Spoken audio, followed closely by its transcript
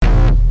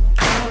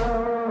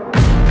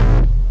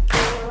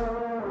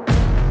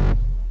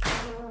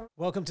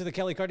Welcome to the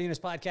Kelly Cardenas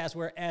podcast,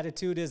 where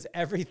attitude is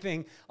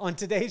everything. On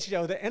today's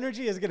show, the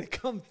energy is going to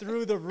come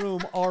through the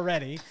room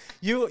already.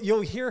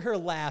 You'll hear her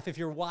laugh. If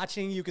you're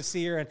watching, you can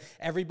see her, and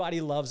everybody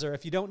loves her.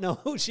 If you don't know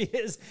who she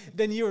is,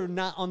 then you are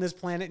not on this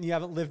planet, and you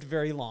haven't lived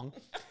very long.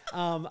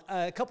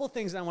 A couple of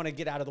things I want to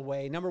get out of the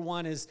way. Number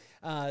one is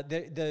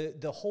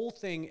the whole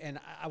thing, and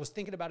I was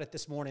thinking about it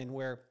this morning,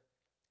 where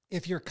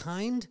if you're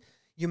kind,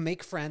 you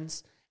make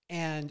friends,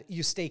 and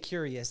you stay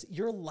curious,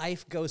 your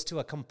life goes to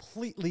a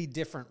completely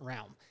different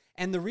realm.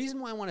 And the reason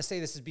why I want to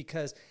say this is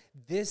because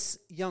this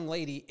young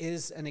lady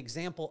is an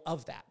example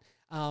of that.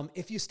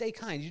 If you stay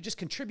kind, you just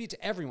contribute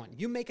to everyone.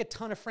 You make a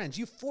ton of friends.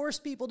 You force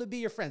people to be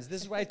your friends.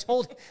 This is what I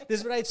told.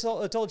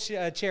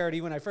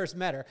 Charity when I first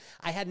met her.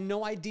 I had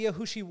no idea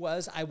who she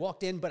was. I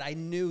walked in, but I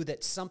knew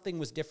that something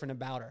was different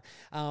about her.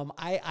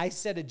 I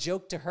said a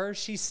joke to her.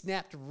 She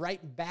snapped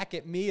right back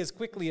at me as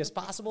quickly as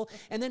possible,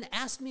 and then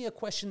asked me a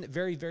question that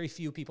very, very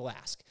few people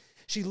ask.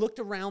 She looked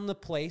around the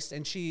place,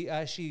 and she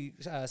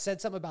said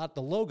something about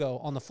the logo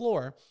on the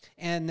floor,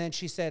 and then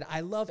she said,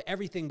 "I love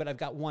everything, but I've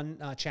got one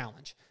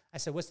challenge." I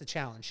said, "What's the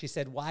challenge?" She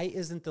said, "Why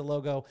isn't the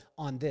logo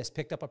on this?"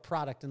 Picked up a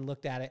product and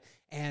looked at it,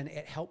 and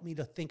it helped me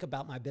to think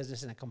about my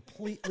business in a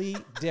completely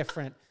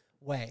different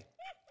way.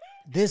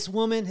 This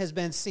woman has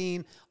been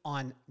seen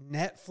on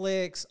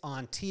Netflix,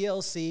 on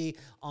TLC,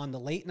 on the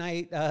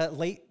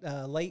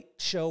late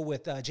show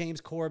with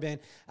James Corbin,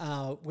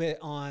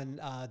 on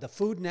the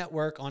Food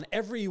Network, on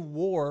every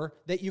war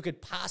that you could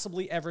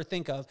possibly ever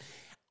think of.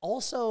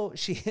 Also,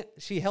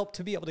 she helped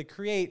to be able to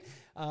create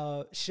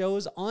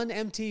shows on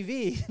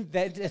MTV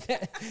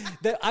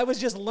that I was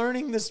just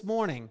learning this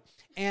morning.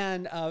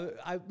 And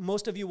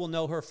most of you will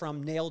know her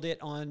from Nailed It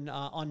on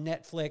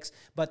Netflix,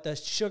 but the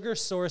Sugar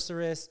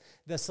Sorceress,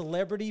 the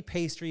celebrity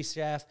pastry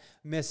chef,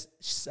 Miss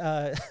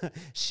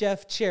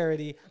Chef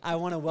Charity, I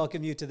want to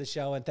welcome you to the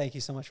show, and thank you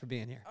so much for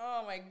being here.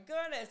 Oh my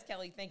goodness,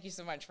 Kelly, thank you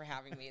so much for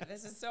having me.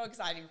 This is so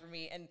exciting for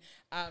me, and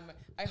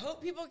I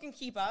hope people can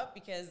keep up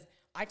because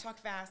I talk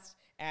fast.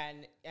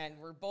 And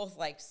we're both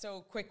like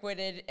so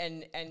quick-witted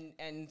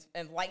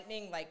and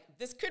lightning. Like,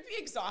 this could be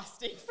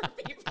exhausting for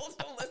people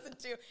to listen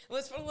to.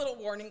 Let's put a little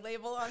warning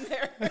label on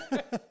there.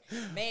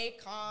 May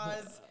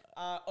cause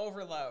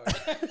overload.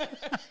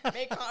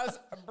 May cause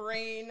a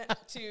brain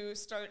to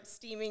start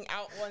steaming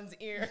out one's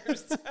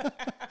ears.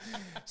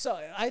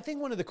 So I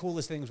think one of the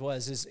coolest things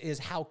is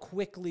how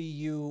quickly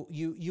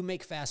you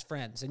make fast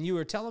friends. And you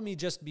were telling me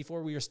just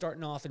before we were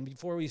starting off and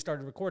before we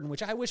started recording,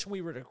 which I wish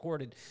we would have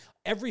recorded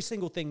every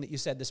single thing that you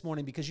said this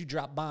morning, because you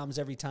drop bombs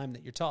every time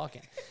that you're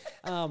talking.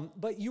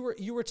 But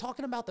you were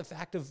talking about the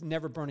fact of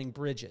never burning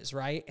bridges,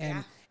 right?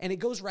 And it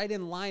goes right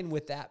in line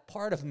with that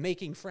part of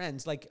making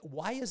friends. Like,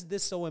 why is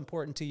this so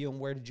important to you, and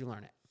where did you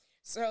learn it?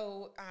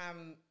 So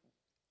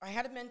I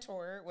had a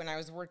mentor when I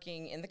was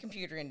working in the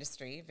computer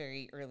industry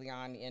very early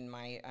on in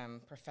my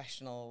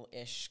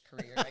professional-ish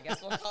career. I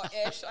guess we'll call it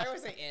ish. I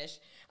always say ish.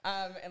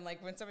 And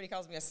like when somebody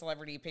calls me a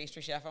celebrity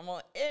pastry chef, I'm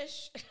all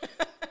ish.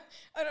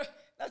 I don't.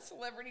 That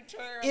celebrity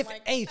term.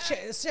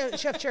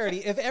 Chef Charity,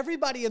 if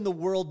everybody in the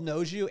world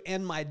knows you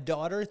and my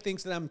daughter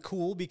thinks that I'm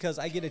cool because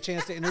I get a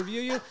chance to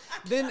interview you,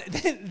 then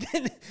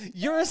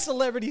you're a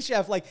celebrity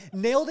chef. Like,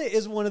 Nailed It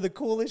is one of the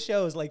coolest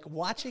shows. Like,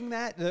 watching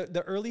that,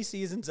 the early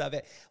seasons of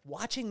it,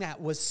 watching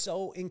that was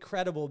so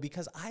incredible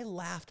because I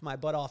laughed my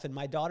butt off. And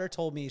my daughter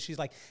told me, she's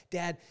like,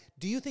 "Dad,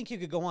 do you think you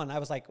could go on?" I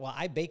was like, "Well,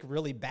 I bake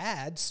really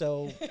bad,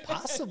 so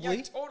possibly."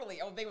 Yeah, totally.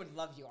 Oh, they would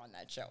love you on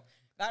that show.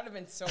 That would have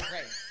been so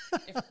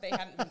great if they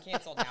hadn't been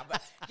canceled now.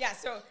 But yeah,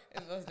 so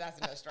that's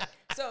another story.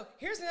 So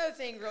here's another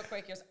thing real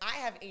quick. I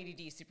have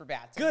ADD super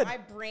bad. So Good. My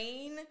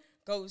brain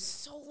goes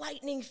so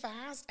lightning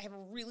fast. I have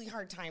a really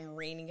hard time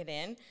reining it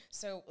in.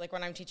 So like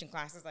when I'm teaching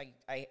classes,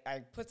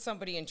 I put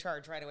somebody in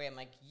charge right away. I'm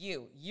like,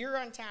 you're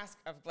on task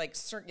of like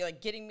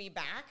getting me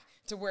back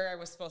to where I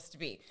was supposed to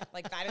be.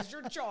 Like, that is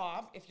your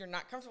job. If you're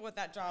not comfortable with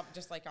that job,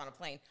 just like on a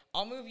plane,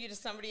 I'll move you to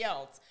somebody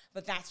else,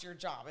 but that's your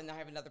job. And I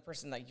have another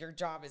person, like, your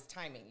job is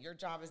timing. Your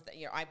job is that,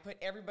 I put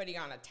everybody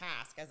on a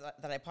task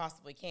that I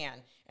possibly can.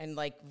 And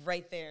like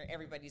right there,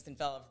 everybody's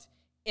enveloped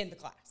in the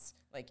class.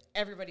 Like,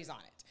 everybody's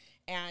on it.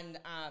 And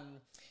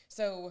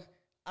so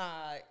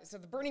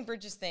the burning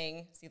bridges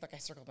thing, see, look, I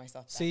circled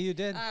myself back. See, you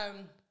did. I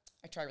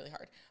try really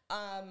hard.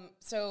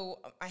 So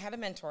I had a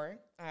mentor.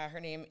 Her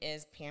name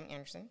is Pam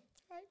Anderson.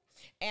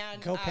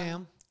 And Go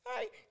Pam.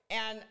 Hi.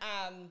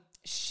 And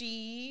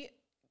she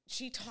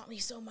taught me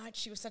so much.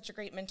 She was such a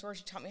great mentor.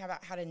 She taught me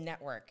about how to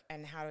network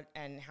and how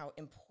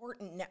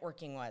important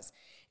networking was.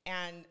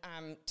 And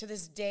to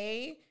this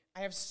day,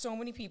 I have so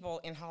many people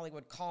in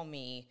Hollywood call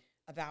me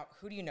about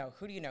who do you know,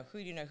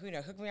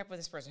 hook me up with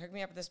this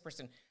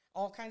person,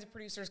 all kinds of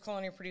producers,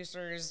 culinary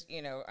producers,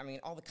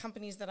 all the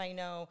companies that I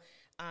know.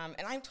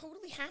 And I'm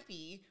totally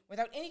happy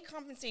without any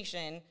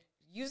compensation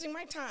using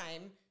my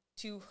time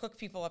to hook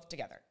people up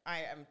together. I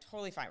am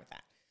totally fine with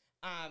that.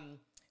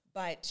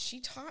 But she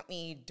taught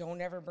me,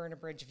 don't ever burn a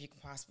bridge if you can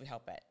possibly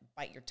help it.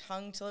 Bite your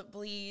tongue till it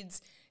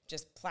bleeds.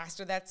 Just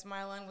plaster that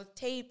smile on with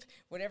tape.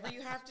 Whatever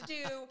you have to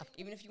do,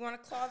 even if you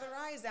want to claw their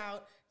eyes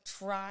out,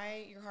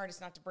 try your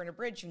hardest not to burn a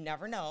bridge. You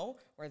never know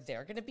where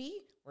they're going to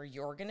be, where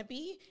you're going to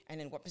be,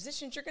 and in what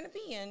positions you're going to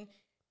be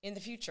in the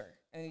future.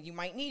 And you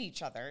might need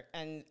each other,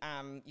 and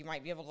you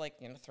might be able to, like,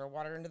 throw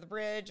water into the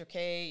bridge.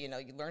 Okay,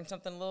 you learn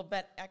something a little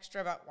bit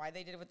extra about why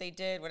they did what they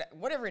did,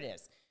 whatever it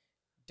is.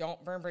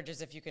 Don't burn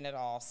bridges if you can at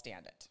all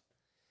stand it.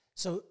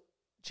 So,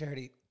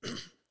 Charity,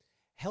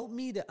 help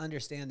me to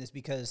understand this,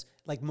 because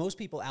like most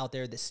people out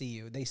there that see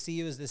you, they see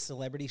you as this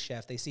celebrity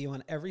chef. They see you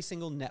on every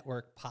single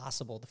network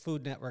possible, the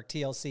Food Network,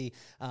 TLC,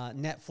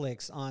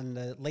 Netflix, on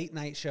the late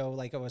night show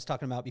like I was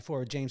talking about before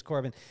with James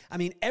Corbin. I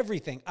mean,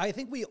 everything. I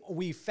think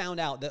we found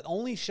out that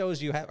only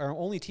shows you have, or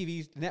only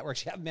TV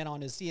networks you haven't been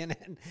on, is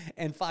CNN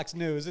and Fox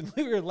News. And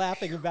we were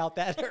laughing about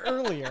that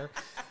earlier.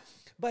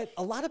 But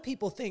a lot of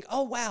people think,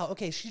 oh, wow,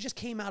 okay, she just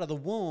came out of the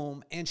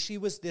womb and she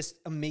was this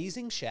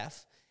amazing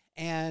chef.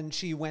 And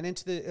she went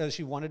into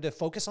she wanted to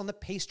focus on the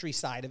pastry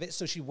side of it.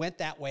 So she went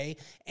that way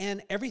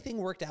and everything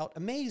worked out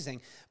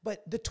amazing.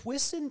 But the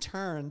twists and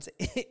turns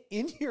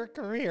in your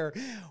career,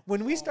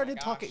 when we started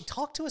talking,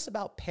 talk to us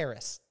about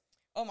Paris.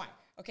 Oh my.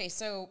 Okay.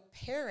 So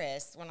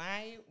Paris, when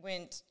I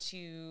went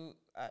to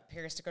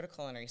Paris to go to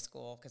culinary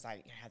school, because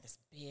I had this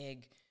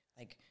big,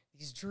 like,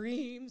 these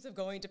dreams of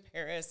going to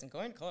Paris and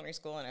going to culinary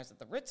school. And I was at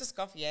the Ritz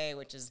Escoffier,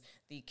 which is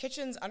the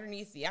kitchens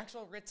underneath the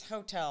actual Ritz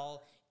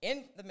Hotel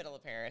in the middle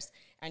of Paris,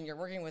 and you're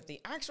working with the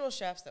actual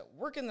chefs that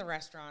work in the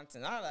restaurants,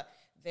 and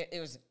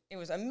it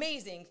was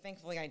amazing.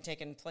 Thankfully, I'd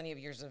taken plenty of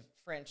years of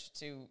French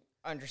to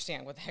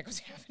understand what the heck was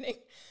happening.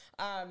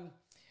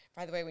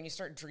 By the way, when you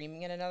start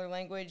dreaming in another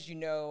language,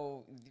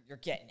 you're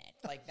getting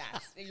it. Like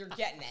you're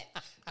getting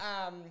it.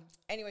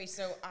 Anyway,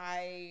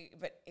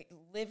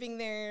 living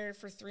there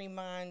for 3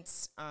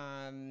 months,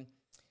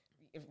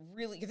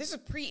 this is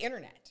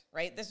pre-internet,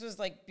 right? This was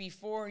like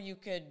before you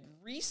could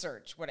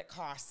research what it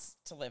costs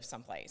to live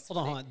someplace.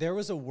 Hold on. There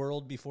was a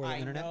world before the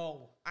internet?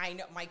 I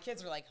know. My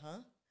kids are like, huh?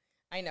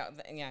 I know.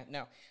 Yeah,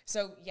 no.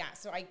 So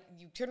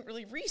you couldn't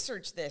really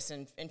research this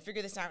and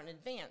figure this out in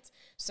advance.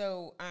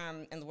 So,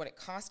 and what it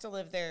cost to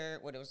live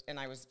there, and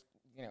I was,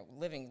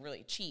 living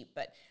really cheap,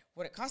 but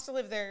what it cost to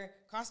live there,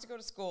 cost to go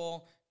to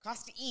school,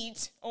 cost to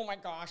eat. Oh my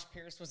gosh,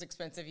 Paris was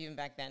expensive even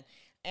back then.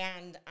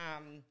 And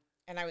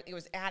it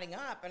was adding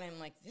up, and I'm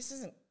like, this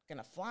isn't going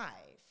to fly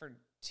for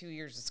 2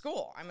 years of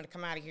school. I'm going to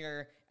come out of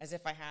here as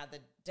if I had the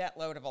debt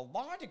load of a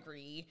law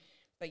degree,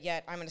 but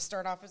yet I'm going to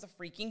start off as a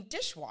freaking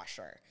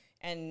dishwasher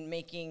and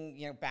making,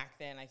 back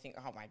then, I think,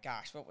 oh my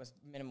gosh, what was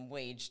minimum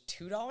wage?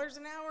 $2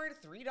 an hour to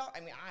 $3? I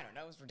mean, I don't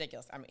know. It was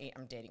ridiculous. I'm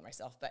dating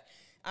myself. But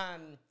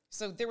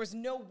so there was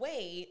no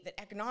way that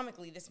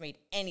economically this made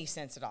any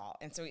sense at all.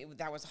 And so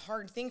that was a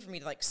hard thing for me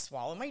to, like,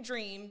 swallow my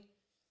dream,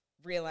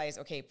 realize,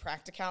 okay,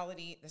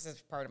 practicality, this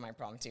is part of my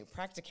problem too.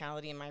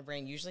 Practicality in my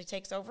brain usually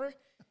takes over.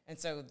 And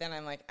so then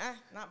I'm like,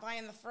 not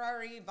buying the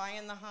Ferrari,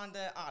 buying the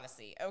Honda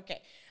Odyssey.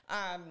 Okay.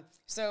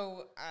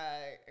 So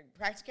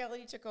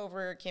practicality took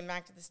over, came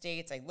back to the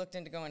States. I looked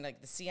into going to,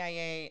 like, the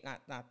CIA,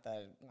 not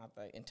the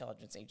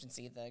intelligence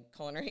agency, the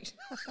culinary, it's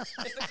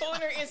the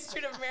Culinary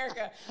Institute of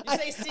America. You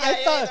say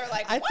CIA, they're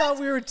like, what? I thought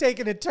we were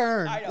taking a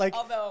turn. I know,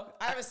 although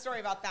I have a story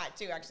about that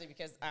too, actually,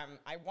 because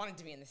I wanted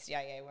to be in the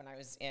CIA when I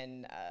was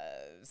in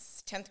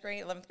 10th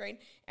grade, 11th grade,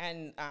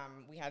 and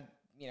we had,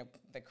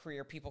 the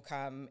career people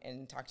come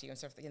and talk to you and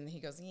stuff. And he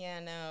goes, yeah,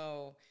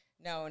 no,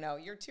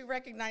 you're too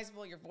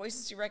recognizable. Your voice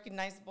is too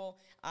recognizable.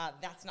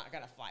 That's not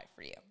going to fly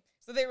for you.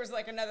 So there was,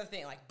 like, another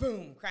thing, like,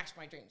 boom, crashed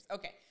my dreams.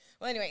 Okay.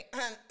 Well, anyway,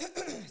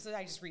 so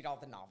I just read all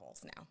the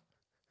novels now.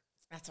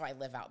 That's how I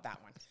live out that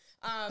one.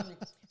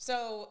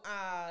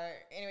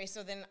 Anyway,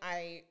 so then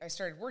I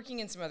started working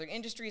in some other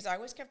industries. I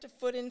always kept a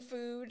foot in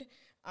food.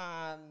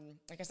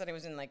 Like I said, I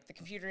was in, like, the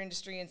computer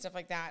industry and stuff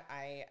like that.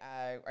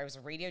 I was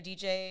a radio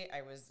DJ.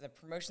 I was the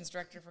promotions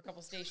director for a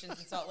couple stations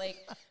in Salt Lake.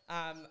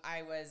 And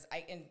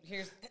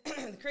here's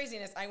the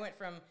craziness. I went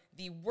from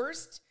the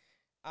worst,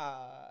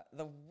 what's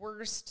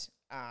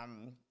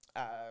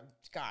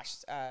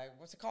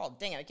it called?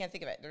 Dang it, I can't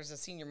think of it. There's a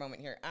senior moment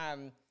here.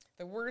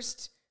 The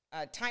worst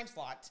time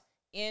slot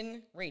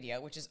in radio,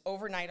 which is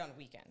overnight on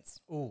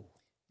weekends. Ooh.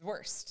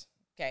 Worst.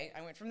 Okay,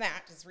 I went from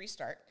that, just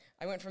restart.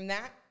 I went from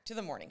that to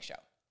the morning show.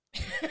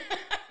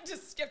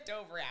 Just skipped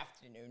over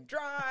afternoon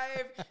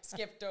drive,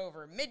 skipped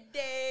over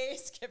midday,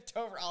 skipped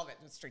over all of it,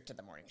 went straight to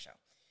the morning show.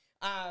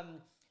 I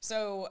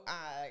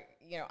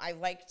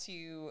like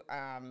to,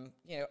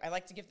 I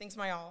like to give things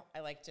my all. I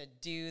like to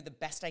do the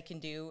best I can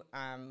do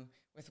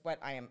with what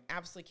I am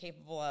absolutely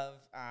capable of,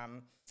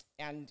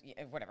 and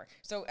whatever.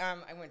 So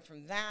I went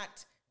from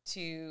that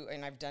to,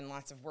 and I've done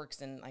lots of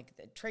works in, like,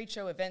 the trade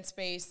show event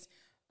space.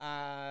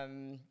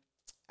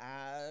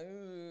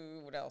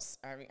 What else?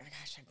 I mean,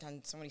 gosh, I've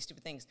done so many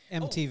stupid things.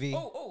 MTV.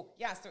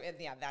 Yeah. So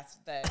that's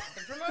the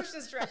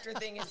promotions director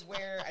thing is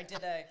where I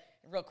did a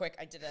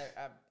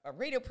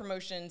radio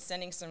promotion,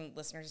 sending some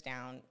listeners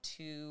down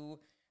to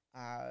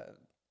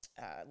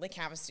Lake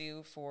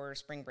Havasu for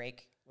spring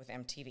break with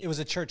MTV. It was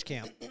a church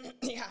camp.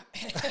 Yeah.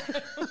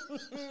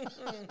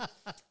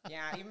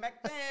 Yeah, even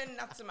back then,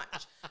 not so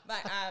much.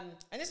 But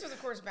and this was,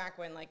 of course, back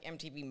when, like,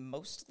 MTV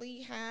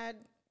mostly had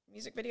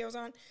music videos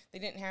on. They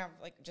didn't have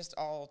like just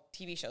all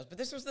TV shows. But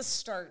this was the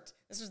start.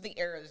 This was the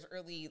era, this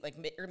early like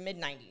mid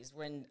 90s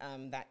when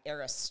that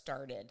era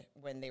started,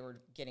 when they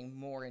were getting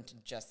more into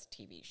just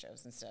TV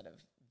shows instead of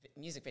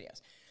music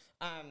videos.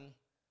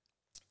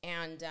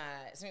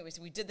 So anyway,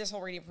 so we did this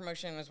whole radio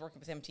promotion. I was working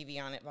with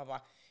MTV on it, blah, blah.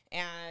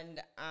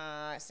 And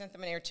sent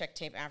them an air check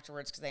tape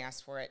afterwards because they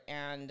asked for it.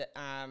 And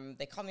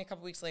they called me a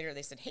couple weeks later.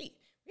 They said, hey,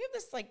 we have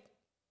this like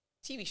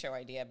TV show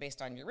idea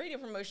based on your radio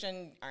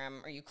promotion.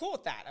 Are you cool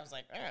with that? I was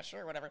like, yeah,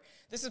 sure, whatever.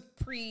 This is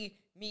pre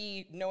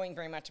me knowing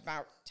very much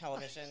about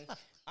television.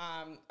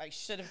 I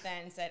should have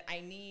then said, I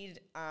need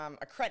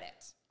a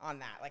credit on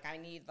that. Like I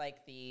need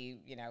like the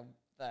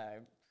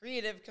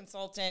creative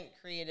consultant,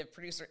 creative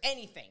producer,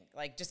 anything.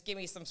 Like just give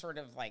me some sort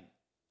of like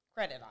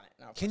credit on it.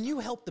 No, can you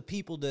help the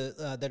people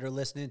that are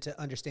listening to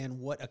understand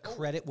what a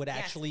credit would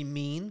actually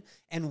mean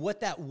and what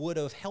that would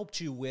have helped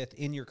you with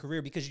in your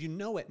career? Because you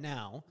know it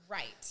now.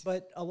 Right.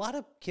 But a lot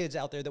of kids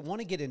out there that want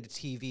to get into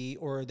TV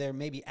or they're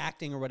maybe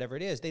acting or whatever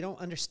it is, they don't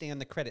understand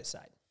the credit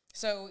side.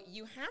 So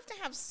you have to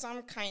have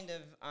some kind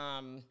of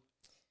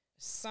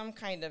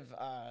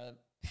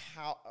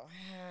power.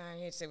 I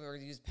hate to say we were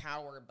use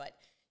power, but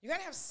you got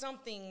to have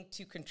something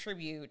to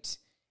contribute,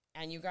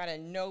 and you got to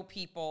know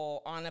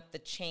people on up the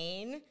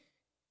chain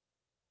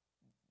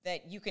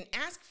that you can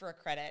ask for a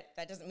credit.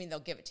 That doesn't mean they'll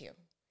give it to you.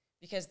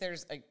 Because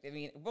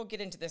we'll get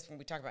into this when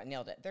we talk about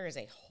Nailed It. There is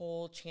a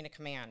whole chain of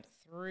command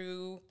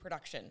through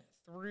production,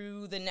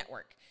 through the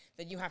network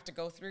that you have to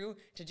go through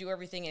to do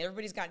everything. And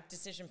everybody's got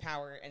decision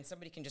power, and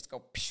somebody can just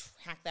go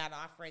hack that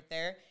off right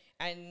there,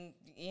 and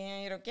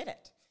you don't get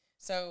it.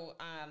 So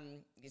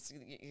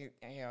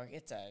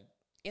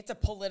it's a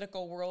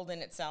political world in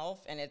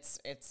itself, and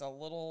it's a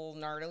little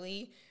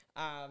gnarly.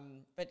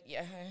 But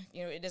yeah,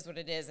 it is what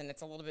it is, and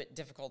it's a little bit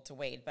difficult to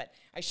wade. But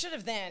I should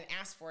have then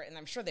asked for it, and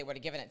I'm sure they would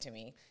have given it to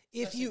me.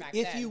 If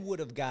you would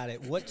have got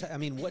it, what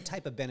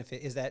type of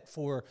benefit is that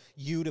for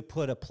you to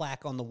put a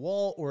plaque on the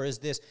wall, or is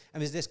this?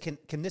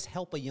 Can this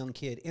help a young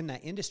kid in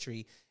that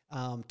industry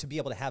to be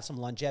able to have some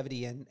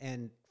longevity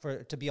and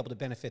to be able to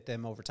benefit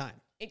them over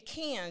time? It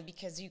can,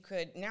 because you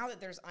could, now that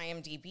there's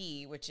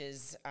IMDb, which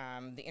is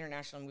the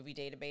International Movie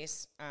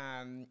Database,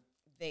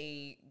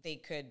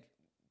 they could.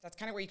 That's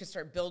kind of where you can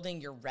start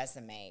building your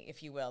resume,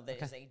 if you will.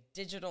 That is a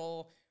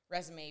digital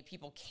resume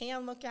people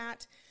can look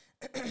at.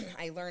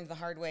 I learned the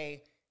hard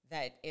way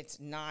that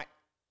it's not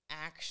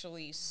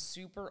actually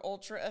super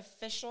ultra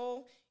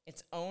official.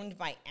 It's owned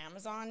by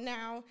Amazon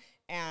now.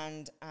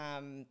 And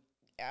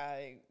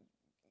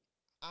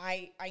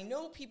I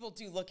know people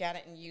do look at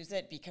it and use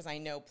it, because I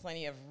know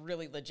plenty of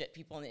really legit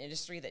people in the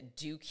industry that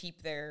do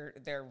keep their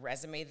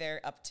resume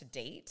there up to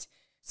date.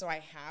 So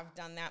I have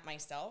done that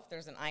myself.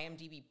 There's an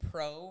IMDb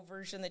Pro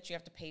version that you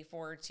have to pay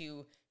for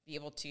to be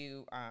able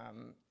to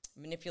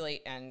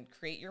manipulate and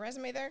create your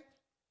resume there,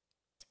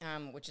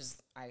 which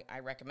is I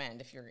recommend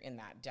if you're in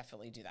that.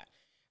 Definitely do that.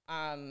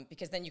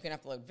 Because then you can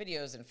upload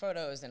videos and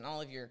photos and all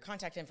of your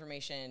contact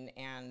information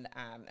and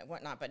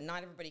whatnot, but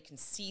not everybody can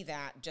see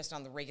that just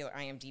on the regular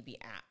IMDb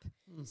app.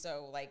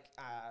 So like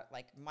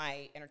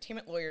my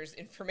entertainment lawyer's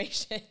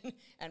information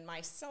and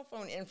my cell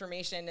phone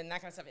information and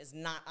that kind of stuff is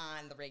not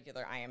on the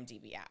regular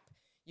IMDb app.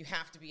 You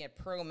have to be a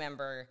pro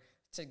member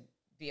to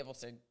be able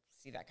to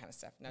see that kind of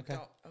stuff. Now,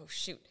 don't. Oh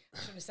shoot! I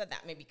shouldn't have said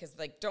that. Maybe because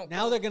don't go buy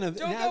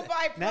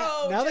pro.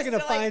 Now they're gonna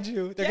find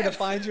you. They're gonna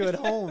find you at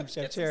home,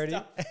 Chef Charity.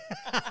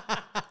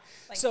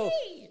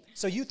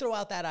 So you throw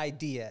out that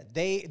idea.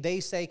 They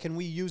say, "Can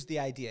we use the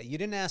idea?" You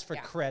didn't ask for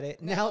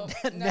credit. No.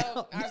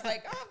 I was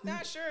like, "Oh,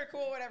 nah, sure,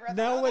 cool, whatever."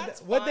 Now,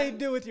 what they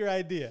do with your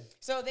idea?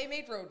 So they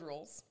made Road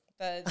Rules,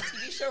 the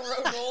TV show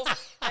Road Rules,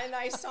 and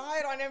I saw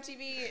it on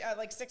MTV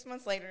like 6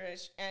 months later,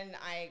 and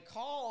I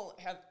called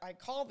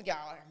the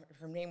gal.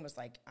 Her name was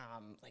like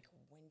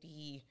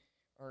Wendy,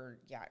 or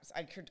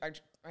I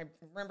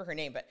remember her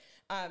name, but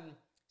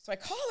so I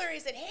called her and I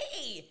said,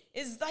 "Hey,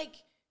 is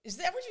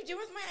that what you do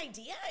with my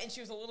idea?" And she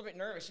was a little bit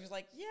nervous. She was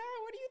like, "Yeah,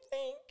 what do you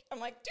think?" I'm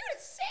like, "Dude,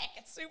 it's sick.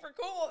 It's super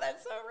cool.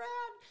 That's so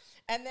rad."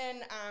 And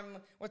then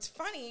what's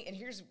funny, and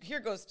here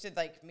goes to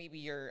like maybe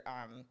your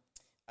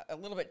a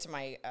little bit to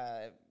my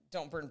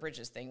Don't Burn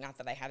Bridges thing. Not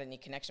that I had any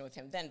connection with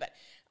him then, but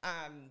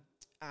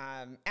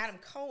Adam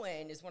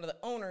Cohen is one of the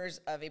owners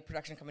of a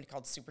production company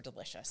called Super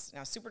Delicious.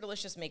 Now, Super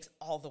Delicious makes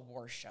all the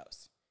war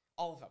shows,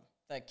 all of them.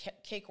 The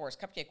Cake Wars,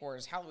 Cupcake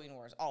Wars, Halloween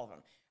Wars, all of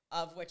them,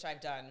 of which I've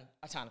done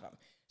a ton of them.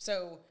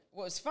 So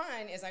what was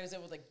fun is I was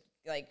able to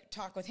like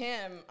talk with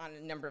him on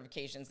a number of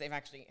occasions. They've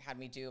actually had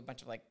me do a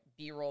bunch of like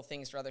B-roll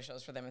things for other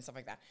shows for them and stuff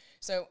like that.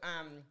 So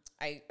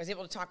I was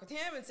able to talk with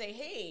him and say,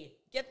 "Hey,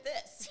 get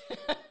this."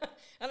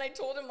 And I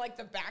told him like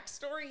the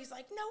backstory. He's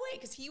like, "No way,"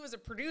 because he was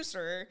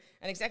an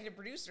executive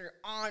producer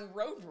on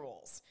Road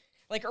Rules,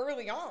 like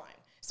early on.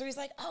 So he's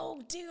like,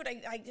 "Oh, dude,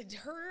 I had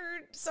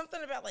heard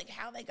something about like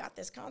how they got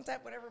this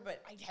concept, whatever,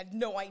 but I had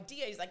no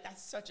idea." He's like,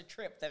 "That's such a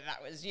trip that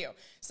was you."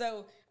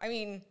 So, I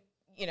mean,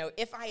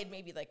 if I had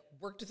maybe like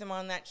worked with him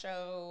on that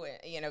show,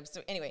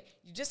 so anyway,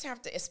 you just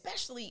have to,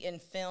 especially in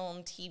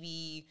film,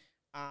 TV,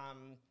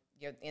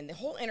 in the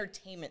whole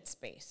entertainment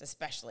space,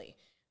 especially,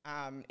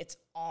 it's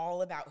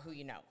all about who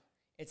you know.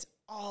 It's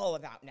all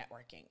about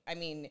networking. I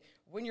mean,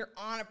 when you're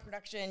on a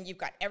production, you've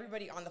got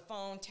everybody on the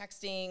phone,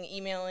 texting,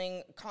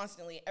 emailing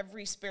constantly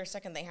every spare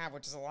second they have,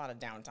 which is a lot of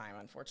downtime,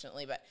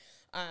 unfortunately. But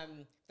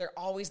they're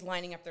always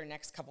lining up their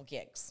next couple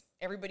gigs.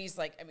 Everybody's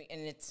like, I mean,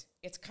 and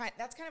that's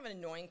kind of an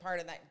annoying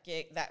part of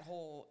that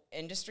whole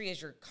industry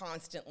is you're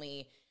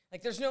constantly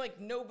like, there's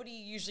nobody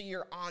usually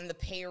you're on the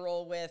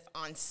payroll with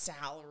on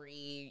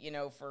salary,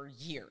 for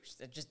years.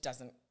 It just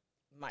doesn't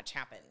much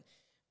happen.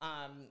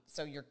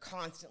 So you're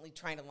constantly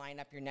trying to line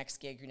up your next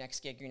gig,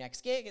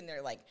 and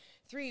they're like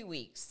 3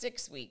 weeks,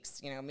 6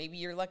 weeks. Maybe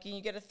you're lucky and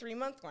you get a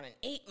 3-month one. An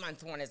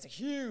 8-month one is a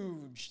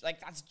huge,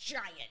 that's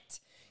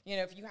giant.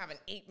 If you have an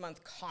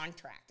 8-month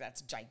contract,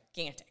 that's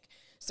gigantic.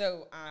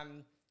 So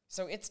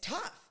it's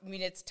tough. I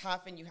mean, it's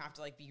tough, and you have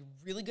to be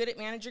really good at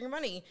managing your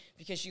money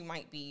because you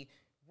might be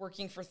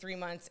working for 3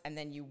 months and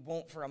then you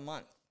won't for a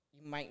month.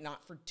 You might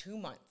not for 2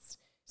 months.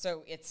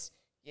 So it's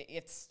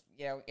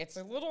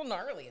a little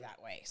gnarly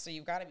that way. So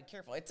you've got to be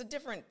careful. It's a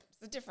different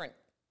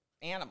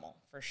animal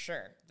for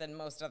sure than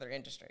most other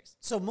industries.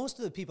 So most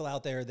of the people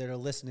out there that are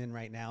listening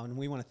right now, and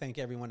we want to thank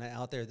everyone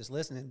out there that's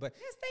listening, but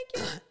yes,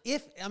 thank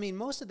you.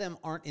 Most of them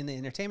aren't in the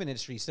entertainment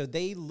industry. So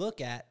they look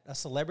at a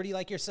celebrity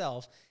like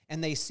yourself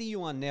and they see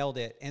you on Nailed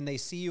It and they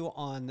see you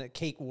on the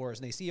Cake Wars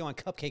and they see you on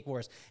Cupcake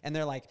Wars and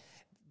they're like,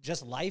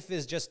 just life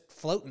is just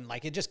floating,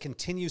 it just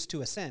continues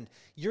to ascend.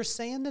 You're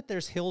saying that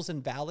there's hills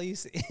and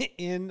valleys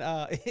in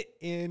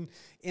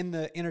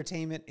the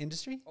entertainment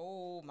industry?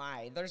 Oh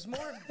my, there's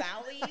more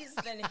valleys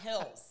than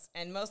hills,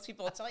 and most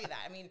people will tell you that.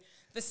 I mean,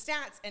 the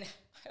stats, and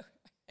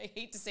I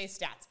hate to say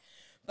stats,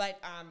 but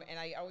and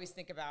I always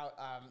think about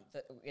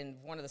in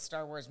one of the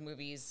Star Wars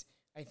movies.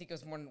 I think it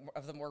was one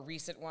of the more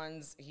recent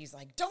ones. He's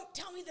like, don't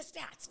tell me the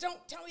stats.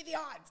 Don't tell me the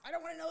odds. I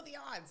don't want to know the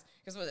odds.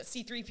 Because what was it?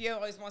 C-3PO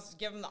always wants to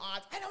give him the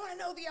odds. I don't want to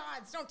know the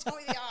odds. Don't tell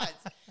me the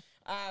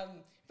odds.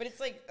 But it's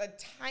like a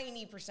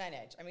tiny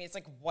percentage. I mean, it's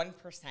like 1%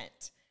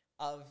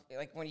 of,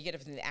 when you get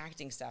up into the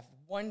acting stuff,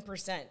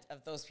 1%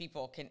 of those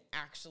people can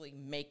actually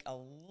make a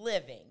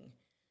living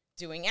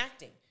doing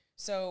acting.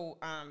 So,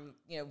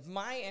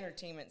 my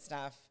entertainment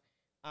stuff,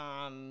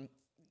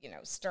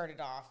 started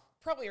off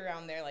probably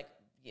around there,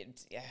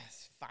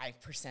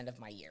 5% of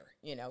my year,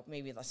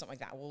 maybe something like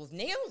that. Well,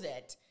 Nailed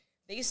It,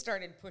 they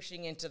started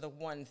pushing into the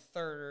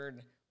 1/3,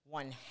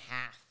 1/2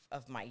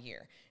 of my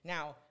year.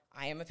 Now,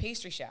 I am a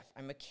pastry chef.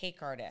 I'm a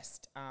cake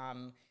artist.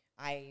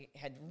 I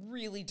had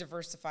really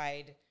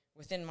diversified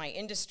within my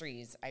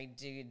industries. I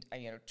did,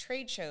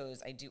 trade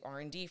shows. I do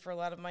R&D for a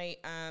lot of my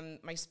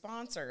my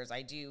sponsors.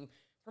 I do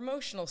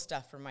promotional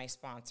stuff for my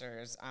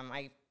sponsors.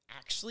 I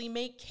actually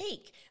make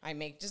cake. I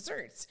make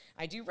desserts.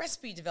 I do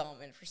recipe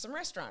development for some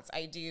restaurants.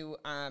 I do,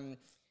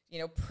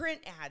 print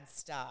ad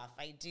stuff.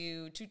 I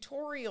do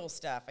tutorial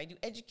stuff. I do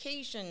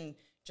education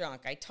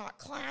junk. I taught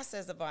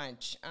classes a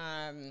bunch.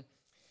 I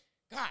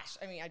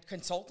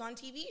consult on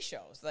TV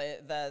shows.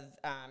 The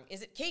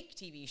Is It Cake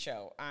TV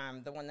show,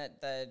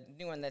 the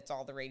new one that's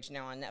all the rage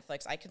now on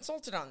Netflix. I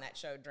consulted on that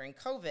show during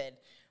COVID,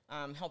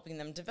 helping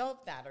them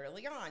develop that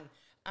early on.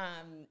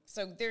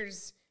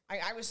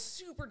 I was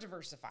super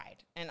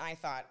diversified, and I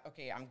thought,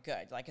 okay, I'm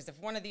good. Because if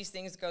one of these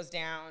things goes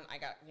down, I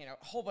got,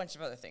 a whole bunch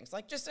of other things.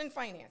 Just in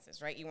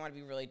finances, right? You want to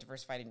be really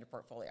diversified in your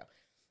portfolio.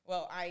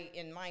 Well,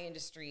 in my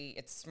industry,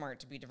 it's smart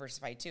to be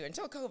diversified too,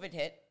 until COVID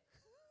hit.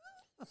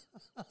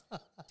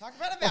 Talk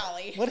about a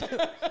valley.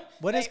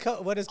 What is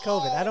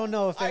COVID? I don't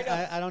know if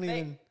I don't they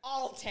even.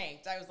 all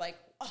tanked. I was like,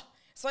 oh.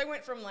 So I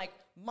went from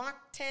Mach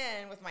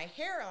 10 with my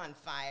hair on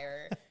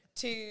fire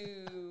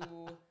to,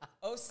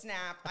 oh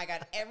snap, I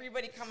got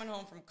everybody coming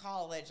home from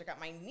college. I got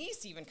my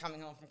niece even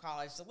coming home from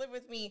college to live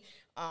with me.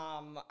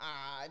 And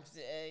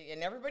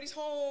everybody's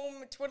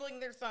home twiddling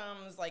their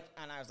thumbs.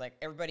 And I was like,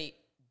 everybody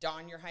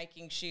don your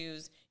hiking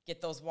shoes, get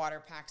those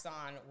water packs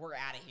on. We're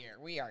out of here.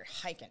 We are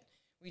hiking.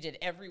 We did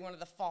every one of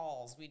the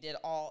falls. We did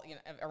all,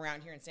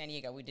 around here in San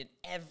Diego. We did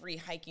every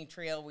hiking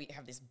trail. We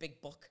have this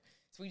big book.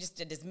 So we just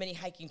did as many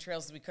hiking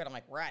trails as we could. I'm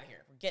like, we're out of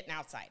here. We're getting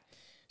outside.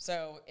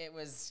 So it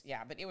was,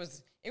 but it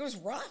was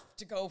rough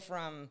to go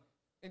from,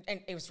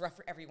 and it was rough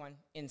for everyone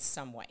in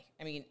some way.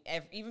 I mean,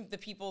 even the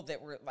people that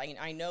were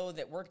I know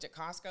that worked at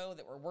Costco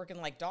that were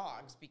working like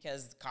dogs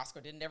because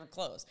Costco didn't ever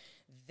close.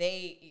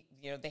 They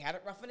had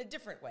it rough in a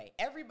different way.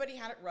 Everybody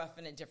had it rough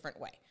in a different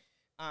way.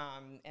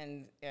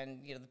 And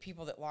the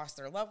people that lost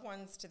their loved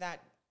ones to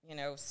that,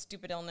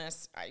 stupid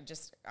illness,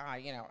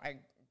 it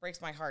breaks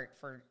my heart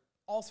for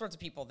all sorts of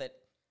people that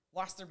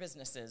lost their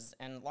businesses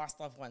and lost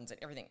loved ones and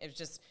everything. It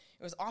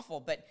was awful.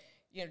 But,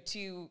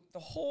 to the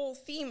whole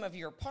theme of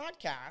your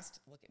podcast,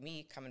 look at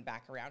me coming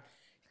back around,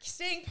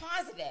 staying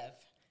positive,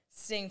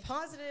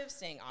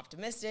 staying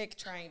optimistic,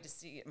 trying to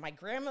see. My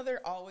grandmother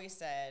always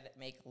said,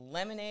 make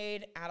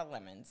lemonade out of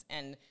lemons.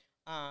 And,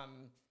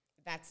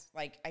 that's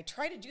I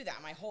try to do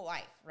that my whole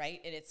life, right?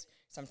 And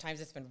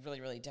sometimes it's been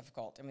really, really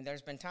difficult. I mean,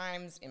 there's been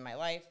times in my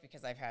life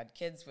because I've had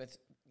kids with,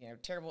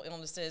 terrible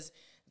illnesses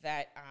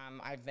that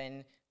I've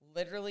been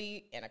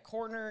literally in a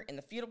corner in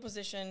the fetal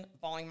position,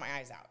 bawling my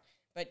eyes out.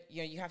 But,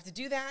 you have to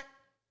do that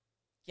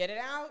get it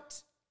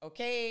out,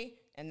 okay,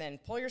 and then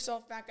pull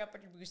yourself back up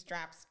at your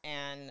bootstraps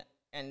and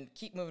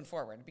keep moving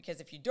forward.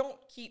 Because if you don't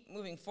keep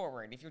moving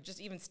forward, if you're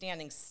just even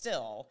standing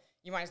still,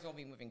 you might as well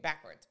be moving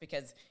backwards,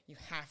 because you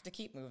have to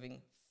keep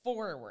moving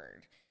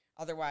forward.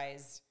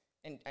 Otherwise,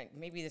 and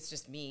maybe it's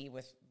just me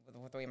with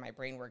the way my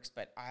brain works,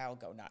 but I'll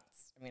go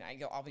nuts. I mean,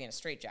 I'll be in a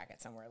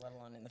straitjacket somewhere, let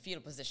alone in the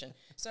fetal position.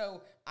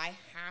 So I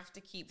have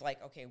to keep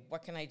like, okay,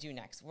 what can I do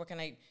next? What can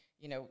I,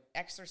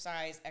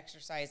 exercise,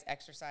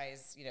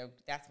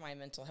 that's my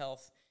mental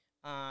health.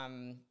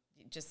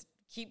 Just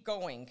keep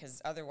going,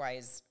 because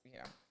otherwise,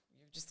 you're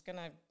just going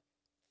to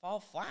fall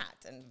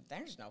flat, and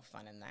there's no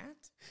fun in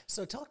that.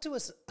 So talk to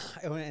us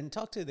and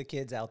talk to the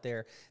kids out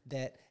there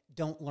that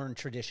don't learn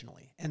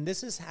traditionally. And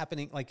this is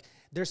happening, like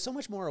there's so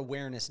much more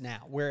awareness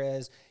now.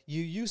 Whereas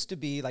you used to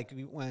be like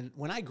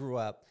when I grew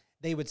up,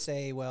 they would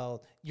say,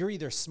 well, you're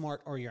either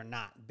smart or you're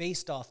not,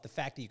 based off the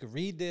fact that you could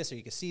read this or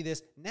you could see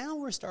this. Now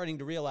we're starting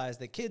to realize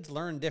that kids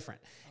learn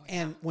different. Oh,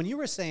 yeah. And when you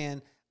were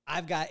saying,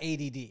 I've got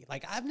ADD,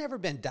 like I've never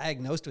been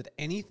diagnosed with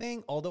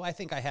anything, although I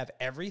think I have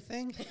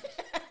everything.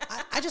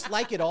 I just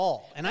like it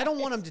all, and I don't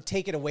want them to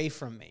take it away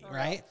from me,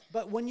 right?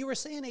 But when you were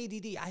saying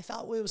ADD, I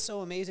thought it was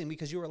so amazing,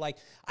 because you were like,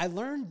 I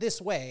learned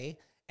this way,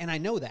 and I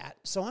know that,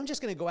 so I'm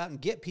just going to go out and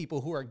get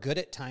people who are good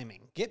at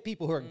timing, get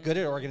people who are good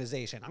at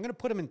organization. I'm going to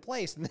put them in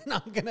place, and then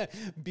I'm going to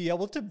be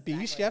able to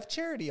be Chef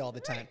Charity all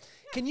the time. Right.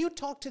 Yeah. Can you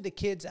talk to the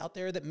kids out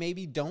there that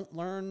maybe don't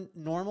learn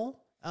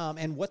normal,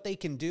 and what they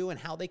can do and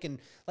how they can,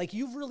 like,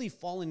 you've really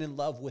fallen in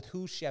love with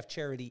who Chef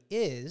Charity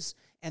is,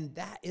 and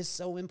that is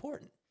so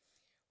important.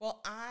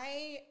 Well,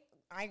 I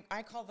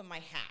call them my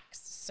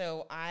hacks.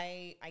 So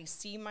I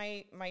see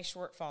my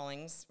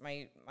shortfallings,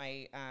 my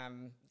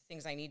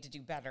things I need to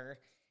do better,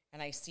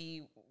 and I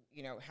see,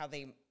 how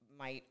they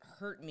might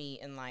hurt me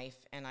in life,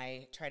 and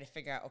I try to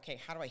figure out, okay,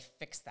 how do I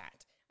fix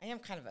that? I am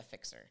kind of a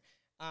fixer.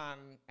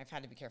 I've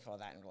had to be careful of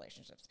that in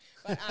relationships.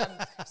 But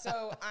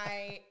so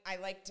I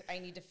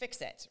need to fix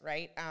it,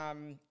 right?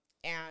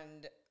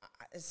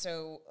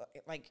 So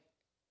like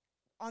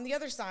on the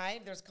other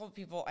side, there's a couple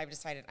people I've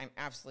decided I'm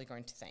absolutely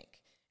going to thank.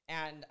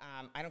 And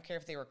I don't care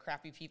if they were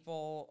crappy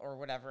people or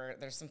whatever.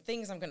 There's some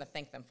things I'm going to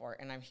thank them for,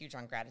 and I'm huge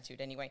on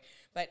gratitude anyway.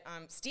 But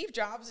Steve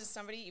Jobs is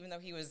somebody, even though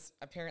he was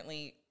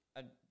apparently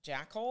a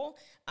jackhole,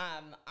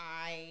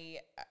 I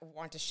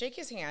want to shake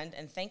his hand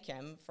and thank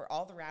him for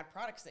all the rad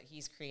products that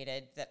he's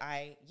created that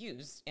I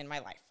use in my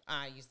life.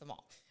 I use them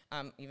all.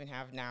 Even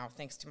have now,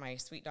 thanks to my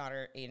sweet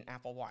daughter, an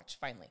Apple Watch,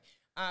 finally.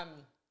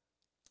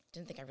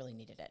 Didn't think I really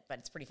needed it, but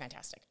it's pretty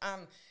fantastic.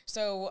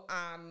 So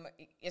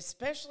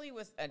especially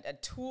with a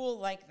tool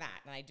like that,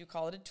 and I do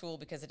call it a tool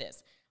because it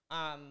is,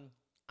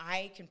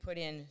 I can put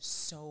in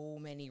so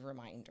many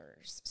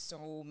reminders,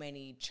 so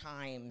many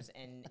chimes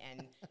and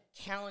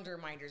calendar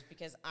reminders,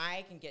 because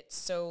I can get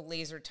so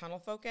laser tunnel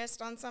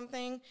focused on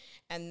something,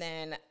 and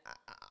then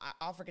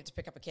I'll forget to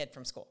pick up a kid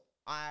from school.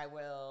 I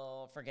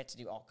will forget to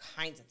do all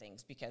kinds of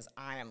things because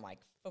I am like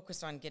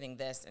focused on getting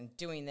this and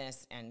doing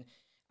this, and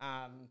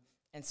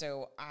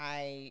so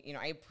I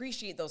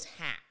appreciate those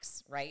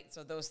hacks, right?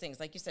 So those things,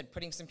 like you said,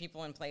 putting some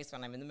people in place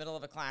when I'm in the middle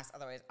of a class.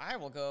 Otherwise, I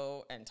will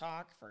go and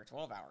talk for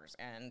 12 hours.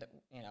 And,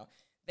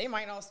 they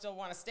might all still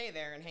want to stay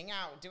there and hang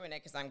out doing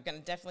it, because I'm going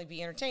to definitely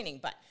be entertaining.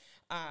 But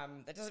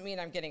that doesn't mean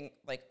I'm getting,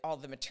 like, all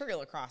the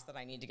material across that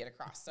I need to get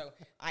across. So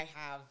I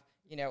have,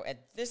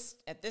 at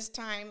this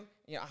time,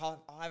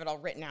 I'll have it all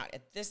written out.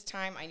 At this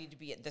time, I need to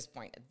be at this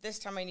point. At this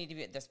time, I need to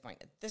be at this point.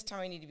 At this time,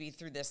 I need to be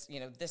through this,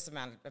 this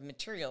amount of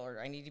material,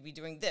 or I need to be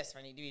doing this, or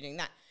I need to be doing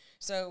that.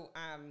 So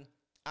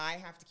I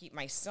have to keep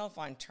myself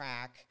on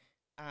track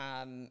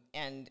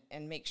and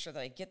make sure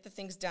that I get the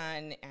things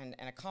done and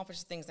accomplish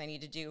the things I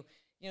need to do.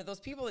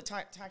 Those people that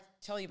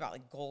tell you about,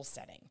 like, goal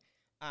setting,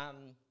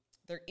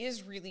 there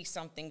is really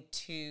something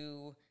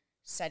to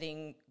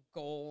setting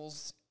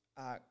goals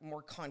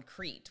more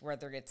concrete,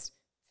 whether it's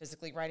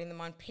physically writing them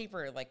on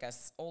paper like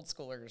us old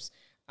schoolers,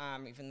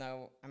 even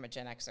though I'm a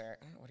Gen Xer.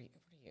 I don't know, what are you,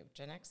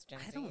 Gen X, Gen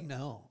Z? I don't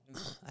know.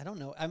 I don't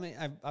know. I mean,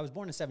 I was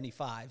born in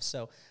 75,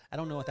 so I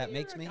don't know what that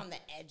makes me. On the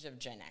edge of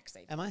Gen X, I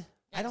think. Am I?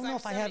 Yeah, I don't know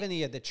if I have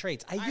any of the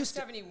traits. I'm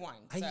 71.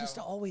 I used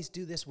to always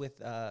do this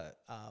with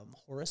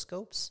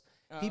horoscopes.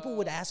 People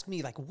would ask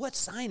me, like, what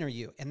sign are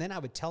you? And then I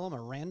would tell them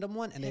a random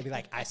one, and they'd be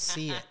like, I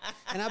see it.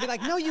 And I'd be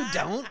like, no, you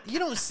don't. You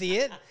don't see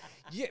it.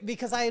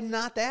 Because I am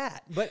not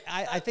that. But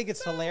I think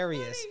it's so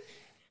hilarious. Funny.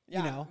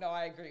 Yeah, no,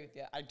 I agree with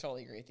you. I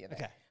totally agree with you there.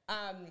 Okay.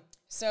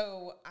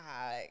 So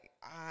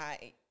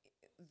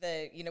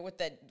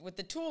with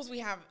the tools we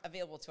have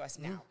available to us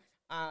now,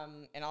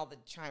 and all the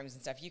chimes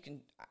and stuff,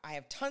 I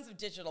have tons of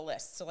digital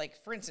lists. So,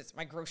 like, for instance,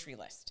 my grocery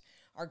list.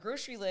 Our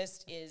grocery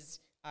list is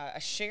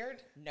a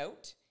shared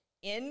note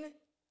in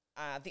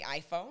the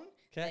iPhone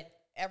that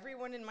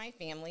everyone in my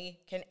family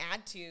can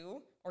add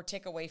to or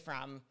take away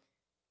from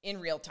in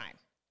real time.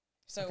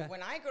 So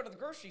when I go to the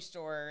grocery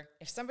store,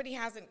 if somebody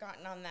hasn't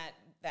gotten on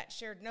that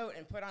shared note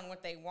and put on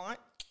what they want,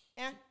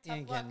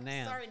 tough luck.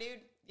 Sorry,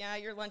 dude. Yeah,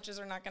 your lunches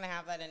are not going to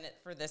have that in it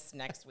for this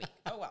next week.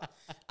 Oh, well.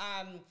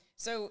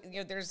 So,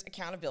 there's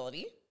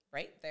accountability.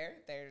 right there.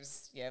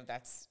 There's,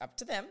 that's up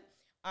to them.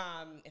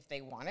 If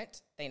they want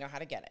it, they know how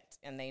to get it,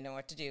 and they know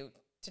what to do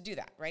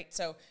that, right?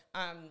 So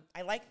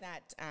I like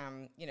that,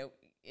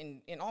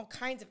 in all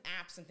kinds of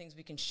apps and things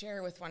we can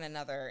share with one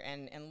another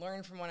and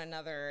learn from one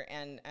another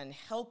and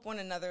help one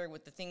another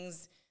with the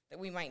things that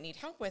we might need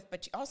help with,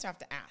 but you also have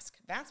to ask.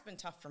 That's been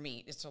tough for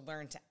me, is to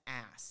learn to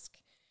ask.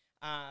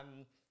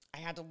 I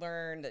had to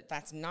learn that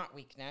that's not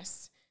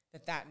weakness,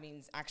 that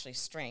means actually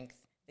strength,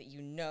 that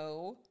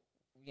you're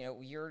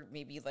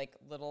maybe like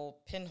little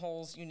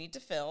pinholes you need to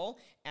fill,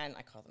 and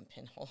I call them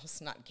pinholes,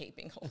 not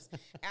gaping holes.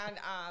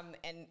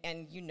 And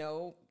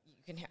you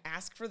can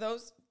ask for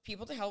those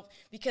people to help,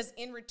 because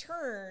in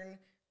return,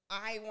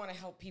 I want to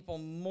help people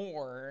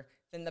more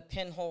than the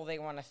pinhole they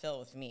want to fill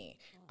with me.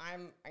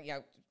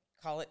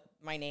 Call it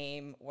my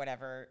name,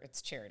 whatever,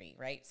 it's charity,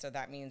 right? So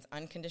that means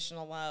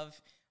unconditional love.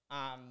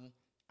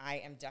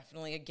 I am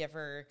definitely a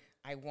giver.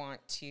 I want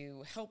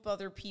to help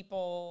other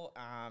people,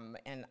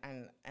 and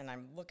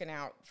I'm looking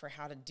out for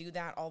how to do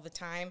that all the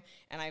time.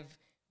 And I've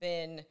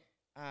been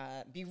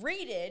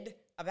berated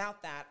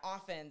about that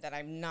often, that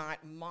I'm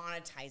not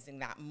monetizing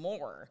that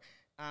more.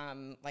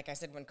 Like I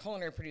said, when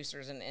culinary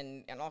producers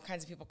and all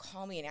kinds of people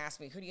call me and ask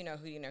me, who do you know?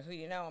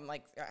 I'm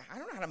like, I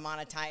don't know how to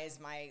monetize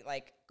my,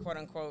 like, quote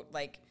unquote,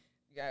 like,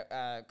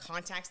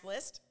 contacts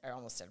list. I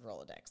almost said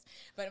Rolodex,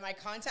 but in my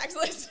contacts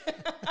list,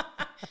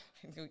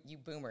 you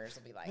boomers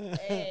will be like,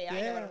 hey,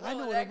 I know what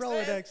a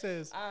Rolodex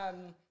is.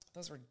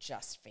 Those were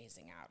just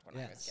phasing out when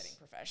I was getting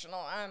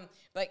professional.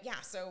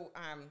 So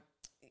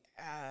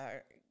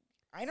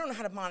I don't know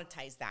how to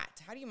monetize that.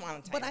 How do you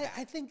monetize that? But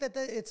I think that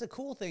it's a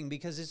cool thing,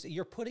 because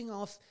you're putting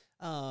off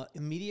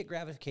immediate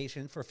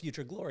gratification for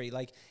future glory.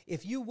 Like,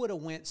 if you would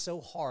have went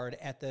so hard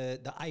at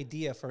the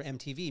idea for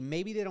MTV,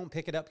 maybe they don't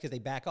pick it up because they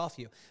back off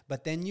you.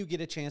 But then you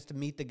get a chance to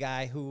meet the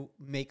guy who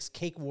makes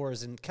Cake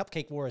Wars and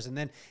Cupcake Wars, and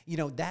then,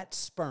 that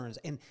spurns.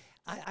 And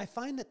I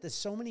find that there's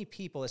so many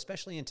people,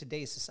 especially in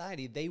today's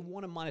society, they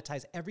want to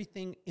monetize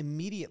everything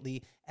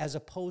immediately as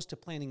opposed to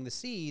planting the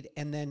seed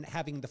and then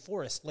having the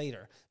forest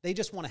later. They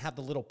just want to have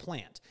the little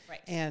plant.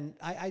 Right. And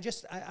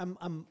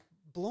I'm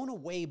blown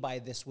away by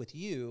this with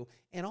you.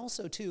 And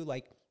also too,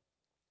 like,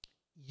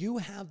 you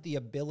have the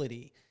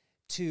ability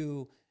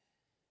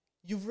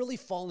you've really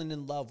fallen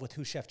in love with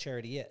who Chef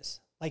Charity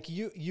is. Like,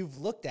 you've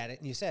looked at it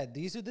and you said,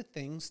 these are the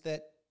things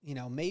that,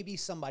 maybe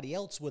somebody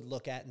else would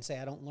look at and say,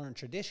 I don't learn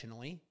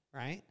traditionally.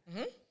 Right?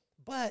 Mm-hmm.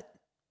 But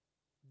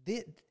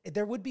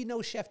there would be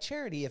no Chef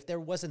Charity if there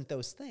wasn't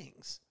those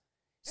things.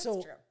 That's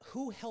so true.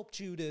 Who who helped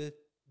you to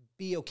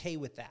be okay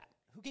with that?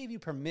 Who gave you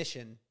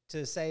permission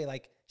to say,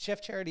 like,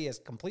 Chef Charity is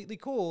completely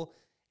cool,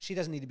 she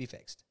doesn't need to be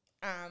fixed?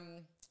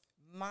 Probably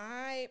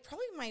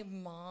my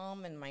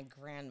mom and my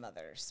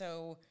grandmother.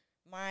 So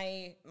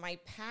my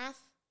path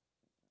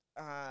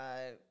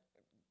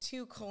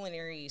to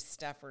culinary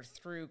stuff, or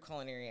through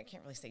culinary, I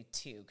can't really say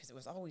to, because it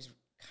was always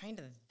kind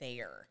of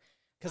there.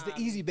 Because the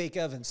Easy Bake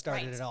Oven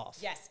started right. it off.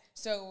 Yes.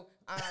 So,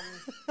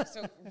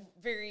 so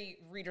very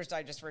Reader's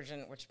Digest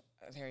version, which,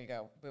 there you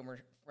go, boomer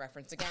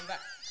reference again. But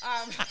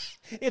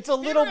it's a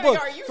little book.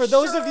 For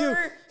those of you,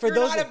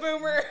 not a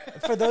boomer.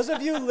 For those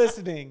of you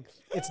listening,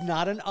 it's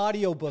not an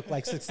audio book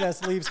like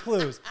Success Leaves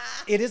Clues.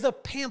 It is a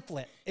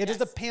pamphlet. It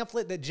is a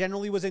pamphlet that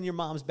generally was in your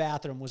mom's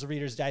bathroom, was a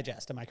Reader's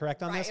Digest. Am I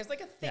correct on this? Right. It was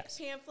like a thick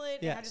pamphlet.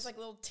 It had just like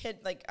little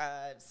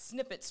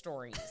snippet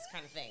stories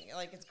kind of thing.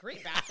 Like, it's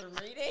great bathroom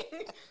reading.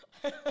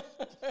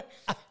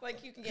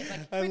 Like, you can get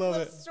like a quick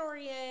little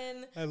story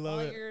in. I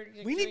love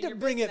it. We need to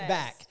bring it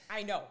back.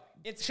 I know.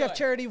 It's Chef good.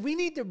 Charity, we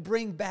need to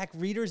bring back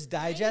Reader's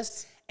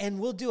Digest, and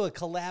we'll do a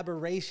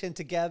collaboration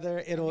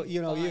together. It'll,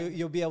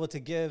 you'll be able to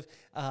give,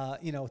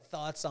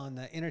 thoughts on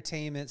the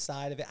entertainment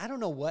side of it. I don't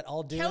know what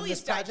I'll do in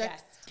this project.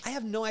 Digest. I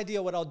have no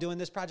idea what I'll do in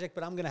this project,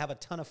 but I'm going to have a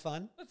ton of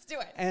fun. Let's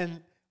do it.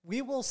 And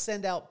we will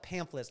send out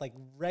pamphlets, like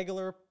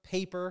regular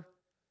paper,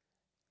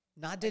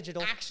 not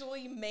digital.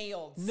 Actually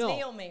mailed. No.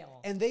 Snail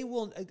mail. And they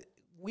will...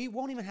 we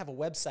won't even have a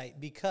website,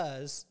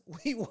 because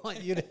we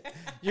want you to,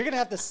 you're going to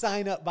have to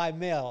sign up by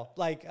mail.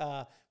 Like,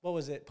 what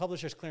was it?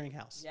 Publishers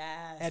Clearinghouse.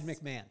 Yes. Ed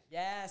McMahon.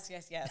 Yes.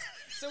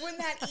 So when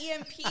that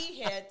EMP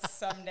hits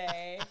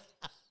someday,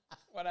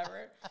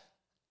 whatever,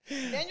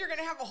 then you're going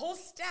to have a whole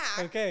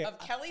stack of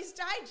Kelly's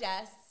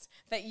Digests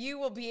that you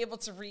will be able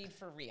to read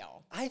for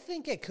real. I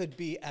think it could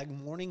be a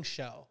morning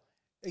show.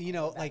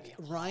 Like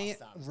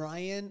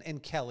Ryan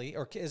and Kelly,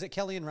 or is it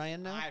Kelly and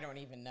Ryan now? I don't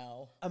even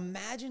know.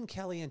 Imagine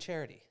Kelly and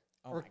Charity.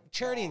 Or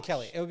Charity and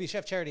Kelly. It would be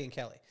Chef Charity and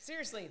Kelly.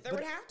 Seriously, there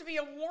would have to be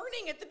a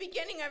warning at the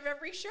beginning of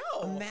every show.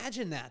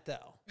 Imagine that,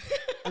 though.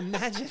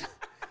 Imagine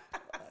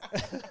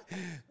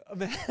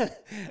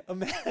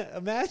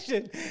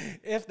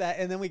if that,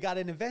 and then we got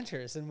in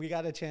Adventures, and we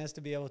got a chance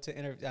to be able to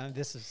interview.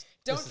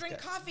 Don't drink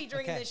coffee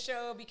during this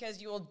show,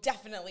 because you will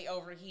definitely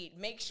overheat.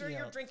 Make sure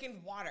you're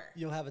drinking water.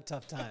 You'll have a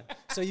tough time.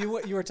 So you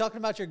were talking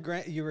about your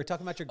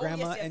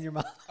grandma and your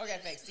mom. Okay,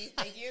 thanks. See,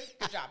 thank you.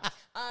 Good job.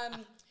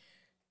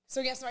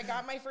 So I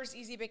got my first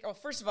Easy Bake. Oh,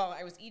 first of all,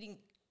 I was eating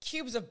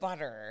cubes of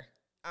butter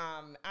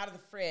out of the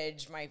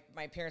fridge, my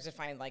parents would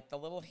find like the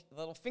little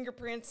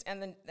fingerprints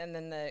and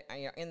then the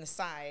in the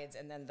sides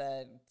and then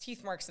the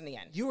teeth marks in the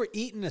end. You were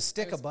eating a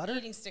stick of butter?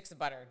 Eating sticks of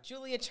butter.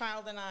 Julia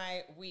Child and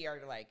I,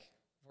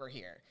 we're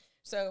here.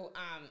 So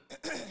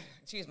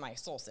she's my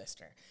soul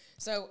sister.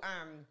 So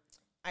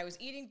I was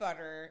eating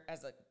butter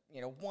as a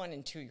 1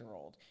 and 2 year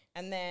old.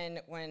 And then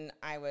when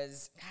I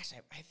was,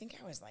 I think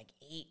I was like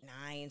 8,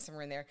 9,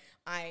 somewhere in there,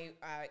 I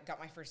got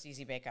my first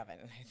Easy Bake Oven.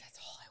 And that's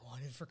all I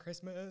wanted for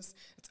Christmas.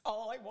 That's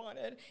all I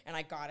wanted. And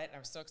I got it, and I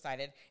was so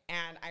excited.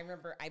 And I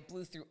remember I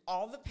blew through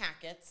all the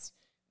packets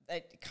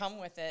that come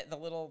with it, the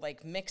little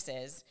like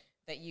mixes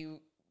that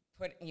you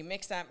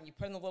mix up, you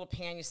put in the little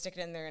pan, you stick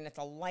it in there, and it's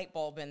a light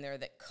bulb in there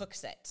that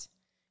cooks it.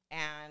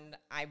 And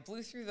I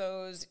blew through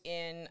those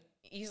in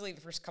easily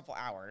the first couple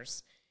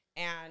hours.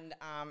 And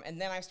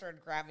then I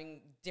started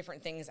grabbing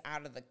different things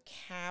out of the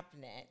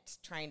cabinet,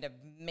 trying to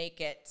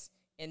make it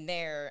in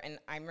there. And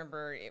I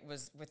remember it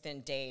was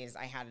within days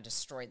I had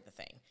destroyed the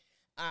thing.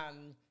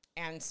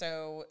 And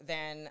so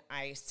then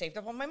I saved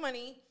up all my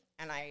money,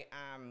 and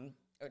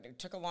it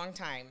took a long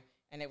time,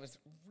 and it was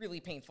really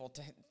painful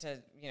to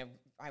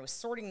I was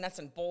sorting nuts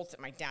and bolts at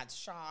my dad's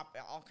shop,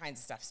 all kinds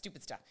of stuff,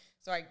 stupid stuff.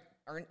 So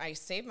I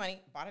saved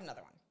money, bought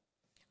another one.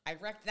 I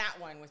wrecked that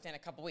one within a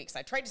couple weeks.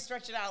 I tried to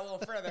stretch it out a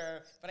little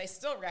further, but I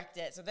still wrecked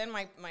it. So then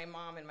my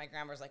mom and my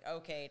grandma was like,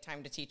 okay,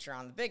 time to teach her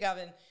on the big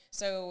oven.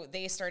 So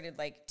they started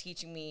like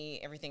teaching me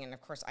everything. And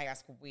of course I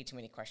asked way too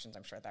many questions.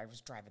 I'm sure that I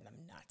was driving them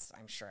nuts.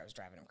 I'm sure I was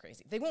driving them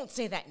crazy. They won't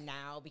say that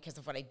now because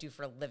of what I do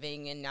for a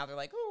living. And now they're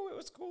like, oh, it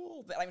was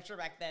cool. But I'm sure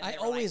back then I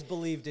always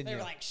believed in you. They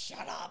were like,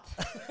 shut up.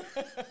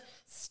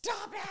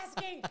 Stop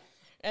asking.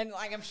 And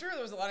like, I'm sure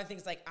there was a lot of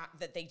things like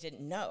that they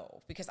didn't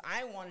know because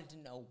I wanted to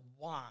know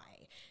why.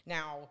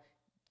 Now,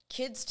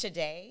 kids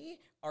today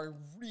are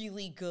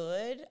really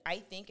good, I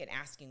think, at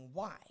asking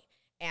why.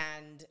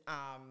 And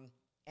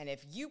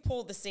if you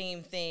pull the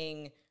same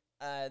thing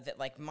that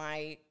like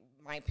my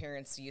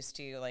parents used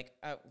to, like,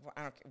 I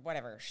don't,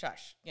 whatever,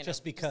 shush,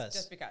 just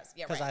because,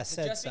 yeah, right. I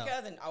said just so.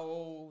 Because, and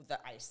the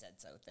I said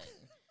so thing.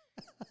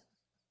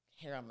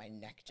 Hair on my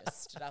neck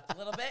just stood up a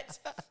little bit.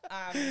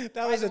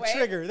 That was a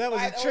trigger. That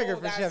was a trigger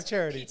for Chef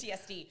Charity.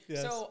 PTSD.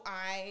 Yes. So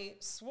I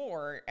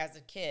swore as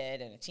a kid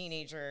and a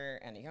teenager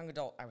and a young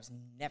adult, I was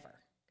never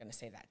going to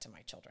say that to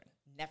my children.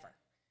 Never.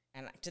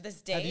 And to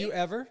this day. Have you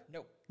ever?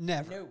 No.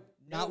 Never? No.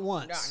 Not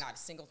once? No, not a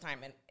single time.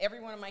 And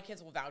every one of my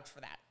kids will vouch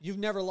for that. You've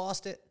never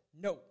lost it?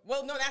 No.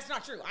 Well, no, that's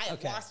not true. I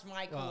have lost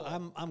my cool.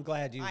 Well, I'm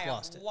glad you've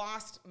lost it. I have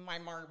lost my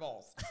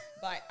marbles.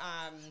 But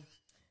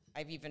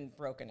I've even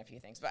broken a few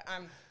things, but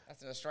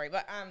that's another story.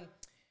 But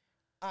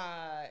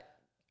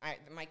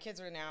my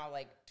kids are now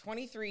like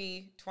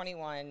 23,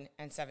 21,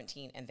 and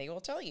 17, and they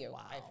will tell you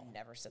I've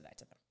never said that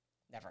to them.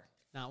 Never.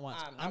 Not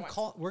once.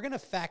 We're going to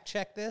fact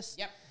check this.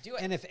 Yep, do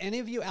it. And if any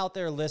of you out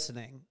there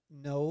listening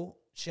know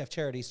Chef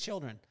Charity's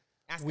children,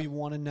 we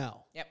want to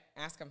know. Yep,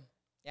 ask them.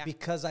 Yeah.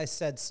 Because I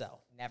said so.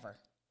 Never.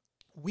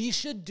 We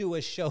should do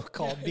a show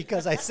called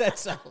Because I Said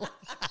So.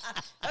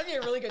 That'd be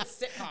a really good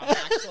sitcom,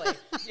 actually.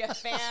 Be a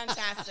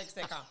fantastic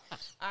sitcom.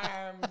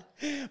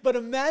 But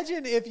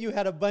imagine if you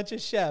had a bunch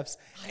of chefs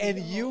and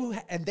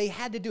they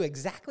had to do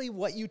exactly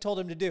what you told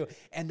them to do,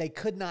 and they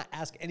could not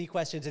ask any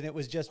questions, and it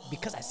was just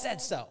because I said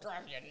so.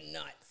 Drive you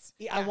nuts.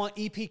 Yeah. I want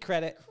EP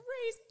credit.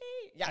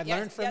 Crazy. Yeah,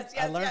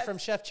 I learned from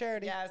Chef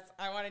Charity. Yes,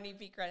 I want an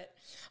EP credit.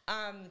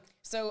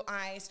 So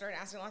I started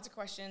asking lots of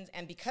questions,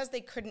 and because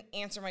they couldn't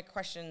answer my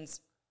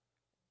questions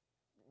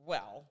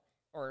well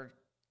or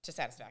to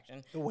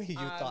satisfaction, the way you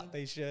thought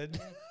they should,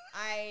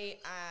 I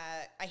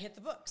hit the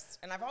books,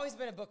 and I've always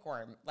been a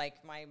bookworm. Like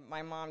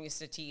my mom used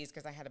to tease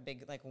because I had a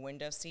big like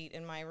window seat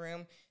in my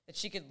room that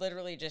she could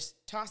literally just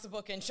toss a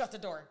book in, shut the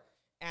door,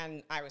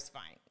 and I was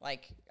fine.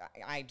 Like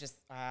I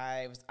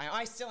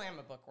still am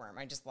a bookworm.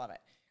 I just love it.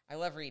 I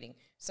love reading.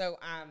 So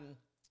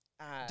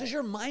does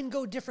your mind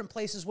go different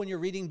places when you're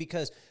reading?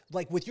 Because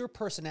like with your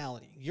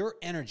personality, your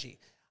energy.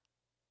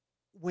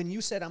 When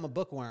you said I'm a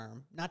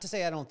bookworm, not to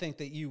say I don't think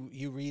that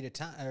you read a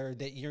ton or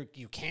that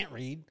you can't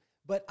read,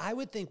 but I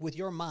would think with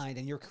your mind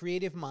and your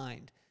creative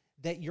mind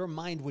that your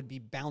mind would be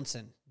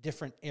bouncing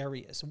different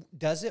areas.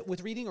 Does it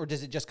with reading, or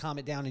does it just calm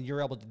it down and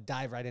you're able to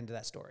dive right into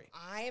that story?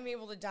 I am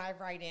able to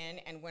dive right in,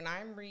 and when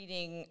I'm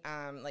reading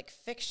like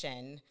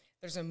fiction,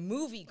 there's a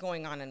movie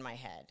going on in my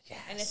head. Yes.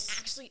 And it's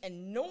actually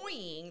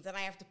annoying that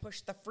I have to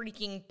push the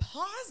freaking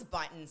pause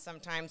button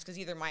sometimes because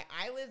either my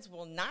eyelids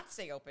will not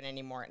stay open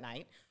anymore at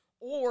night,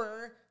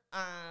 or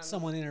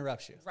someone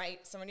interrupts you. Right,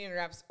 someone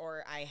interrupts,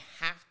 or I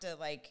have to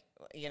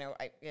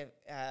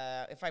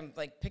if I'm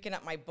like picking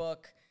up my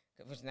book,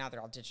 which now they're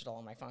all digital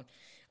on my phone,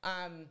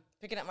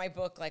 picking up my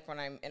book like when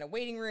I'm in a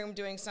waiting room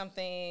doing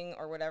something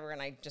or whatever,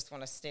 and I just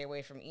want to stay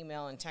away from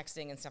email and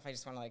texting and stuff. I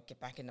just want to like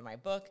get back into my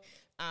book,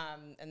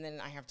 and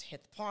then I have to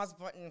hit the pause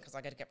button because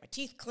I got to get my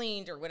teeth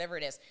cleaned or whatever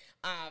it is.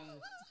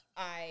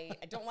 I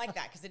don't like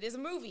that because it is a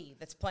movie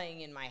that's playing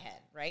in my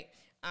head, right?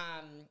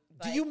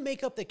 Do you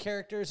make up the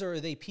characters, or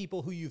are they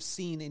people who you've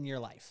seen in your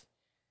life?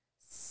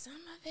 Some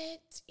of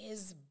it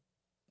is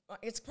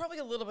It's probably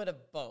a little bit of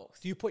both.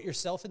 Do you put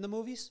yourself in the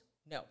movies?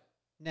 No.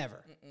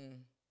 Never.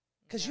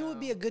 Because you would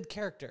be a good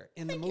character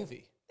in the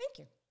movie. Thank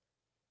you.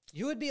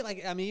 You would be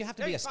like, I mean, you have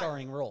to be a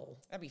starring role.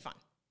 That'd be fun.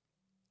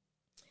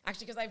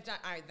 Actually, because I've done,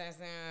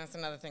 that's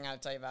another thing I'll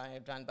tell you about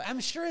I've done. But I'm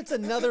sure it's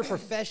another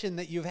profession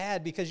that you've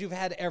had because you've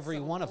had every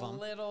one of them. A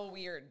little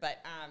weird,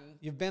 but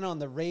you've been on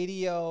the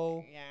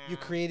radio. Yeah. You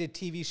created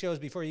TV shows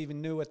before you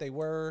even knew what they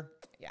were.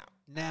 Yeah.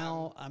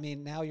 Now, I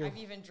mean, now you're. I've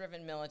even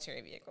driven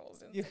military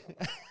vehicles.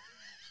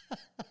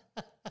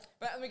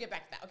 But let me get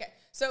back to that. Okay,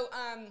 so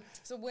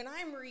when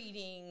I'm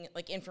reading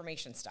like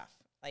information stuff,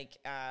 like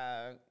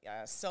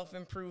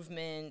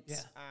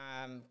self-improvement,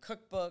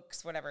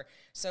 cookbooks, whatever.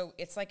 So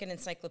it's like an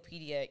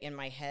encyclopedia in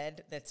my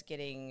head that's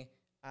getting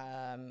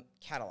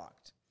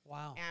cataloged.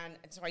 Wow. And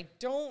so I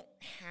don't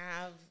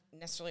have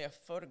necessarily a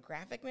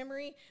photographic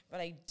memory, but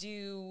I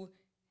do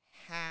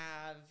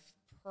have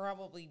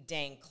probably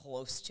dang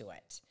close to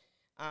it.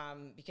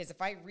 Because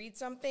if I read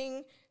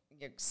something,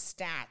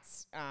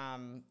 stats,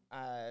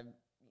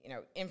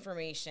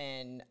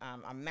 information,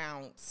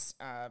 amounts,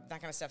 that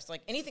kind of stuff. So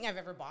like anything I've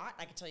ever bought,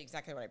 I can tell you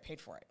exactly what I paid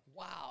for it.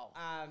 Wow.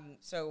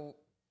 So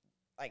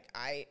like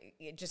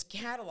it just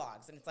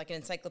catalogs and it's like an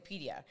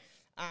encyclopedia.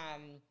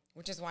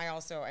 Which is why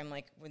also I'm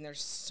like, when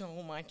there's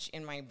so much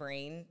in my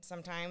brain,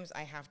 sometimes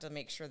I have to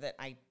make sure that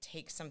I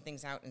take some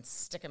things out and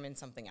stick them in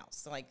something else.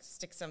 So like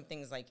stick some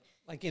things like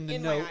in the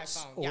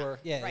notes my iPhone. or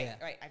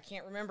Right. I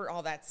can't remember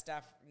all that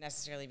stuff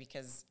necessarily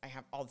because I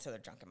have all this other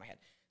junk in my head.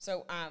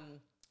 So,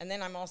 and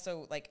then I'm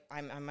also like,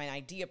 I'm an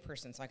idea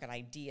person, so I got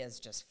ideas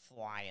just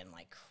flying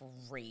like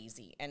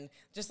crazy. And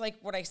just like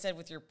what I said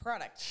with your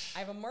product, I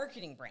have a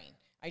marketing brain.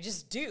 I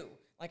just do.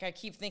 Like, I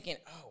keep thinking,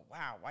 oh,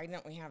 wow, why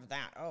don't we have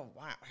that? Oh,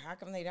 wow, how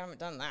come they haven't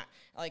done that?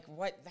 Like,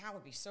 that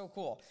would be so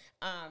cool.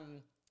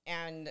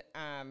 And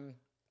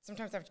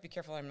sometimes I have to be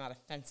careful I'm not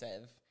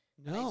offensive.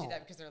 No. And I do that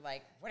because they're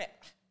like, what?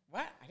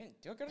 I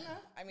didn't do it good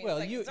enough? I mean, well,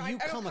 like, you I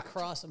come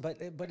across, but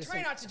it's try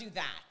like, not to do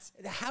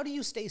that. how do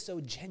you stay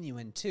so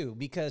genuine, too?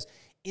 Because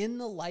in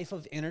the life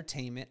of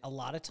entertainment, a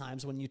lot of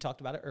times when you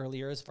talked about it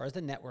earlier, as far as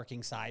the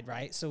networking side,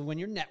 right? So when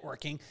you're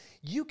networking,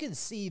 you can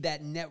see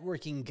that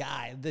networking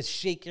guy, the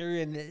shaker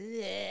and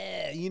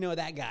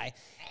that guy.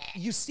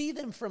 You see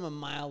them from a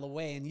mile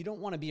away and you don't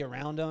want to be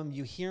around them.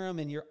 You hear them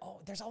and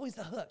there's always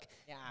the hook.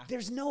 Yeah.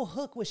 There's no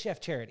hook with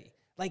Chef Charity.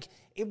 Like,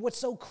 what's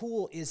so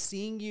cool is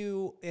seeing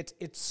you, it's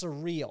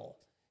surreal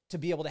to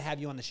be able to have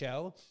you on the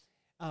show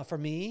for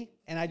me.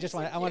 And I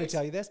want to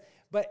tell you this,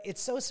 but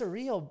it's so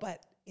surreal,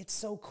 but it's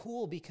so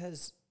cool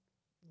because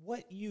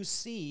what you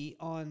see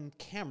on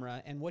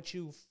camera and what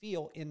you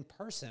feel in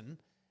person,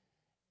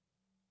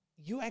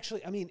 you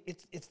actually, I mean,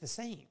 it's the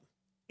same.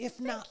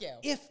 If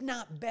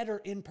not better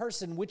in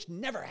person, which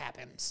never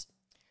happens.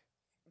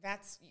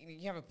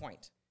 You have a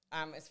point.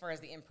 As far as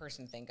the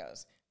in-person thing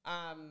goes.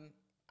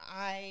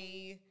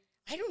 I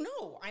don't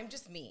know. I'm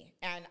just me.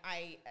 And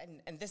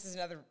and this is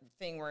another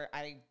thing where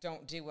I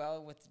don't do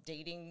well with the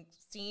dating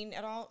scene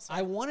at all. So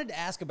I wanted to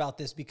ask about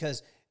this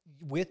because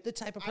with the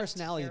type of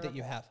personality that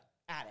you have.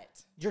 At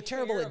it. You're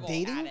terrible at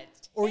dating? At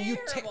it. Or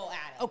terrible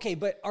at it. Okay,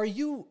 but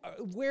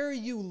where are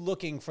you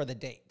looking for the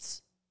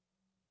dates?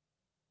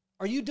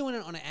 Are you doing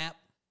it on an app?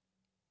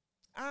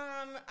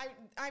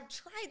 I've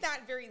tried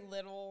that very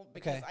little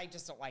because I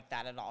just don't like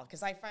that at all.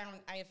 Because I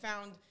have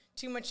found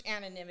too much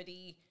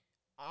anonymity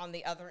on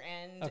the other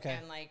end. Okay.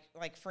 And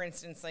like for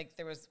instance, like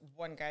there was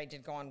one guy I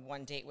did go on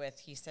one date with.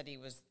 He said he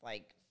was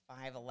like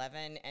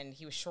 5'11" and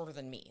he was shorter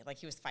than me. Like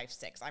he was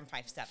 5'6". I'm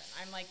 5'7".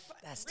 I'm like,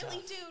 that's really,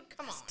 tough. dude?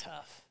 Come on. That's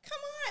tough. Come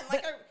on.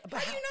 Like, how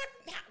do you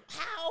not?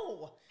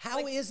 How?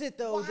 How like, is it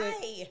though?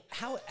 Why?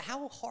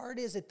 How hard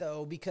is it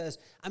though? Because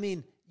I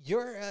mean,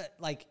 you're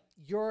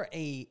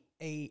a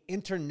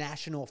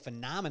international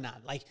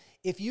phenomenon. Like,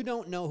 if you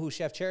don't know who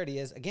Chef Charity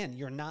is, again,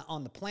 you're not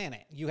on the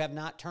planet. You have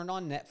not turned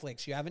on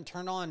Netflix. You haven't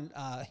turned on,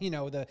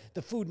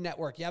 the Food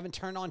Network. You haven't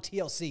turned on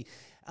TLC.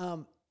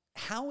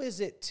 How is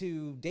it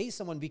to date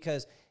someone?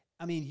 Because,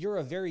 I mean, you're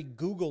a very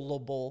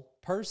Googleable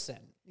person,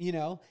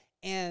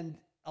 and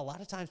a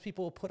lot of times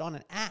people will put on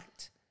an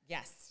act.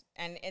 Yes,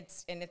 and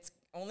it's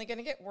only going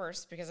to get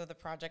worse because of the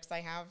projects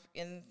I have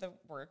in the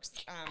works.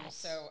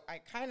 So I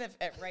kind of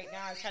right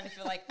now I kind of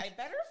feel like I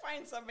better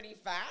find somebody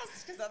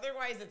fast because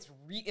otherwise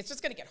it's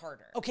just going to get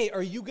harder. Okay,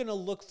 are you going to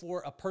look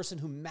for a person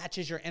who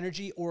matches your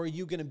energy, or are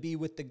you going to be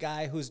with the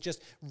guy who's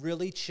just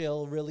really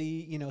chill,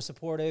 really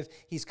supportive?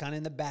 He's kind of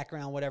in the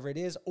background, whatever it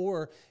is,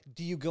 or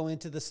do you go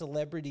into the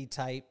celebrity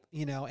type,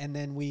 and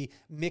then we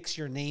mix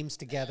your names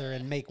together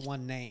and make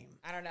one name?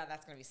 I don't know.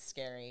 That's going to be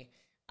scary.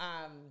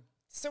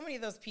 So many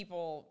of those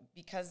people,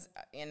 because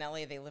in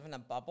LA they live in a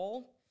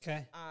bubble.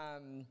 Okay.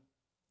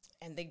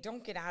 And they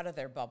don't get out of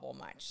their bubble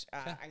much.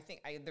 I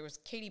think there was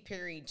Katy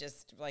Perry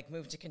just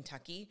moved to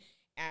Kentucky,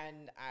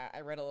 and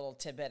I read a little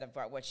tidbit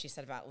about what she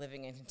said about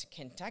living in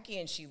Kentucky,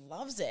 and she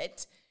loves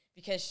it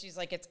because she's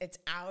like, it's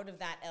out of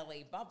that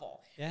LA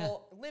bubble. Yeah.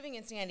 Well, living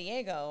in San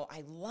Diego,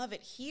 I love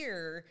it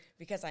here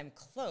because I'm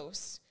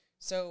close.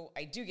 So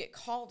I do get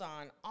called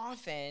on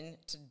often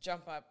to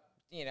jump up,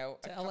 a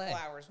couple LA.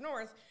 hours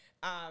north.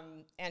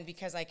 And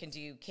because I can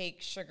do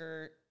cake,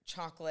 sugar,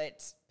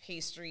 chocolate,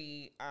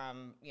 pastry,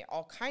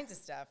 all kinds of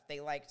stuff, they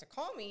like to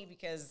call me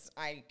because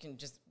I can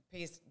just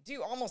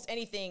do almost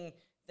anything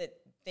that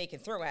they can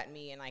throw at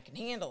me and I can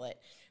handle it.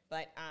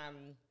 But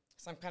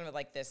so I'm kind of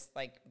like this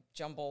like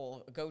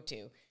jumble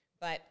go-to.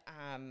 But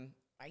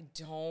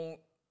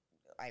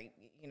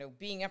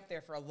being up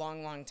there for a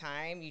long, long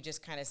time, you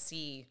just kind of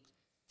see,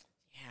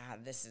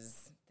 this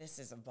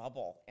is a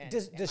bubble. And,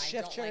 does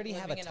Chef Charity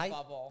have a type?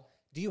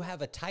 Do you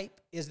have a type?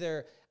 Is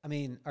there? I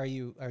mean, are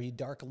you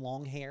dark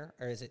long hair,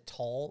 or is it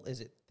tall? Is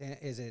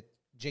it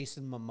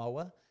Jason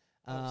Momoa?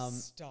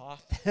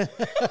 Stop.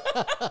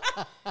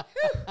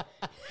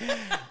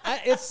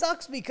 It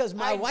sucks because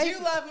my wife. I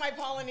do love my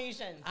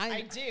Polynesians.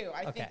 I do.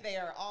 I think they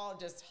are all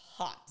just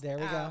hot. There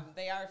we go.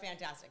 They are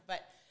fantastic.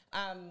 But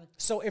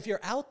so if you're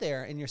out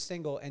there and you're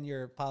single and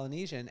you're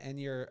Polynesian and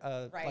you're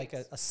like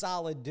a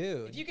solid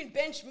dude, if you can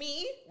bench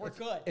me, we're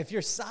good. If you're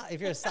a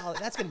solid,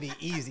 that's going to be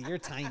easy. You're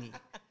tiny.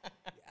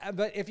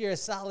 But if you're a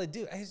solid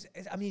dude,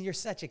 I mean, you're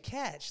such a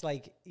catch,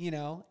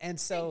 and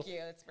so. Thank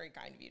you. That's very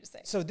kind of you to say.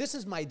 So this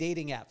is my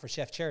dating app for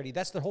Chef Charity.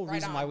 That's the whole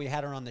reason why we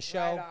had her on the show.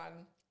 Right on.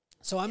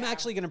 So I'm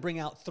actually going to bring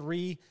out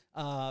 3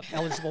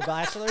 eligible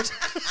bachelors.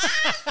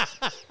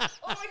 Oh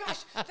my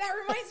gosh, that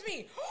reminds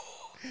me.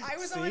 I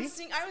was on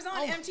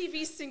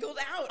MTV Singled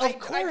Out. Of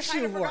course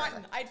you were.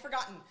 I'd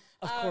forgotten.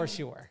 Of course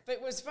you were.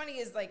 But what's funny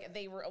is like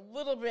they were a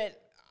little bit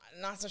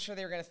not so sure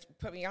they were going to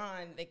put me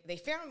on. They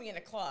found me in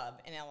a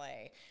club in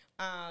LA.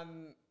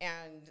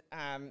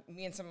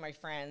 Me and some of my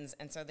friends,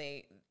 and so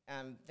they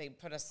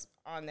put us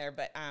on there,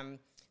 but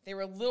they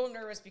were a little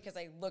nervous because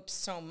I looked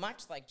so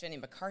much like Jenny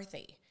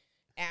McCarthy,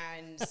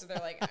 and so they're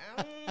like,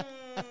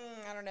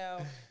 I don't know.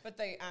 But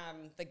the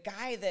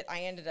guy that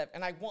I ended up,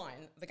 and I won,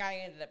 the guy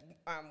I ended up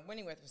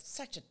winning with was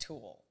such a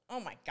tool. Oh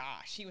my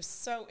gosh, he was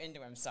so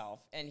into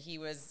himself, and he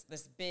was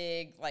this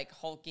big, like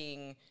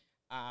hulking,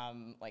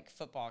 like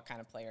football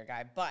kind of player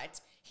guy, but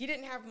he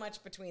didn't have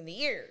much between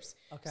the ears.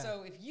 Okay.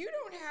 So if you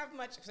don't have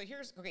much, so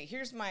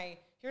here's my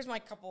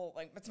couple,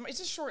 like,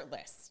 it's a short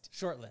list.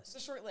 It's a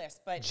short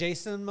list, but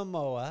Jason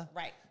Momoa.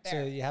 Right.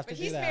 There. So you have to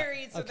do that. But he's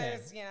married, so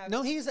there's,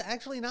 No, he's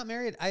actually not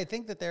married. I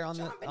think that they're on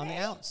the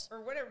outs.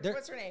 Or whatever.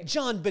 What's her name?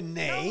 John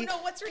Benet. No,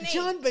 what's her name?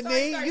 John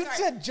Benet. Sorry.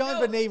 said John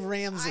Benet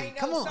Ramsey. I know,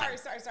 Come on.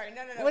 Sorry.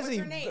 No. What's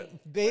her name?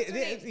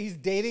 He's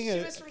dating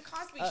She was from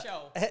Cosby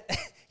Show.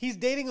 He's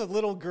dating a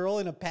little girl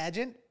in a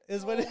pageant.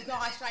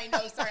 Gosh, I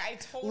know. Sorry, I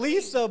totally.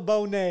 Lisa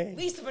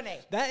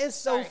Bonet. That is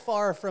so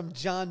far from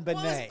John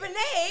Benet. Well, it's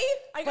Benet.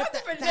 I got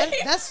the Benet.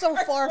 That's so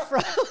far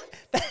from.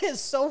 That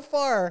is so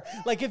far.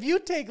 Like if you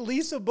take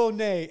Lisa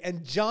Bonet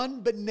and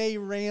John Benet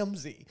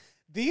Ramsey,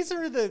 these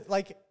are the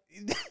like.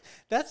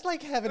 That's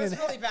like heaven and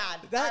hell. It's really bad.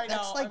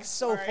 That's like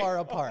so far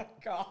apart. Oh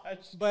my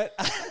gosh. But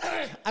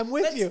I'm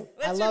with you.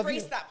 I love you. Let's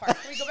erase that part.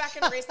 Can we go back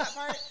and erase that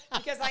part?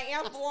 Because I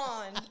am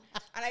blonde,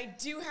 and I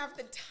do have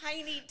the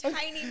tiny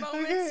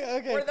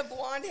moments where the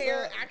blonde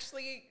hair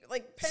actually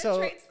like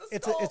penetrates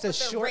the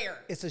skull.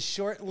 It's a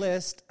short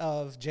list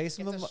of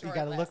Jason Momoa. You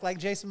got to look like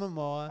Jason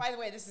Momoa. By the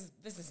way, this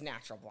is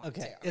natural blonde.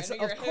 Okay,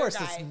 too. Of course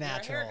it's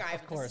natural.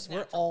 Of course,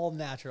 we're all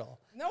natural.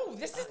 No,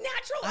 this is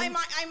natural.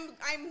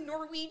 I'm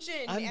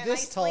Norwegian. I'm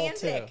this tall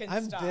too.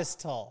 I'm this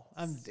tall.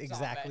 I'm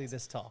exactly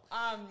this tall.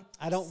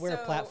 I don't wear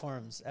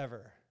platforms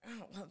ever.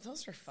 Oh, well,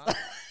 those are fun.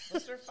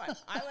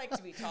 I like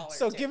to be taller.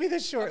 So give me the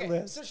short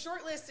list. So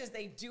short list is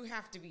they do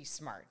have to be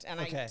smart,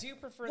 and I do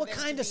prefer. What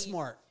kind of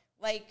smart?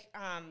 Like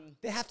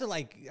they have to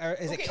like.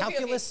 Is it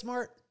calculus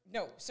smart?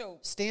 No. So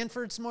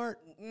Stanford smart.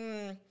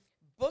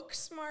 Book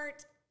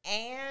smart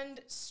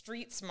and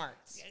street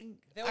smarts.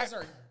 Those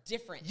are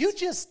different. You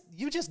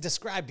just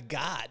described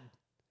God.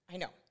 I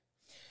know.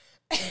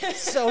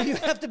 So you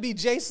have to be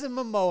Jason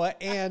Momoa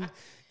and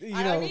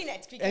I mean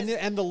it because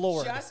and the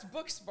Lord. Just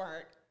book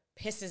smart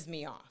pisses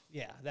me off.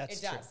 Yeah,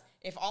 that's true. It does.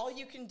 If all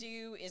you can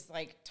do is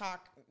like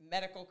talk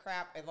medical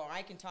crap, although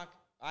I can talk,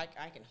 I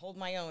can hold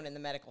my own in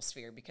the medical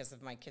sphere because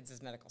of my kids'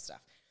 medical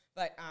stuff.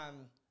 But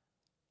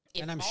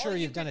and I'm sure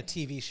you've done a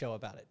TV show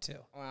about it too.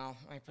 Well,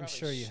 I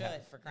probably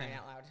should for crying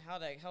out loud. How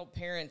to help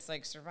parents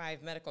like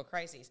survive medical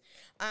crises.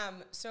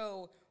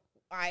 So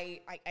I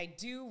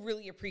do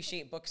really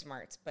appreciate book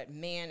smarts, but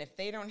man, if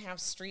they don't have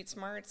street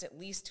smarts, at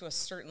least to a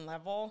certain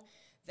level,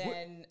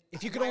 then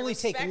if you could only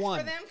take one,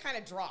 for them kind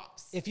of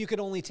drops. If you could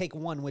only take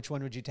one, which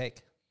one would you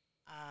take?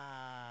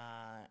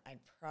 I'd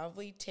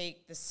probably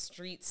take the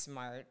street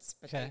smarts,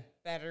 but they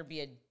better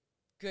be a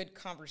good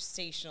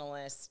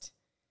conversationalist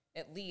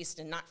at least,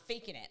 and not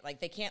faking it. Like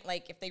they can't,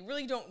 like if they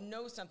really don't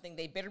know something,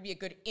 they better be a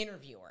good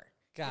interviewer.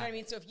 You know what I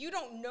mean? So if you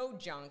don't know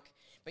junk,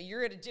 but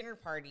you're at a dinner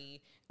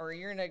party or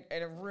you're in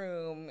a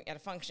room at a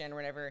function or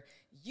whatever,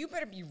 you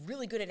better be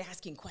really good at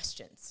asking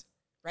questions,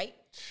 right?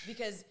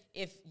 Because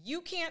if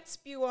you can't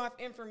spew off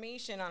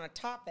information on a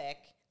topic,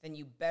 then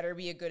you better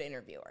be a good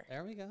interviewer.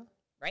 There we go.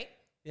 Right?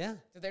 Yeah.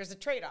 So there's a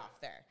trade-off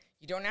there.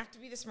 You don't have to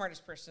be the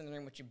smartest person in the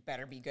room, but you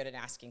better be good at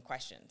asking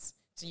questions.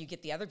 So you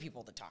get the other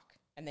people to talk,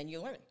 and then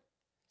you learn.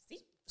 See?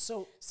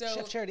 So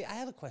Chef Charity, I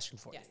have a question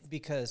for you.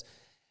 Because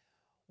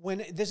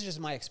This is just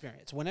my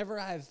experience. Whenever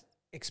I've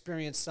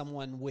experienced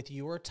someone with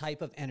your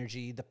type of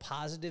energy, the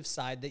positive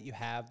side that you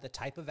have, the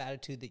type of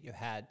attitude that you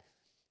had,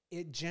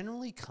 it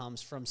generally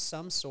comes from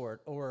some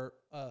sort or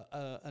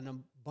an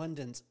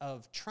abundance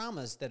of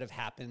traumas that have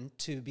happened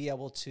to be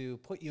able to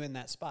put you in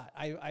that spot.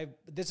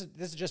 This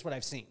is just what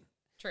I've seen.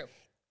 True.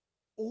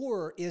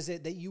 Or is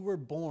it that you were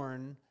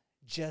born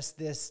just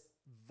this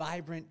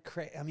vibrant,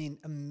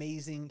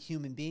 amazing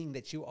human being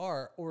that you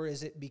are? Or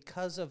is it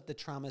because of the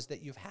traumas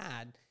that you've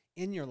had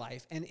in your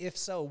life? And if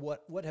so,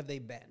 what have they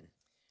been?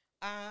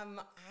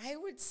 I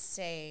would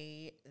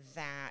say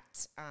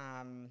that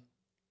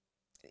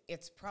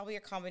it's probably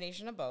a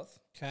combination of both.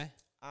 Okay.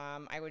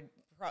 I would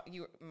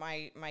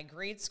my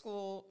grade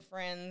school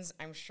friends,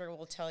 I'm sure,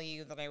 will tell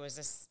you that I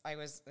was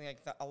like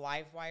a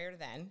live wire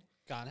then.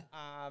 Got it.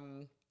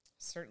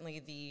 Certainly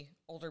the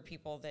older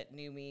people that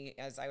knew me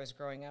as I was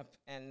growing up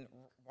and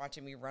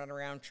watching me run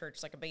around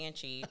church like a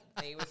banshee,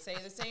 they would say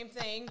the same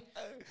thing.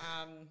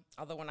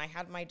 Although when I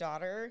had my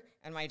daughter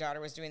and my daughter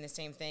was doing the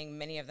same thing,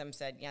 many of them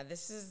said, yeah,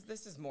 this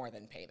is more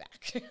than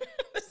payback.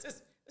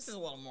 This is a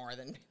little more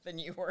than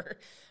you were.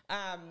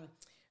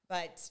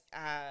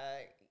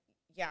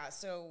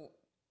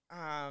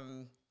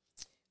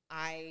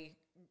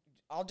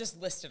 I'll just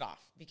list it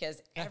off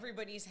because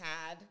everybody's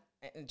had,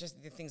 and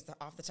just the things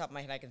off the top of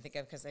my head I can think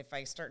of, because if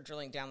I start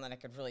drilling down, then I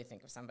could really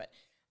think of some. But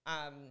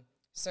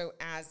so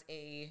as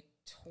a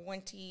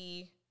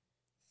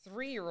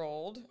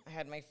 23-year-old, I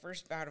had my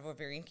first bout of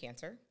ovarian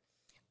cancer.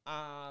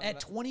 At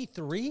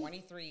 23?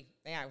 23,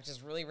 yeah, which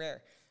is really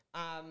rare.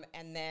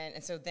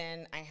 And so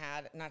then I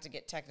had, not to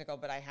get technical,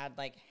 but I had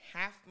like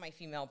half my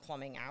female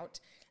plumbing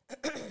out.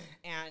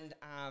 And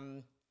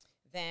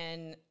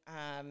then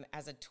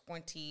as a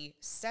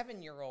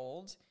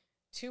 27-year-old,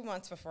 2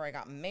 months before I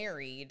got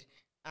married,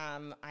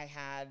 I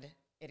had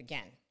it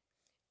again,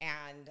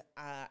 and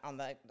on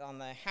the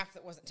half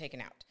that wasn't taken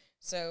out.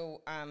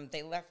 So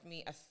they left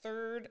me a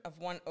third of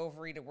one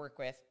ovary to work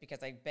with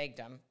because I begged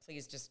them,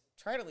 please just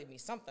try to leave me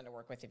something to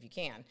work with if you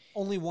can.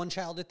 Only one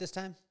child at this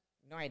time?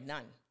 No, I had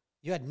none.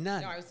 You had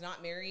none? No, I was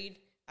not married.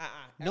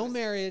 No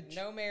marriage.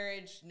 No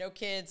marriage, no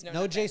kids, no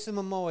nothing. Jason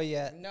Momoa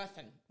yet.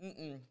 Nothing.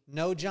 Mm-mm.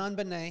 No John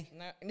Bonet.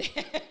 No.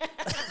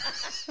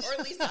 Or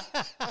Lisa.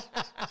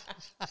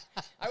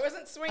 I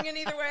wasn't swinging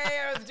either way.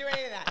 I was doing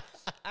any of that.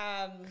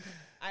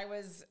 I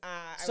was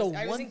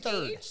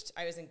engaged.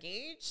 I was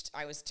engaged.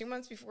 I was 2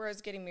 months before I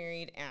was getting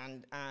married,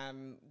 and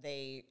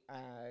they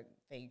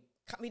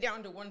cut me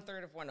down to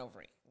 1/3 of one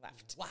ovary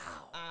left.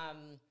 Wow.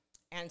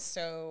 And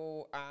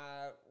so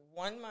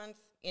 1 month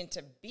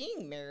into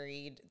being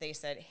married, they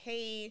said,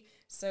 hey,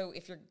 so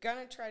if you're going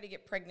to try to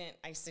get pregnant,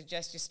 I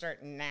suggest you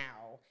start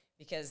now,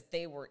 because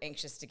they were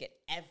anxious to get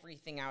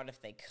everything out if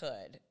they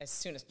could as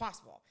soon as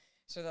possible.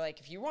 So they're like,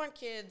 if you want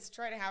kids,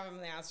 try to have them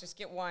now. Let's just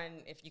get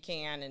one if you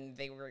can. And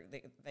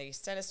they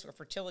sent us to a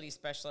fertility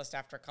specialist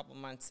after a couple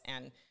months,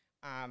 and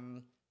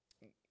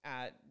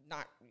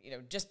not,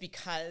 just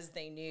because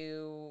they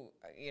knew,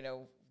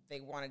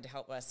 they wanted to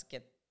help us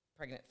get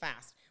pregnant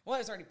fast. Well, I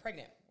was already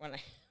pregnant when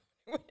I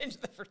went into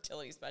the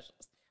fertility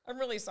specialist. I'm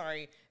really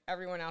sorry,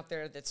 everyone out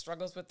there that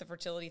struggles with the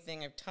fertility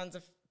thing. I have tons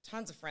of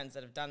friends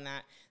that have done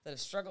that have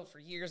struggled for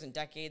years and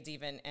decades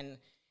even,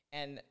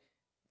 and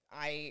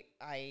I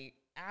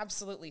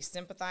absolutely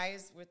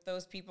sympathize with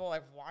those people.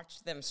 I've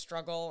watched them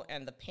struggle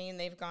and the pain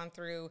they've gone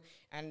through,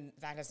 and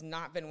that has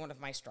not been one of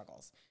my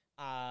struggles.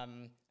 I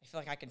feel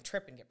like I can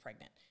trip and get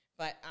pregnant.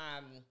 But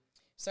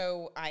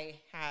so I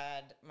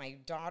had my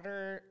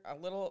daughter a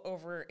little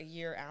over a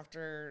year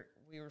after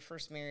we were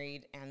first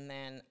married, and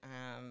then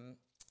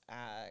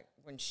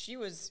when she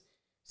was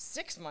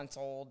 6 months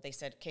old, they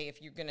said, okay,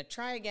 if you're going to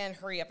try again,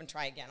 hurry up and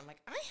try again. I'm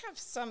like, I have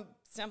some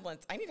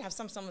semblance. I need to have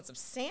some semblance of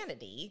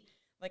sanity.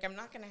 Like, I'm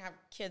not going to have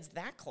kids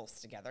that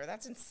close together.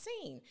 That's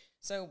insane.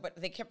 So, but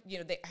they kept,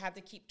 they had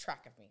to keep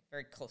track of me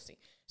very closely.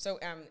 So,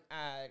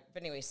 but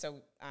anyway,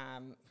 so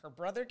her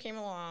brother came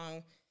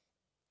along.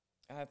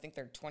 I think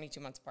they're 22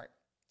 months apart.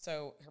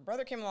 So her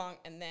brother came along,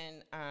 and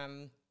then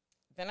I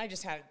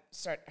just I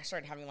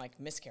started having like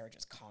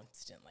miscarriages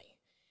constantly.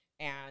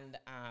 And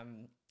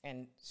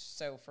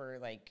so for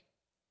like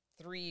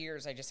 3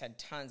 years, I just had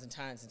tons and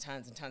tons and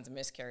tons and tons of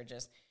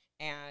miscarriages.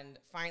 And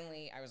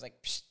finally, I was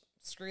like, psh,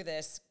 screw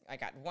this. I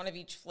got one of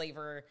each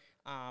flavor.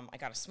 I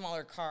got a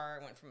smaller car.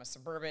 I went from a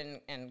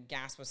Suburban, and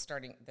gas was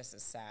starting. This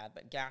is sad,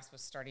 but gas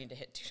was starting to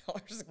hit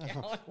 $2 a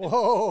gallon.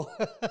 Whoa.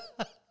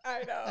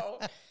 I know.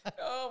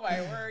 Oh, my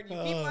word. You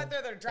people out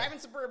there that are driving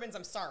Suburbans,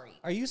 I'm sorry.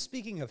 Are you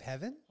speaking of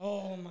heaven?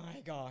 Oh,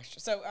 my gosh.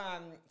 So,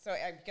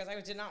 because I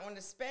did not want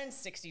to spend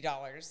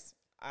 $60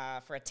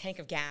 for a tank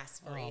of gas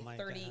for a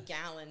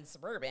 30-gallon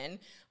Suburban,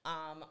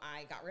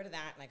 I got rid of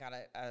that, and I got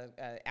a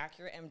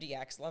Acura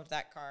MDX. Loved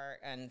that car.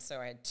 And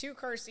so I had 2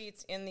 car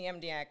seats in the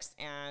MDX,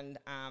 and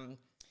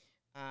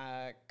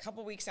a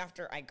couple weeks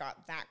after I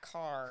got that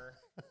car,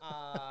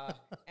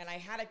 and I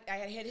had a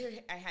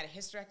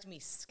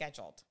hysterectomy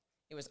scheduled.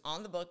 It was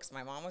on the books.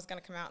 My mom was going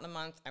to come out in a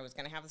month. I was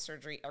going to have the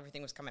surgery.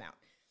 Everything was coming out.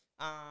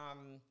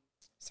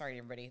 Sorry,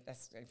 everybody. If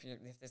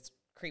this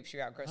creeps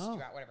you out, grosses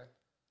you out, whatever.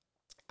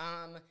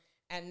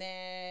 And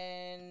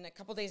then a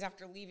couple days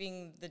after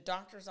leaving the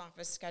doctor's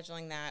office,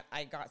 scheduling that,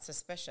 I got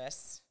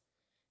suspicious.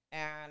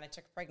 And I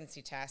took a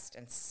pregnancy test,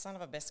 and son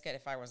of a biscuit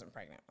if I wasn't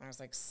pregnant. I was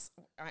like,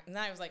 and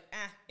then I was like,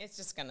 it's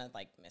just going to,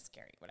 like,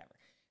 miscarry, whatever.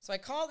 So I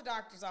called the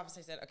doctor's office.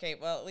 I said, okay,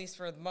 well, at least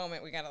for the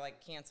moment, we got to,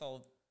 like,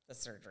 cancel the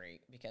surgery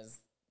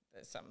because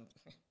there's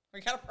we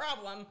got a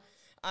problem.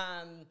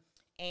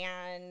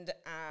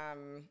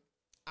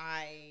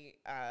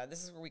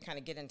 This is where we kind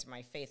of get into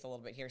my faith a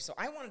little bit here. So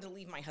I wanted to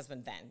leave my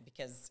husband then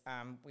because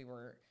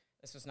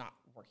this was not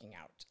working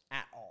out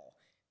at all.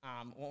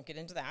 Won't get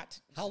into that.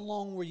 How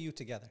long were you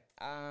together?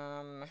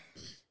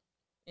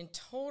 In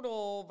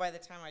total, by the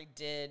time I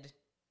did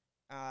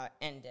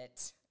end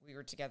it, we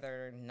were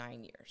together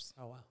 9 years.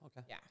 Oh, wow.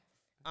 Okay. Yeah.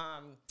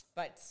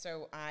 But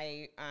so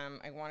I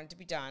wanted to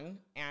be done,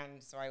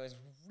 and so I was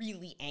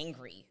really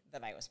angry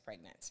that I was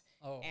pregnant.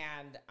 Oh.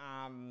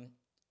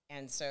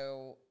 And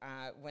so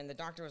when the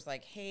doctor was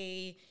like,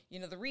 hey,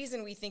 the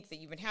reason we think that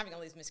you've been having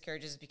all these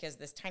miscarriages is because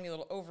this tiny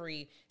little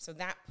ovary, so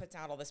that puts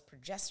out all this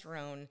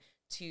progesterone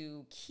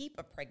to keep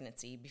a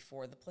pregnancy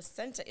before the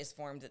placenta is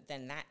formed,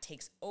 then that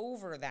takes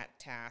over that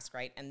task,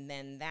 right? And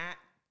then that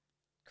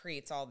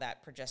creates all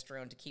that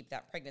progesterone to keep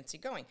that pregnancy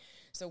going.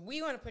 So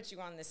we want to put you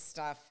on this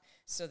stuff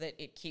so that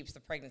it keeps the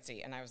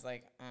pregnancy. And I was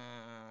like,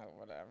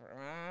 whatever,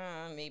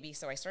 maybe.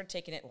 So I started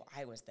taking it. Well,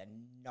 I was the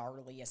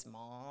gnarliest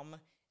mom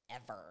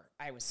ever.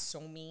 I was so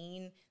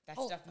mean. That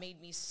stuff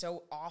made me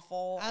so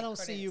awful. I don't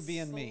see you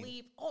being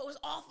mean. Oh, it was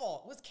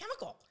awful. It was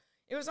chemical.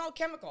 It was all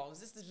chemical. It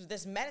was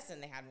this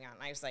medicine they had me on.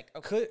 And I was like,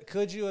 okay.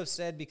 Could you have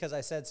said because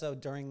I said so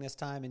during this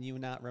time and you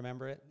not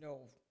remember it? No.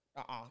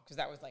 Because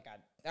that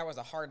was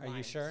a hard line. Are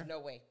you sure? There's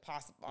no way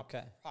possible.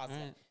 Okay. Positive.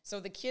 Right.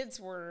 So the kids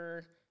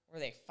were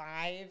they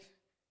 5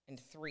 and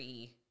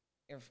 3,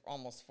 or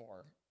almost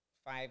 4,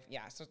 5.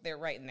 Yeah. So they're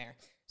right in there.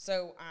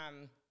 So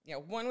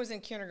one was in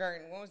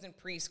kindergarten, one was in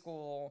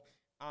preschool,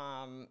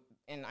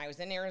 and I was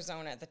in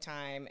Arizona at the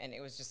time, and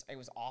it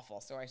was awful.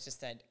 So I just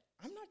said,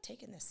 I'm not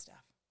taking this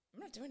stuff. I'm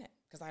not doing it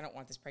because I don't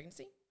want this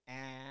pregnancy,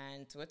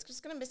 and so it's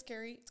just gonna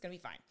miscarry. It's gonna be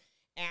fine.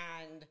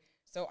 And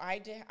so I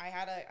did. I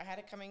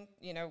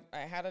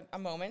had a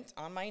moment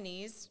on my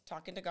knees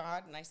talking to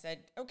God, and I said,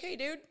 "Okay,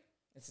 dude."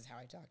 This is how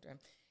I talk to him.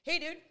 Hey,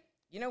 dude.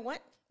 You know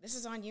what? This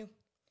is on you.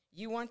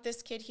 You want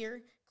this kid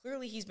here?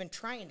 Clearly, he's been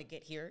trying to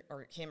get here,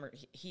 or him or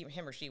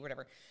she,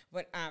 whatever.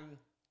 But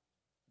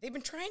they've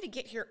been trying to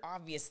get here,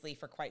 obviously,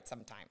 for quite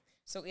some time.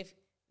 So if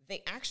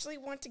they actually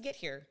want to get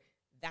here,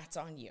 that's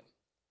on you.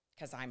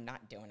 Because I'm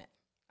not doing it.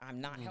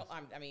 I'm not.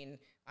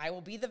 I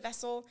will be the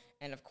vessel,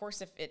 and of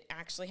course, if it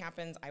actually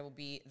happens, I will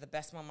be the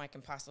best mom I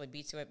can possibly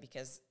be to it.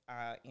 Because,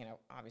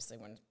 obviously,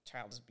 when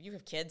you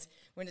have kids,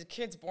 when a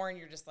kid's born,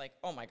 you're just like,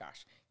 oh my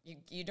gosh,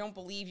 you don't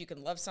believe you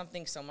can love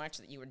something so much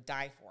that you would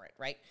die for it,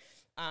 right?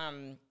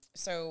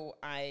 So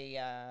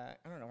I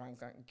don't know why I'm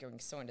going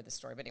so into this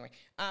story, but anyway,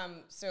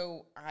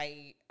 so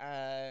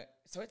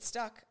it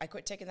stuck. I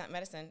quit taking that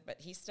medicine, but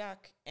he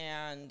stuck,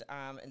 and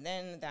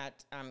then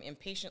that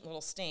impatient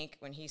little stink,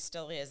 when he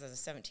still is as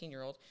a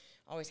 17-year-old,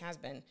 always has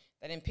been,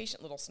 that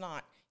impatient little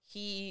snot,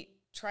 he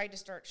tried to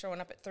start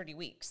showing up at 30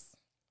 weeks.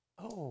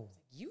 Oh.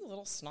 You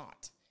little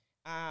snot.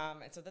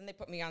 And so then they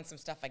put me on some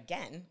stuff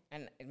again,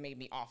 and it made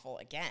me awful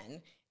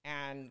again,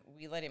 and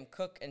we let him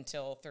cook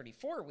until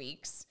 34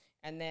 weeks,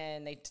 and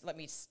then they let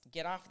me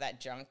get off that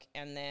junk.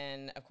 And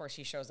then, of course,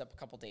 he shows up a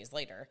couple days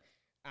later.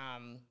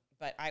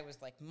 But I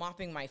was like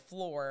mopping my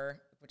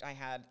floor, which I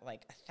had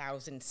like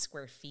 1,000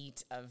 square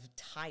feet of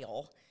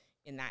tile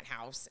in that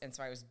house. And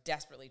so I was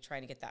desperately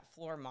trying to get that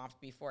floor mopped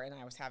before, and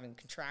I was having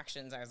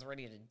contractions. I was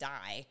ready to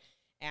die.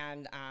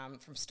 And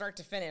from start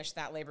to finish,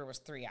 that labor was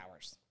 3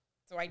 hours.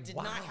 So I did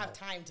not have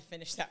time to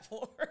finish that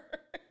floor.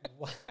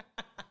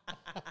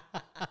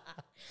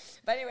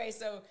 But anyway,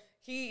 so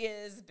he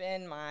has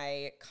been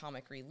my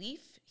comic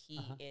relief. He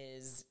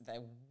is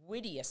the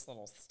wittiest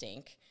little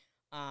stink.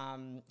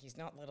 He's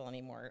not little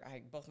anymore.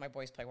 Both my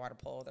boys play water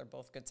polo. They're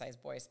both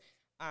good-sized boys.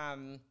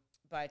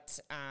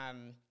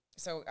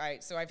 So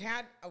I've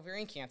had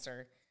ovarian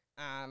cancer.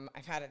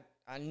 I've had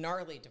a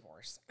gnarly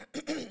divorce.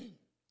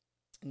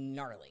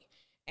 Gnarly.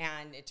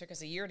 And it took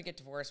us a year to get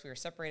divorced. We were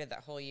separated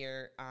that whole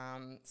year.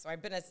 So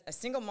I've been a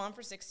single mom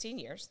for 16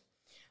 years.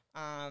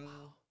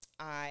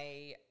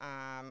 I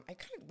kind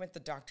of went the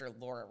Dr.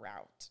 Laura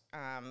route.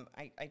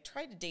 I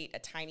tried to date a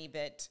tiny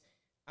bit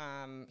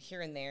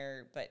here and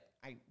there, but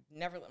I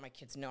never let my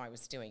kids know I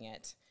was doing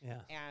it. Yeah.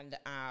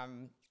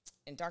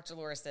 And Dr.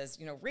 Laura says,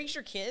 raise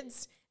your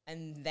kids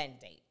and then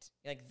date.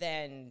 Like,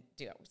 then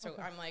do it. So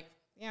I'm like,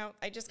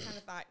 I just kind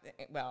of thought,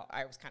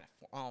 I was kind of,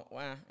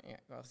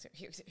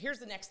 here's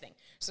the next thing.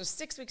 So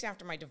 6 weeks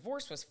after my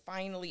divorce was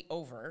finally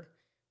over,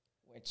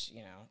 which,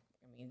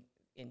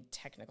 in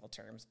technical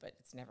terms, but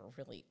it's never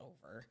really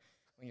over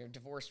when you're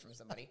divorced from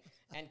somebody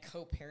and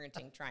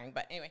co-parenting trying.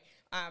 But anyway,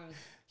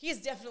 he has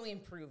definitely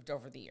improved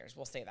over the years.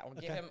 We'll say that. We'll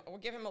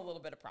give him a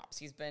little bit of props.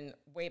 He's been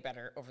way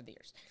better over the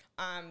years.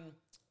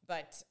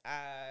 But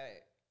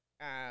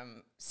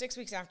 6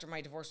 weeks after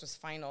my divorce was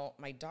final,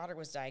 my daughter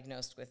was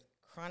diagnosed with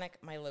chronic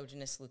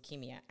myelogenous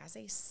leukemia as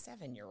a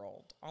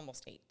 7-year-old,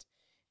 almost 8.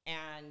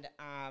 And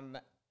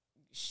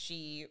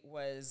she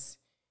was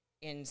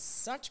in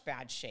such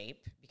bad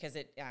shape because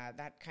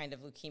that kind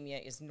of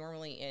leukemia is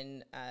normally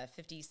in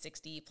 50,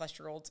 60 plus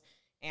year olds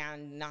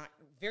and not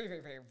very,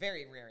 very, very,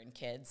 very rare in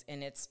kids.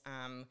 And it's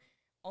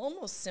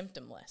almost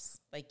symptomless.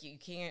 Like you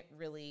can't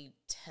really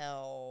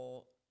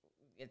tell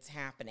it's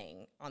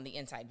happening on the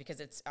inside because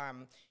it's,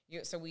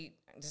 this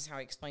is how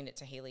I explained it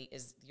to Haley,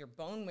 is your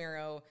bone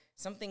marrow,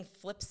 something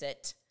flips a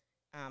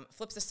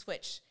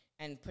switch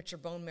and puts your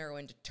bone marrow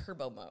into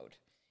turbo mode.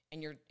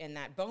 And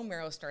that bone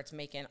marrow starts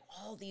making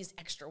all these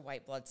extra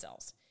white blood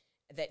cells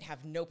that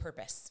have no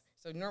purpose.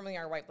 So normally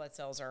our white blood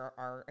cells are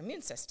our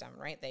immune system,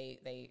 right?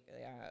 They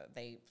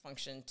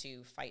function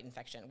to fight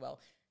infection. Well,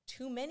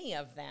 too many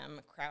of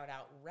them crowd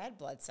out red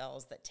blood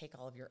cells that take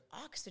all of your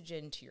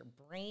oxygen to your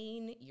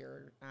brain,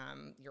 your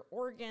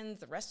organs,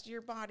 the rest of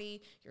your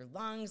body, your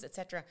lungs,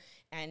 etc.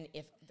 And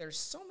if there's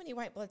so many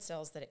white blood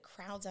cells that it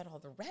crowds out all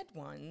the red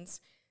ones,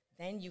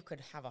 then you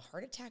could have a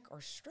heart attack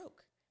or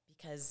stroke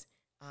because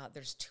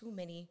there's too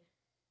many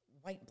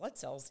white blood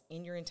cells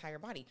in your entire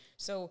body.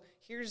 So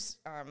here's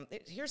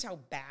how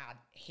bad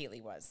Haley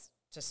was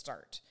to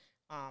start.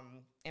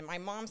 And my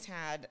mom's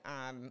had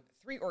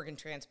 3 organ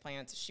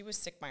transplants. She was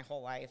sick my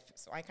whole life,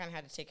 so I kind of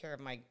had to take care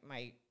of my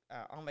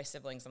all my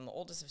siblings. I'm the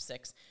oldest of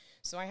 6,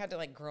 so I had to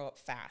like grow up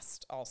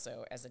fast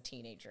also as a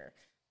teenager,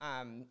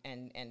 and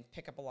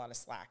pick up a lot of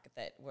slack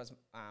that was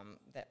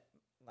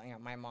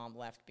my mom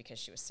left because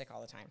she was sick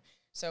all the time.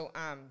 So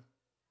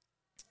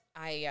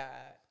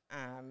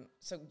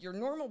so your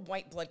normal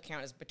white blood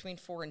count is between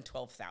 4 and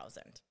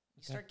 12,000.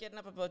 You start getting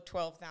up above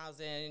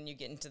 12,000, you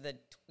get into the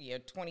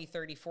 20,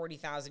 30,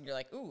 40,000, you're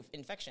like, ooh,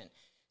 infection.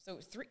 So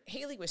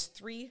Haley was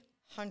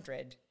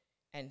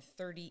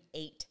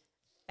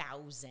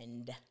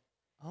 338,000.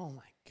 Oh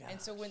my God.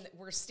 And so when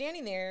we're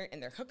standing there and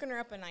they're hooking her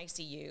up in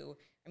ICU,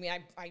 I mean,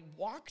 I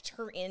walked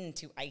her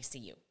into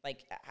ICU.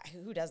 Like,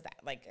 who does that?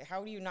 Like,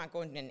 how do you not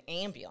go into an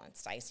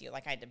ambulance to ICU?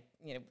 Like, I had to,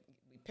 we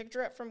picked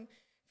her up from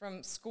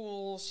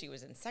school. She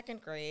was in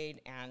 2nd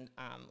grade and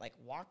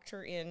walked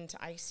her into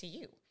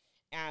ICU.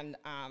 And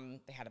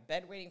they had a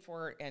bed waiting for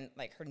her, and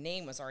like her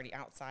name was already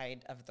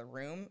outside of the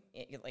room.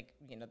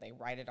 They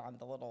write it on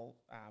the little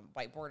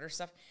whiteboard or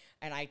stuff.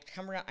 And I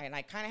come around, and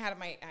I kind of had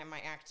my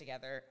act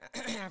together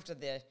after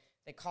they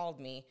called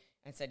me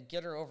and said,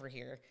 "Get her over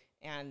here."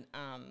 And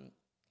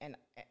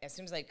as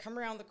soon as I come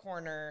around the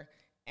corner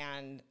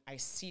and I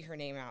see her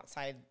name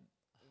outside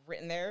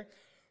written there,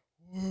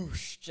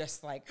 whoosh,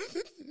 just like,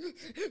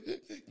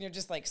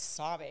 just like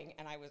sobbing.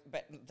 And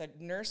but the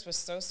nurse was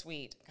so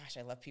sweet. Gosh,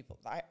 I love people.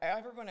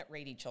 Everyone at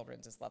Rady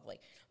Children's is lovely.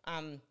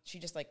 She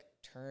just like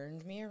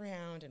turned me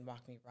around and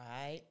walked me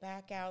right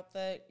back out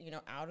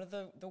out of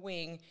the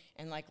wing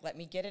and like let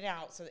me get it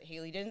out so that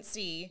Haley didn't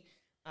see.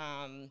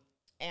 And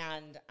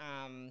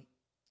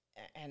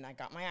I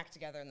got my act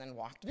together and then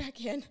walked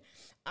back in.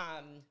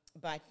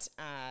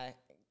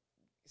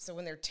 So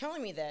when they're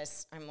telling me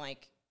this, I'm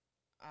like,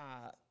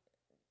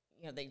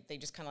 they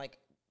just kind of like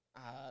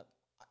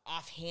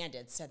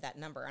offhanded said that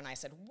number. And I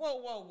said,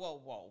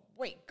 whoa,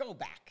 wait, go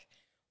back.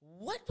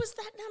 What was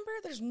that number?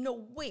 There's no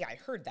way I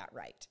heard that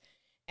right.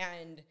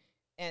 And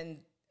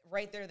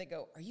right there they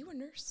go, "Are you a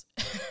nurse?"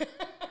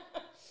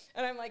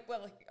 And I'm like,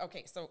 well,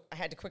 okay. So I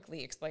had to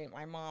quickly explain,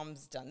 my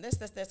mom's done this.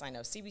 I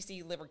know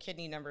CBC, liver,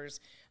 kidney numbers,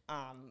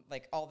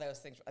 like all those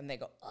things. And they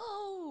go,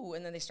 "Oh,"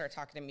 and then they start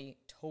talking to me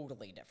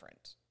totally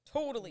different.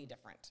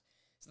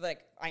 So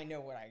like, I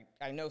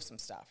know some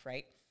stuff,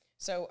 right?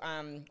 So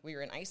we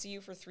were in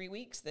ICU for 3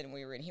 weeks. Then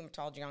we were in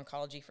hematology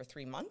oncology for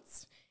 3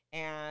 months.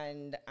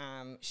 And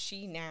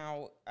she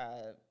now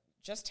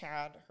just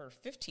had her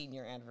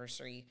 15-year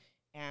anniversary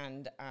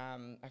and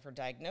of her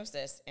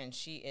diagnosis. And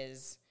she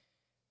is,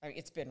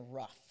 it's been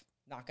rough,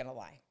 not going to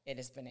lie. It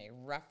has been a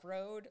rough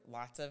road,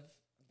 lots of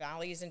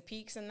valleys and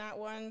peaks in that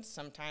one.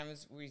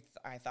 Sometimes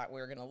I thought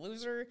we were going to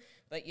lose her.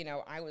 But,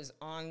 I was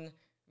on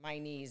my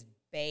knees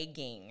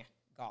begging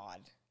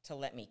God to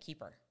let me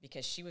keep her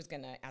because she was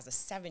going to, as a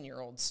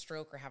 7-year-old,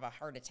 stroke or have a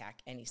heart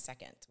attack any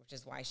second, which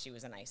is why she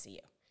was in ICU.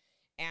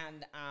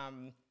 And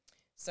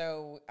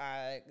so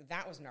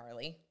that was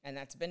gnarly, and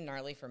that's been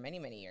gnarly for many,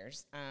 many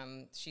years.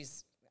 I'm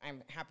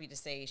happy to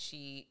say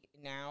she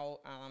now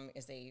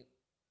is a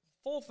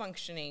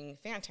full-functioning,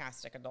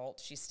 fantastic adult.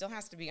 She still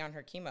has to be on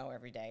her chemo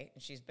every day,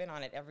 and she's been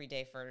on it every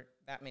day for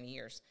that many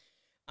years.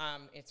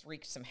 It's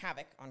wreaked some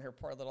havoc on her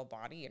poor little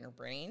body and her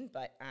brain,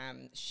 but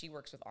she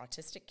works with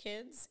autistic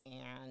kids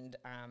and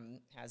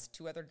has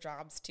 2 other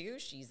jobs too.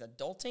 She's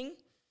adulting.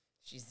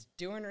 She's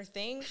doing her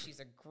thing. She's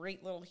a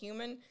great little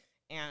human.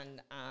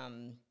 And,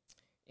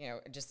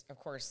 just, of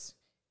course,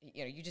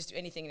 you just do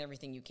anything and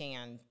everything you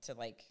can to,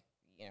 like,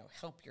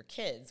 help your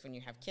kids when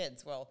you have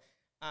kids. Well,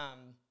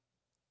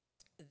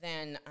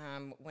 then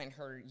when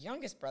her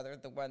youngest brother,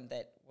 the one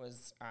that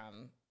was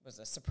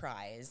a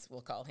surprise,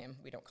 we'll call him.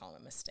 We don't call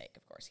him a mistake,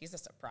 of course. He's a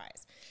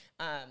surprise.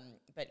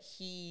 But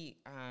he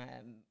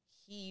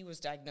he was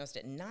diagnosed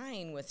at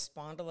 9 with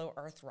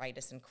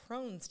spondyloarthritis and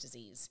Crohn's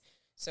disease.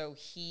 So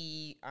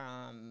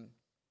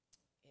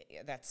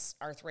that's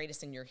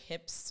arthritis in your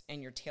hips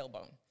and your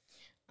tailbone.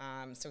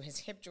 So his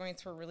hip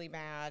joints were really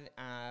bad,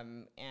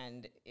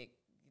 and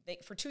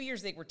for 2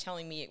 years they were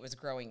telling me it was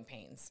growing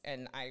pains.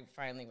 And I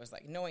finally was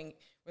like, knowing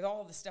with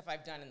all the stuff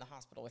I've done in the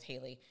hospital with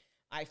Haley,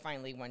 I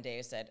finally one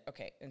day said,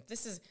 okay, and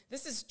this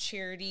is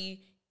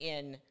charity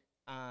in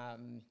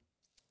on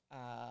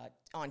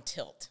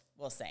tilt,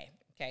 we'll say,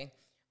 okay?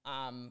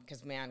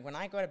 Because, man, when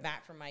I go to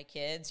bat for my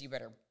kids, you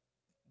better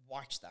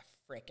watch the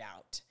frick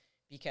out,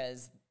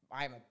 because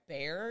I'm a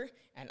bear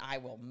and I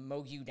will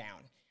mow you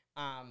down.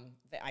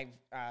 I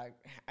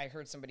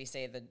heard somebody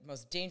say the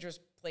most dangerous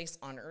place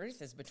on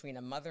earth is between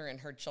a mother and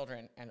her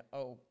children, and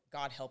oh,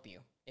 God help you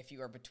if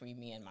you are between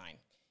me and mine,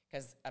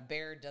 because a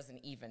bear doesn't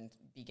even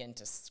begin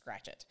to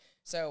scratch it.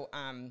 So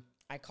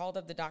I called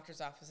up the doctor's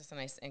office,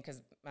 and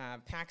because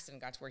Paxton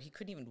got to where he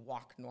couldn't even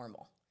walk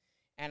normal.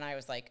 And I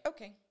was like,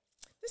 okay,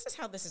 this is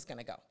how this is going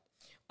to go.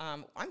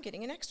 I'm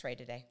getting an x-ray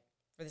today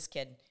for this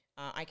kid.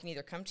 I can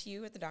either come to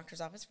you at the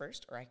doctor's office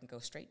first, or I can go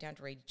straight down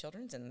to Rady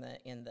Children's in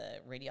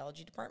the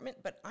radiology department,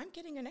 but I'm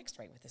getting an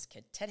x-ray with this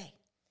kid today.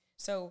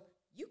 So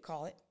you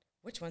call it.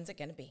 Which one's it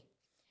going to be?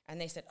 And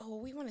they said, oh,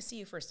 we want to see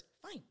you first.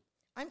 Fine,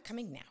 I'm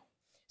coming now.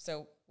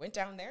 So went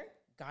down there,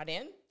 got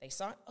in. They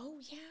saw it. Oh,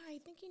 yeah, I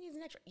think he needs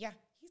an x-ray. Yeah,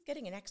 he's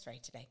getting an x-ray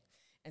today.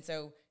 And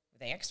so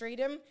they x-rayed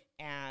him,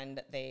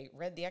 and they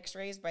read the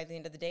x-rays by the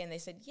end of the day, and they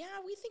said, yeah,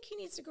 we think he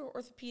needs to go to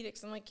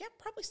orthopedics. I'm like, yeah,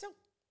 probably so.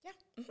 Yeah.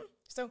 Mm-hmm.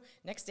 So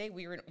next day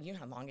you know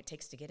how long it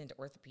takes to get into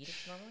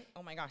orthopedics normally?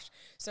 Oh my gosh.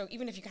 So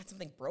even if you got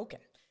something broken.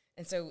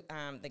 And so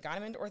they got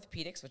him into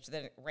orthopedics, which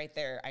then right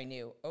there I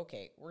knew,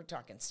 okay, we're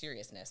talking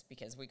seriousness,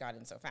 because we got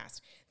in so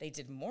fast. They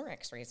did more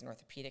x-rays in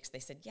orthopedics. They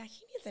said, yeah,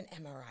 he needs an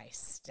MRI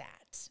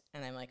stat.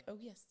 And I'm like, oh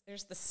yes,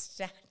 there's the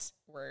stat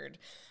word.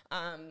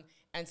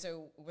 And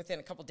so within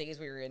a couple days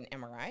we were in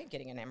MRI,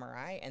 getting an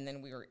MRI, and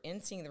then we were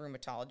in seeing the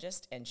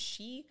rheumatologist, and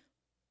she,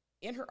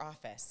 in her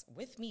office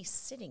with me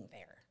sitting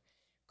there,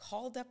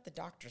 called up the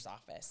doctor's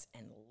office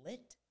and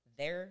lit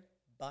their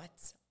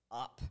butts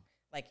up,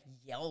 like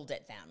yelled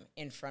at them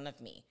in front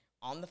of me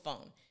on the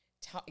phone,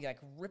 like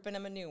ripping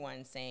them a new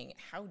one, saying,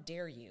 how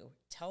dare you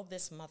tell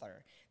this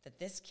mother that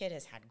this kid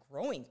has had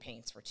growing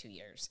pains for 2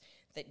 years,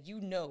 that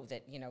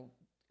that,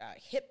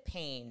 hip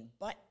pain,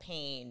 butt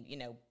pain,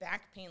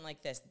 back pain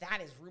like this,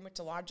 that is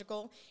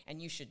rheumatological, and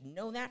you should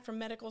know that from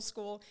medical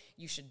school.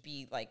 You should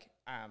be like,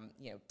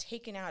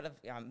 taken out of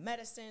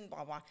medicine,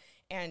 blah, blah.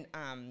 And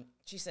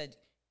she said,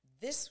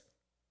 this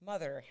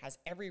mother has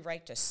every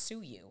right to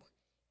sue you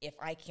if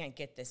I can't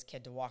get this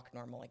kid to walk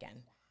normal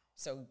again.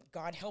 So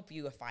God help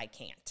you if I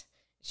can't.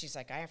 She's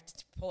like, I have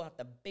to pull out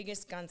the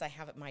biggest guns I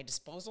have at my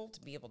disposal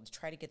to be able to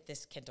try to get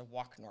this kid to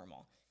walk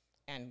normal.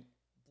 And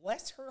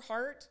bless her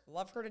heart,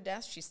 love her to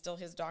death. She's still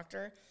his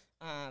doctor.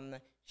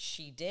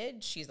 She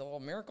did. She's a little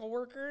miracle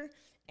worker.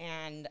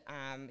 And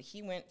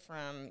he went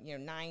from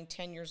 9,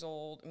 10 years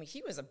old. I mean,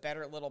 he was a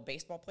better little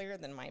baseball player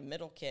than my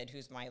middle kid,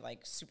 who's my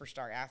like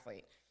superstar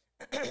athlete.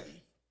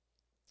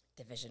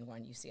 Division I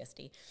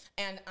UCSD,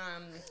 and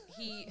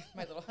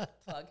my little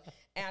plug,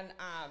 and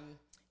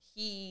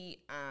he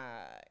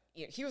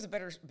was a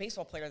better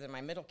baseball player than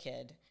my middle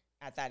kid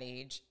at that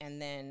age,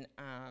 and then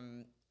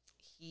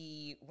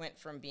he went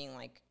from being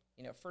like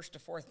first to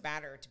fourth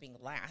batter to being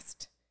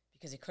last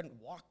because he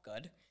couldn't walk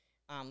good,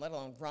 let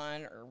alone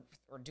run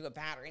or do a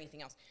bat or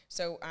anything else.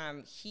 So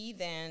he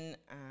then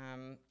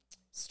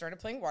started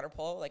playing water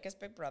polo like his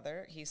big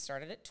brother. He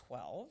started at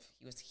 12.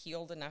 He was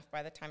healed enough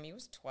by the time he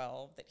was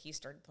 12 that he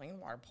started playing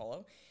water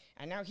polo.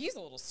 And now he's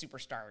a little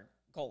superstar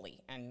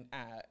goalie and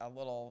a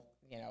little,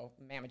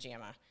 mamma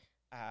jamma,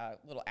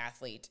 little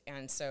athlete.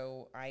 And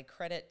so I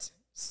credit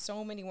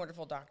so many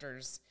wonderful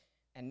doctors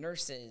and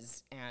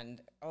nurses and,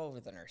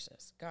 the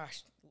nurses.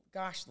 Gosh,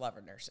 love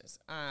our nurses.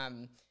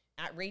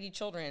 At Rady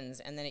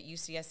Children's and then at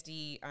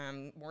UCSD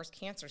Morris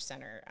Cancer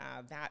Center,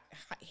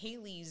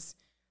 Haley's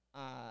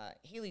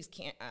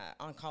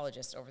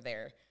oncologist over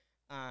there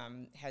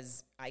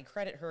I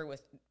credit her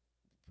with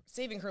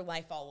saving her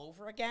life all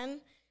over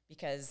again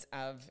because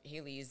of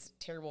Haley's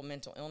terrible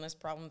mental illness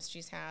problems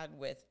she's had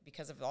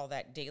because of all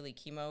that daily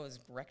chemo has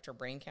wrecked her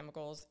brain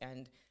chemicals.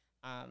 And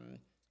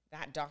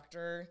that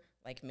doctor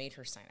made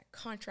her sign a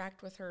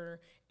contract with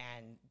her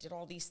and did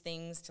all these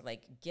things to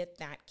get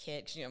that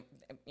kid,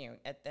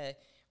 at the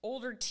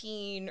older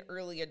teen,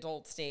 early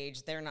adult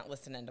stage, they're not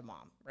listening to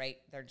mom, right?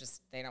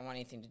 They don't want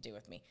anything to do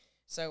with me.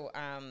 So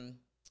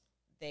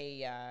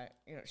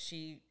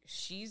she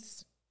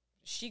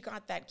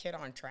got that kid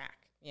on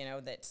track,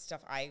 that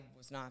stuff I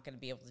was not going to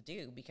be able to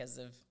do because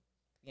of,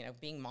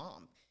 being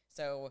mom.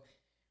 So,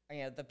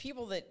 the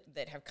people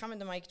that have come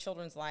into my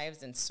children's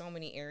lives in so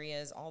many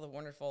areas, all the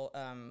wonderful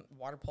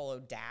water polo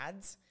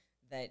dads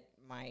that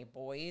my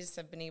boys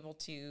have been able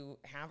to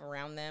have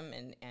around them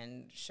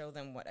and show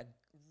them what a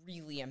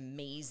really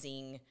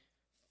amazing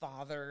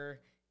father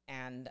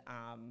and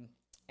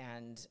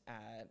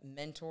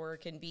mentor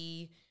can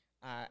be.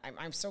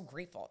 I'm so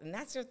grateful. And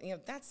that's,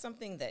 that's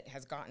something that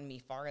has gotten me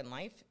far in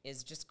life,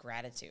 is just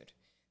gratitude.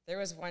 There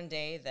was one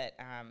day that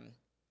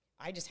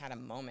I just had a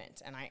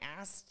moment, and I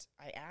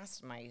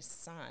asked my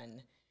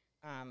son,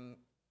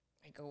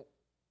 I go,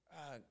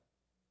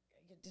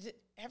 did it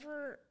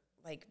ever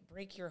like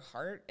break your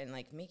heart and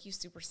like make you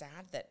super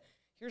sad that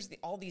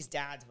all these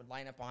dads would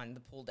line up on the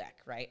pool deck,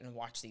 right, and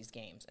watch these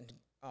games, and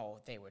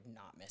they would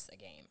not miss a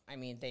game. I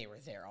mean, they were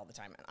there all the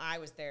time, and I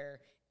was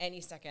there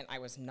any second. I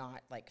was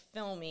not like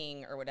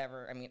filming or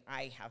whatever. I mean,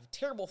 I have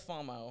terrible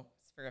FOMO,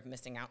 fear of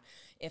missing out,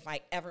 if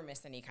I ever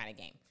miss any kind of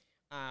game.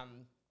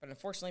 But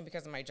unfortunately,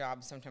 because of my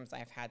job, sometimes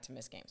I've had to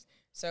miss games.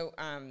 So,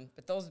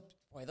 but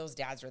those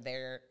dads are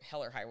there,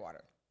 hell or high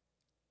water,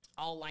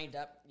 all lined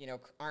up,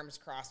 arms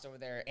crossed over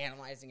there,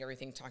 analyzing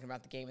everything, talking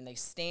about the game, and they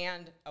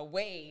stand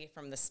away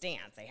from the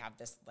stands. They have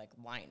this like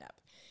lineup,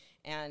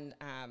 and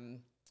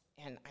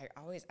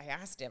I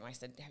asked him, I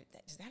said,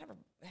 does that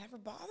ever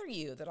bother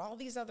you that all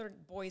these other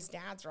boys'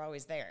 dads are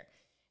always there?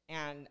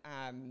 And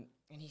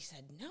he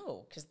said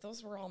no, because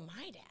those were all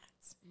my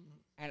dads,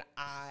 and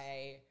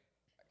I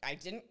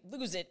didn't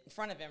lose it in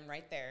front of him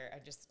right there.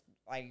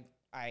 I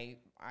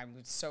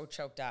was so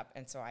choked up,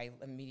 and so I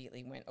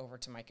immediately went over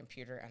to my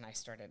computer and I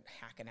started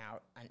hacking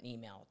out an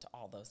email to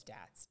all those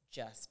dads,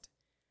 just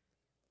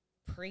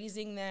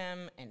praising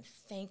them and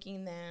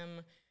thanking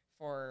them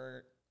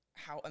for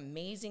how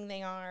amazing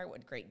they are,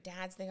 what great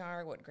dads they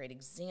are, what great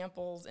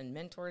examples and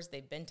mentors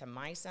they've been to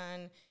my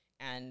son,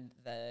 and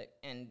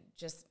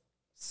just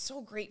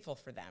so grateful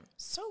for them,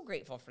 so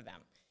grateful for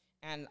them.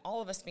 And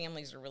all of us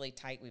families are really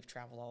tight. We've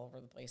traveled all over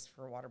the place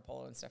for water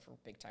polo and stuff. We're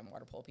big-time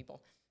water polo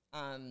people.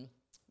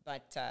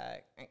 But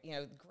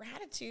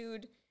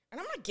gratitude, and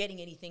I'm not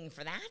getting anything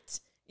for that.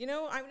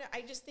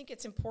 I just think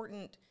it's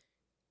important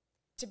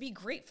to be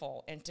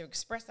grateful and to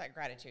express that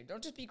gratitude.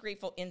 Don't just be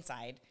grateful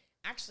inside.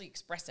 Actually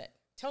express it.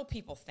 Tell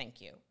people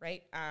thank you,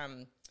 right?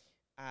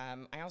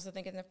 I also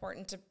think it's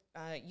important to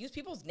use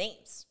people's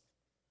names.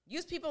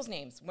 Use people's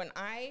names. When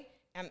I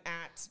am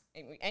at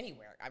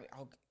anywhere,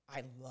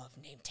 I love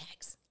name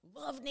tags.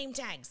 Love name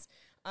tags.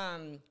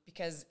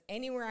 Because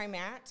anywhere I'm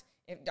at,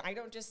 if I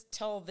don't just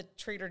tell the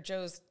Trader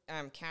Joe's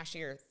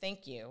cashier,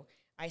 thank you.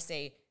 I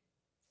say,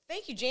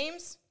 thank you,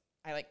 James.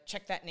 I like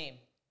check that name.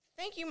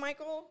 Thank you,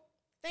 Michael.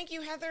 Thank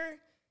you, Heather.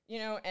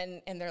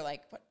 And they're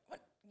like, what?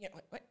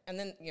 What? And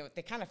then,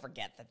 they kind of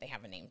forget that they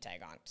have a name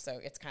tag on. So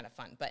it's kind of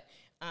fun. But,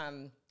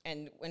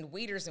 and when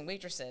waiters and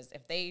waitresses,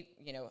 if they,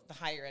 the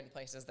higher end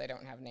places, they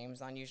don't have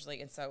names on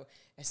usually. And so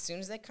as soon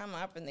as they come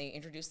up and they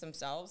introduce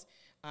themselves,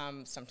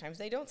 sometimes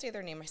they don't say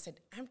their name. I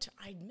said,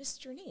 I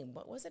missed your name.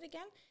 What was it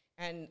again?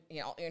 And,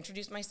 I'll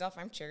introduce myself.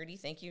 I'm Charity.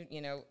 Thank you.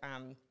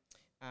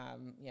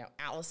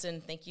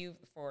 Allison, thank you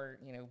for,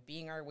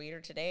 being our waiter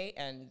today.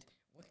 And,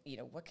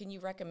 what can you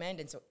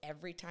recommend? And so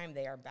every time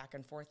they are back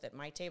and forth at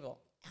my table,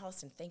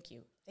 Allison, thank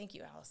you. Thank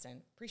you, Allison.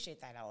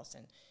 Appreciate that,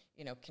 Allison.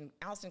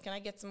 Allison, can I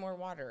get some more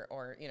water?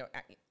 Or,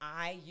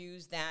 I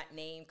use that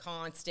name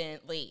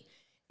constantly.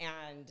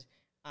 And,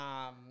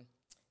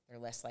 they're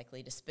less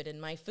likely to spit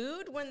in my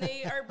food when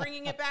they are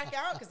bringing it back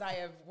out, because I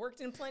have worked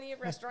in plenty of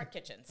restaurant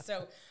kitchens.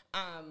 So,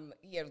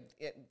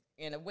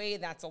 in a way,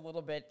 that's a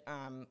little bit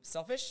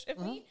selfish of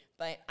me,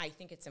 but I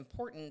think it's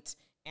important.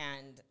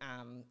 And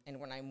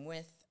when I'm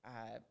with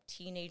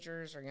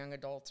teenagers or young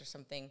adults or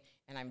something,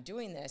 and I'm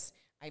doing this,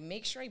 I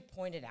make sure I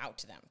point it out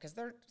to them, because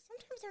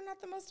sometimes they're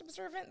not the most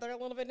observant. They're a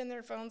little bit in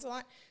their phones a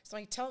lot. So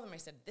I tell them, I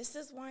said, this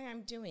is why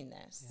I'm doing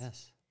this.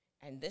 Yes.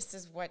 And this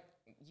is what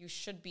you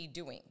should be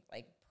doing.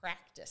 Like,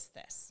 practice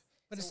this.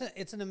 But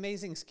it's an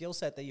amazing skill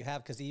set that you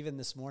have, because even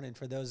this morning,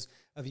 for those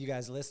of you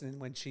guys listening,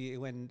 when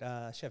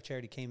Chef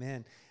Charity came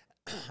in,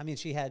 I mean,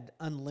 she had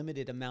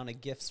unlimited amount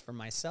of gifts for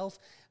myself,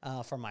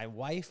 for my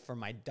wife, for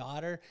my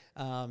daughter.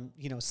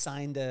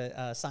 Signed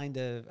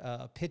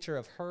a picture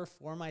of her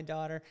for my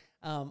daughter.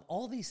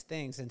 All these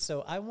things, and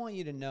so I want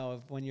you to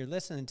know, when you're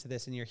listening to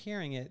this and you're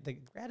hearing it, the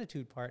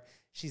gratitude part,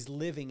 she's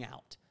living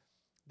out.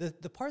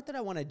 The part that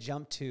I want to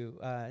jump to,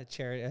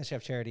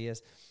 Chef Charity,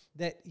 is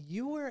that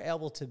you were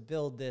able to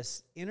build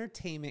this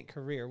entertainment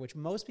career, which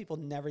most people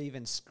never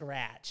even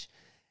scratch.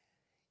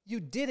 You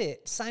did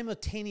it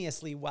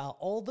simultaneously while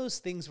all those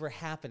things were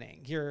happening.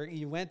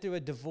 You went through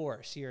a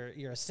divorce.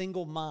 You're a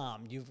single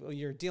mom.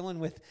 You're dealing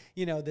with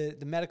the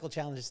medical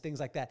challenges, things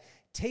like that.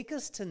 Take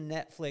us to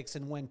Netflix,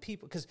 and when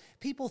because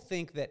people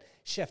think that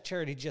Chef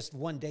Charity just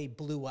one day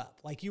blew up,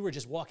 like you were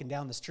just walking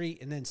down the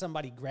street and then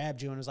somebody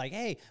grabbed you and was like,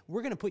 "Hey,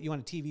 we're going to put you on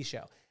a TV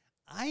show."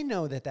 I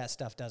know that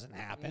stuff doesn't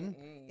happen.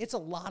 Mm-mm. It's a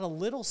lot of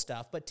little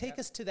stuff, but take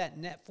us to that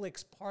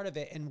Netflix part of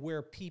it, and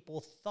where people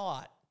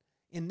thought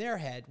in their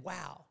head,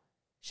 "Wow,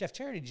 Chef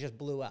Charity just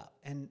blew up."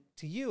 And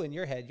to you, in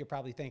your head, you're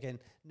probably thinking,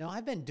 no,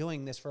 I've been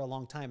doing this for a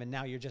long time, and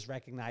now you're just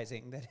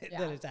recognizing that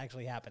it's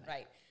actually happening.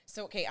 Right.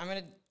 So, okay, I'm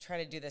going to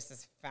try to do this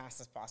as fast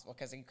as possible,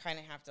 because you kind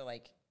of have to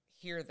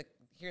hear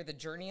the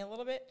journey a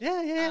little bit.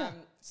 Yeah.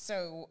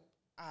 So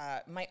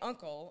my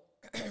uncle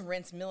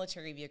rents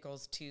military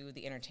vehicles to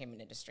the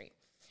entertainment industry.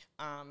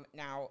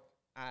 Now,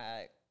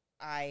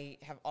 I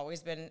have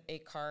always been a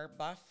car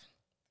buff,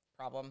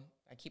 problem.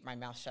 I keep my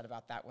mouth shut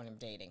about that when I'm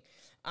dating.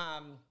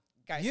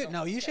 Guys,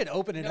 you should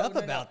open it up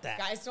about that.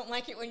 Guys don't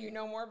like it when you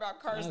know more about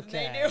cars than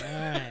they Okay, do.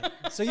 all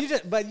right. So you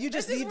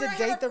just need to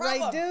date the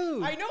right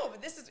dude. I know,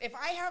 but if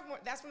I have more,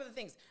 that's one of the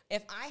things.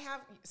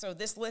 So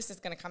this list is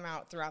going to come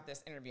out throughout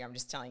this interview. I'm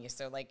just telling you.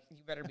 So like,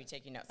 you better be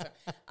taking notes. So,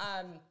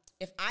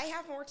 if I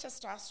have more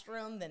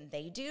testosterone than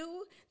they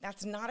do,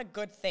 that's not a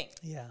good thing.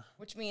 Yeah.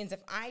 Which means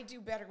if I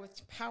do better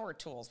with power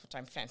tools, which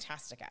I'm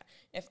fantastic at,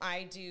 if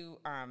I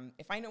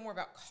know more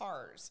about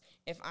cars,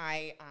 if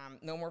I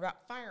know more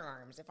about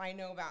firearms, if I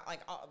know about like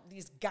all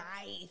these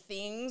guy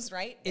things,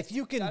 right? If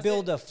you can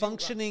build a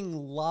functioning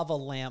lava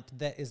lamp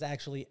that is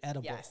actually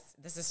edible. Yes,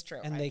 this is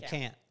true. And they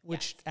can't,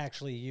 which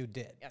actually you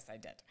did. Yes, I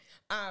did.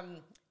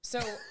 So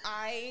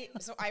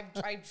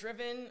I've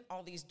driven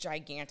all these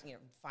gigantic,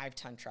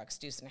 5-ton trucks,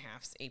 deuce and a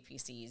halves,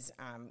 APCs,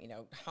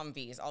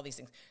 Humvees, all these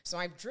things. So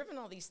I've driven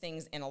all these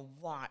things in a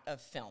lot of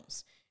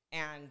films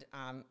and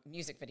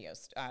music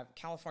videos.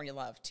 California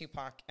Love,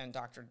 Tupac and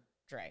Dr.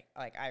 Dre.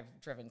 Like, I've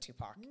driven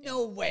Tupac.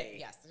 No way.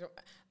 Yes.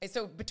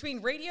 So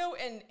between radio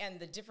and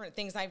the different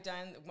things I've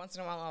done, once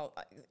in a while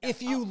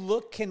If you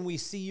look, can we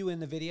see you in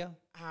the video?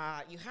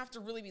 you have to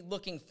really be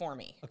looking for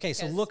me. Okay,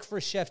 so look for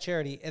Chef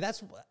Charity. And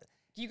that's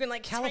you can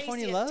like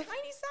California tiny Love? side.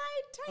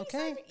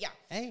 Okay. Yeah.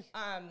 Hey.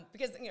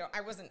 Because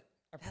I wasn't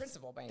a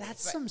principal by any means.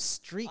 That's some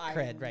street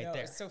cred right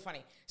there. It's so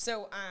funny.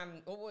 So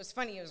what was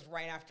funny was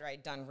right after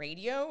I'd done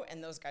radio,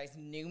 and those guys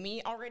knew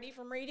me already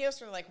from radio,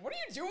 so they're like, "What are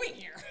you doing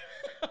here?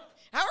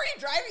 How are you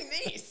driving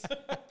these?"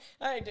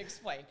 I had to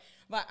explain.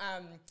 But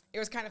it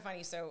was kind of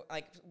funny. So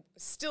like,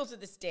 still to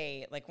this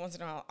day, like once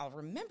in a while, I'll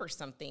remember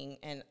something,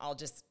 and I'll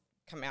just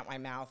come out my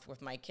mouth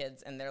with my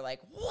kids, and they're like,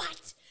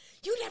 "What?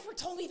 You never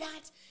told me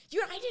that.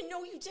 I didn't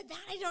know you did that.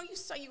 I know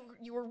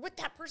you were with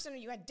that person, or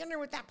you had dinner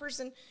with that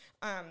person."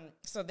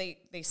 So they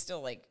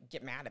still like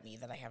get mad at me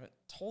that I haven't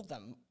told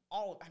them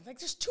all. I'm like,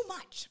 there's too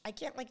much. I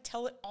can't like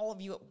tell it all of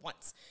you at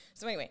once.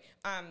 So anyway,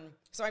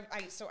 so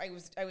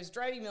I was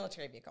driving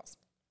military vehicles,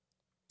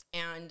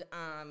 and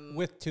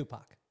with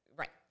Tupac.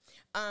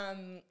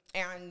 right.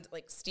 And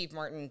like Steve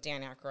Martin,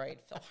 Dan Aykroyd,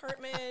 Phil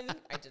Hartman.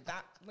 I did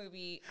that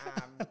movie.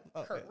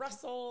 Kurt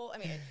Russell. I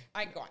mean,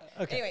 I go on.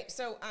 Okay. Anyway,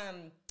 so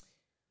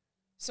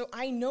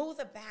I know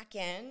the back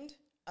end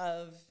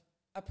of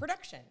a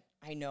production.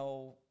 I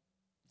know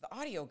the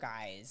audio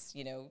guys,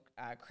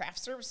 craft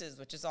services,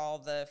 which is all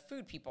the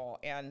food people,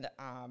 and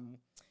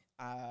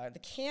the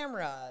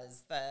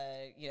cameras,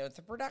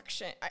 the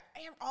production.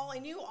 I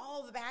knew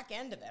all the back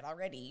end of it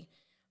already.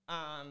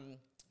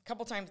 A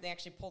couple times they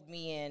actually pulled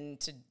me in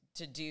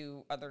to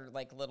do other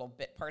like little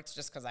bit parts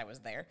just because I was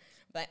there.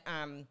 But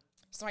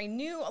so I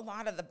knew a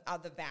lot of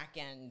the back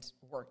end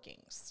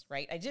workings,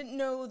 right? I didn't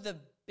know the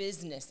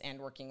business end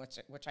working,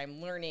 which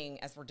I'm learning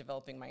as we're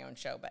developing my own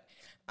show. But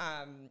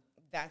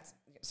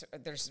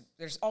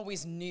there's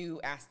always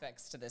new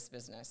aspects to this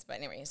business. But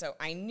anyway, so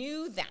I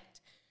knew that.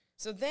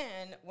 So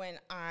then when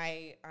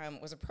I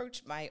was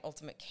approached by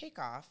Ultimate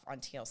Cake-Off on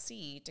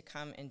TLC to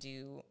come and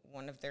do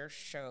one of their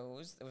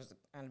shows, it was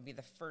going to be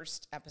the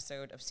first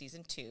episode of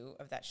season 2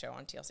 of that show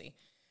on TLC.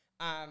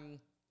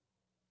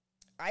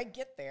 I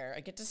get there, I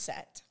get to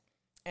set,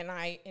 and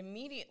I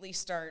immediately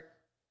start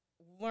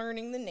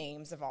learning the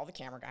names of all the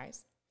camera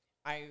guys.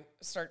 I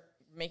start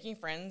making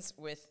friends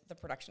with the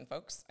production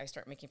folks. I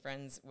start making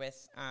friends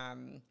with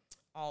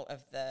all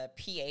of the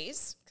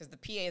PAs, because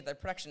the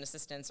production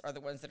assistants, are the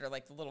ones that are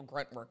like the little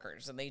grunt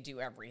workers, and they do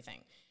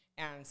everything.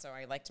 And so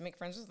I like to make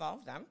friends with all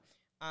of them.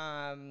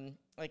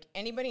 Like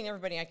anybody and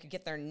everybody, I could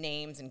get their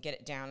names and get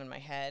it down in my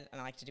head, and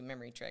I like to do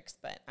memory tricks,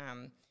 but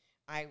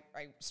I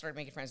started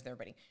making friends with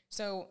everybody.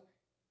 So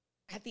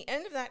at the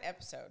end of that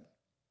episode,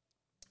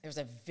 there was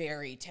a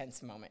very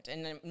tense moment.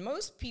 And then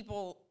most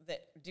people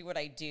that do what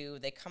I do,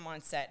 they come on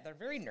set, they're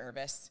very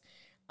nervous.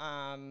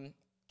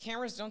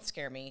 Cameras don't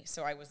scare me,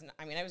 so I was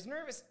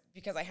nervous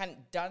because I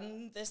hadn't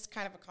done this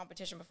kind of a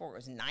competition before. It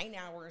was 9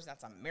 hours.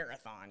 That's a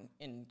marathon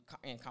in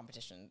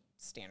competition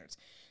standards.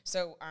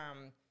 So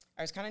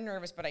I was kind of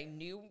nervous, but I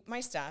knew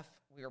my stuff.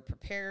 We were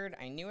prepared.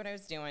 I knew what I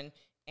was doing,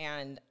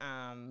 and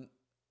I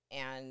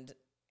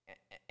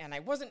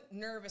wasn't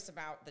nervous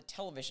about the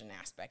television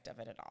aspect of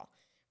it at all,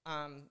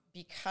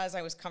 because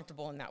I was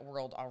comfortable in that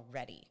world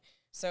already.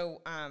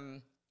 So.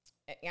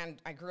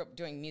 And I grew up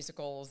doing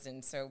musicals,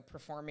 and so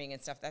performing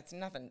and stuff, that's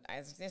nothing.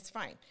 It's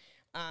fine.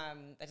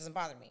 That doesn't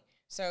bother me.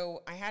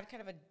 So I had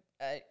kind of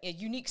a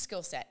unique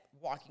skill set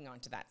walking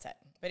onto that set.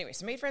 But anyway,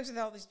 so made friends with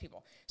all these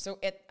people. So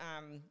at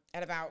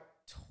about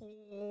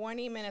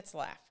 20 minutes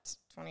left,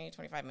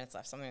 25 minutes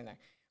left, something in there,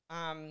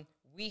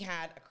 we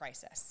had a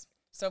crisis.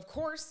 So, of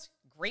course,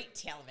 great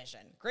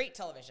television.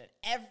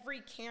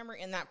 Every camera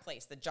in that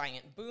place, the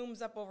giant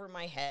booms up over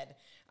my head.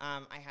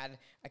 I had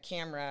a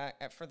camera,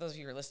 for those of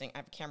you who are listening, I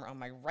have a camera on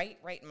my right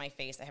in my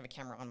face. I have a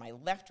camera on my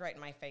left right in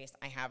my face.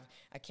 I have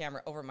a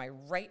camera over my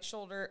right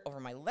shoulder, over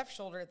my left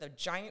shoulder, the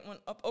giant one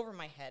up over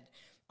my head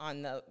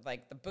on the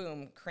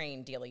boom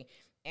crane dealy.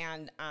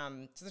 And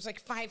so there's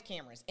like 5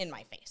 cameras in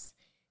my face.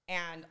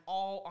 and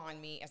all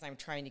on me as I'm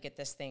trying to get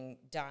this thing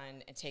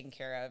done and taken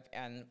care of.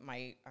 And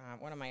my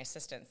one of my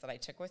assistants that I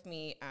took with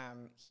me,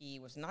 he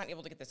was not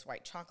able to get this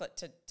white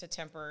chocolate to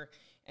temper,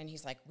 and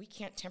he's like, we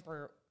can't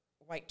temper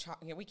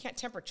we can't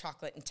temper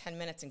chocolate in 10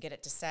 minutes and get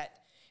it to set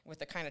with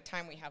the kind of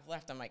time we have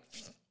left. I'm like,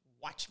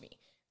 watch me.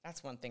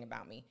 That's one thing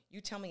about me. You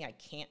tell me I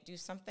can't do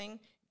something, you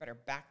better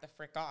back the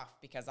frick off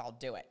because I'll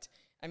do it.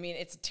 I mean,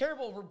 it's a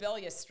terrible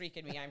rebellious streak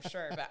in me, I'm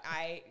sure, but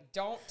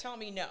don't tell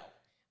me no.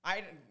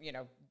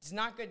 It's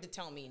not good to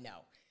tell me no.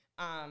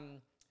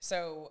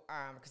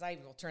 Because I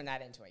will turn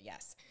that into a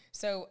yes.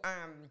 So,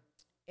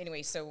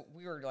 anyway, so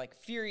we were like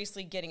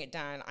furiously getting it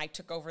done. I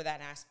took over that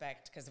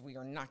aspect because we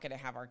were not going to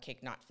have our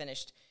cake not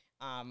finished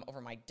over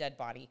my dead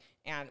body,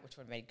 and which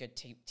would have made good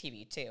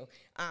TV too.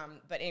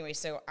 But anyway,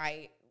 so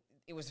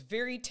it was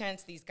very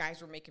tense. These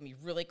guys were making me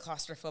really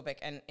claustrophobic,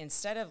 and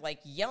instead of like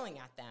yelling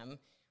at them,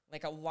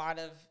 like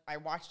I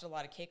watched a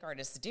lot of cake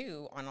artists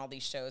do on all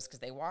these shows, because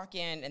they walk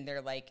in and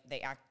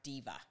they act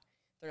diva.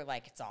 They're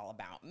like, it's all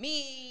about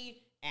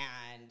me,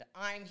 and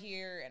I'm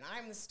here, and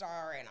I'm the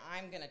star, and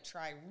I'm going to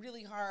try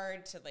really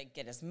hard to like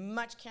get as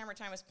much camera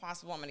time as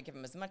possible. I'm going to give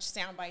them as much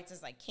sound bites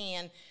as I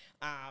can.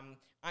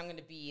 I'm going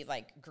to be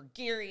like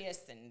gregarious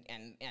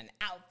and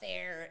out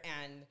there,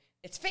 and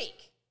it's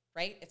fake,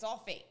 right? It's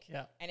all fake.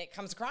 Yeah. And it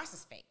comes across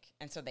as fake.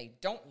 And so they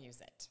don't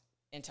use it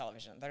in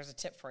television. There's a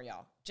tip for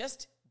y'all.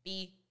 Just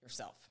be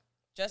yourself.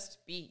 Just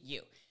be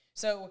you.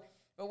 So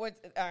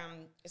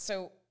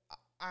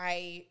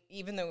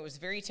even though it was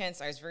very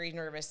tense, I was very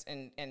nervous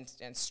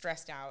and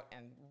stressed out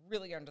and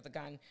really under the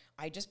gun,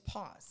 I just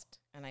paused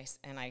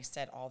and I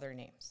said all their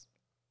names.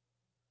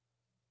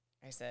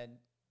 I said,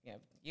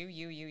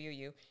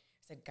 you.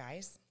 I said,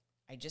 guys,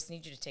 I just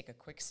need you to take a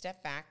quick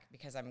step back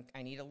because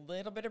I need a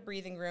little bit of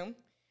breathing room.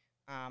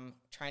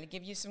 Trying to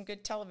give you some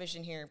good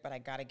television here, but I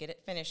got to get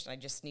it finished. I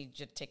just need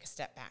you to take a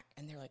step back.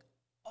 And they're like,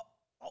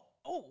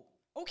 oh,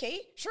 okay,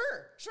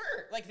 sure.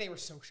 Like they were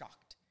so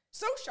shocked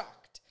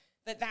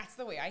that that's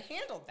the way I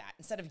handled that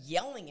instead of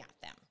yelling at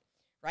them,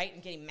 right?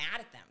 And getting mad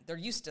at them. They're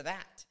used to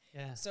that.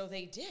 Yeah. So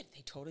they did.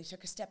 They totally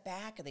took a step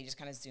back and they just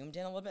kind of zoomed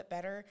in a little bit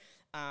better.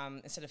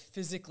 Instead of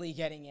physically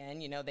getting in,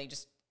 they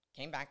just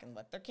came back and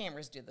let their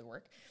cameras do the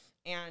work.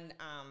 And,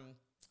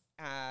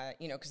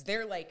 because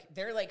they're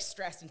like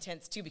stressed and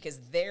tense too, because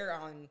they're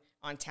on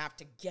tap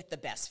to get the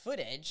best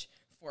footage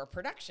for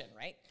production,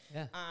 right?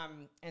 Yeah.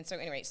 And so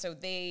anyway, so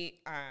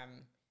they,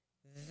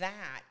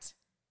 that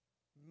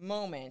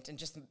moment and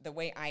just the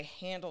way I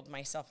handled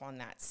myself on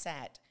that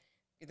set,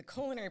 the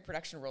culinary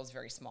production world is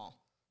very small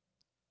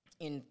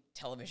in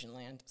television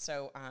land.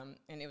 So,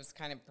 and it was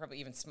kind of probably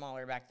even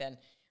smaller back then.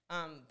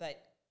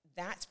 But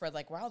that spread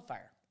like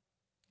wildfire.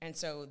 And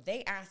so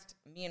they asked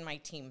me and my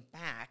team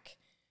back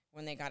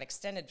when they got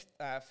extended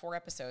 4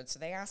 episodes. So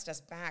they asked us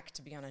back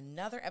to be on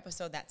another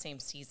episode that same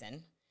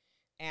season,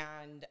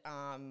 and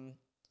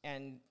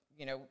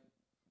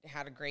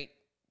had a great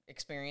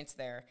experience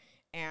there.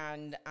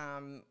 And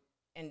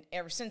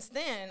ever since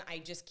then, I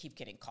just keep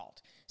getting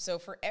called.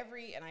 So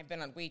and I've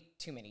been on way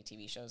too many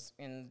TV shows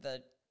in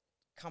the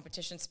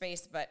competition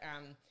space, but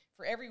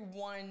for every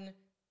one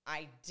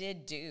I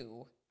did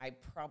do, I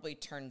probably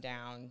turned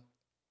down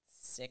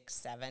 6,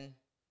 7,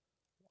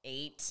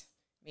 8,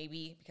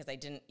 maybe, because I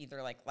didn't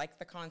either like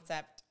the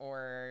concept,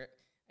 or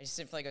I just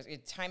didn't feel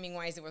like timing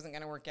wise it wasn't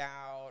going to work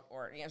out,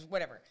 or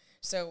whatever.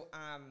 So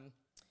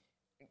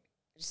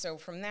so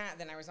from that,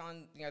 then I was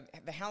on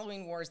the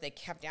Halloween Wars. They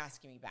kept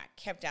asking me back,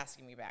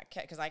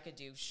 because I could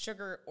do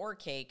sugar or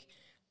cake.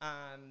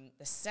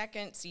 The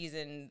second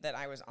season that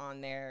I was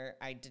on there,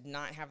 I did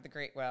not have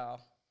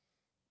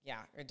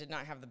I did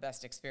not have the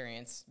best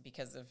experience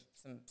because of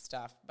some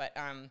stuff. But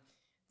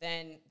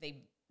then they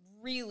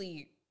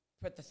really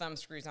put the thumb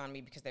screws on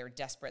me because they were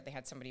desperate. They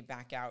had somebody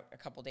back out a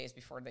couple days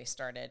before they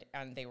started,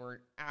 and they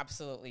were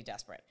absolutely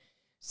desperate.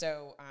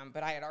 So,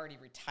 but I had already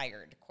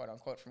retired, quote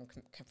unquote,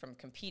 from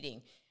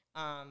competing.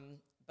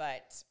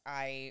 But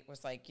I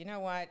was like, you know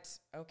what?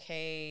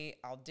 Okay,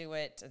 I'll do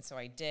it. And so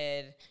I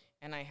did,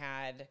 and I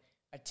had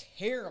a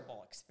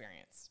terrible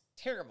experience.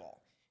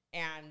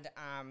 And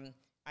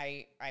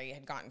I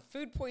had gotten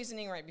food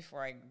poisoning right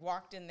before I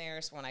walked in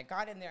there. So when I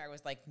got in there, I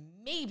was like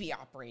maybe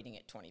operating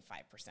at 25%.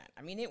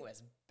 I mean, it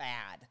was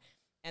bad.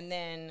 And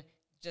then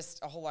just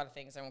a whole lot of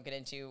things I won't get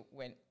into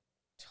went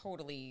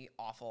totally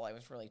awful. I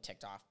was really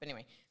ticked off. But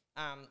anyway,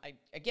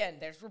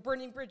 we're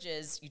burning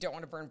bridges. You don't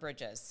want to burn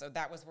bridges. So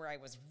that was where I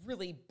was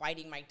really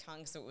biting my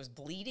tongue, so it was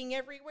bleeding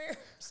everywhere.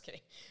 Just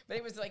kidding. But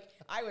it was like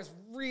I was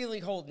really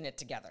holding it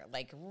together,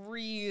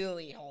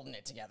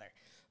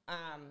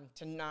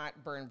 to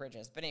not burn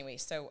bridges. But anyway,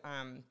 so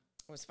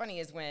what was funny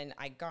is when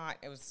I got,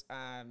 it was,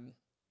 7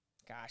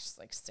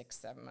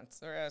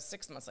 months, or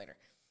 6 months later.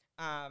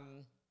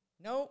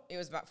 No, it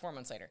was about 4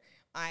 months later.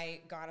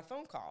 I got a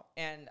phone call,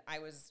 and I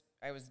was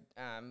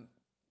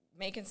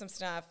making some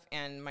stuff,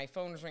 and my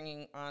phone was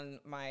ringing on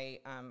my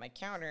my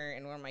counter,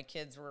 and one of my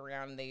kids were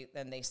around.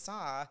 They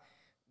saw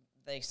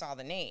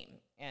the name,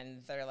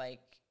 and they're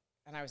like,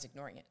 and I was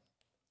ignoring it,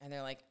 and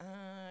they're like,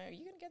 "Are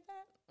you gonna get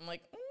that?" I'm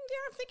like,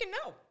 "Yeah, I'm thinking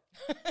no."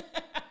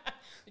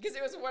 because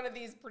it was one of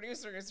these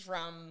producers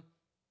from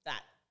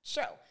that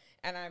show.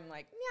 And I'm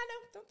like, yeah, no,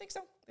 don't think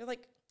so. They're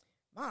like,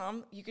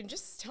 Mom, you can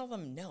just tell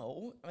them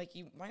no. Like,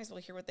 you might as well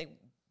hear what they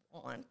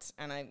want.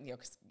 And I,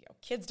 because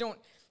kids don't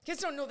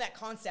know that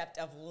concept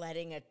of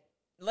letting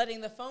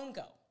the phone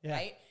go,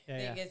 right?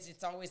 Because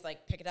it's always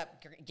like pick it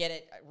up, get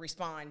it,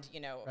 respond,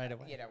 right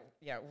away.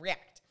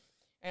 React.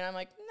 And I'm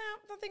like,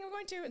 no, don't think I'm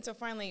going to. And so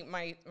finally,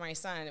 my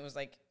son, it was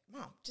like,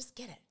 Mom, just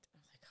get it. I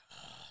was like,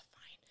 oh,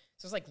 fine.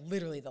 So it was like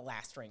literally the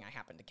last ring I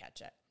happened to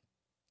catch it.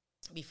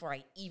 Before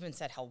I even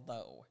said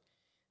hello,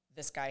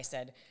 this guy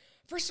said,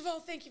 first of all,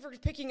 thank you for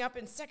picking up.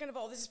 And second of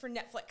all, this is for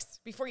Netflix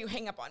before you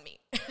hang up on me.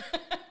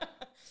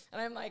 And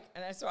I'm like,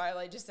 so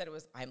I just said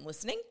I'm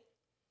listening.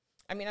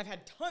 I mean, I've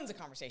had tons of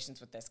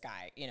conversations with this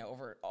guy,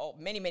 over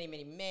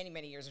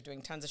many years of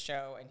doing tons of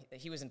show and that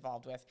he was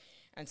involved with.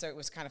 And so it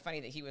was kind of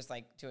funny that he was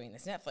like doing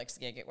this Netflix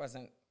gig. It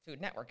wasn't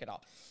Food Network at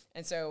all.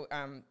 And so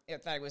I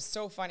thought it was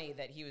so funny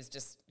that he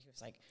was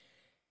like,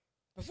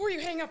 before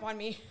you hang up on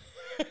me,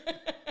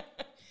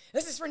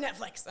 this is for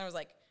Netflix. And I was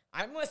like,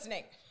 I'm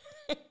listening.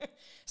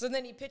 So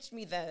then he pitched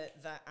me the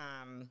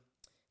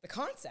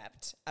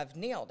concept of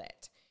Nailed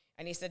It.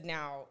 And he said,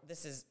 now,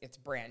 it's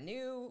brand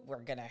new. We're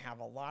going to have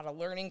a lot of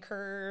learning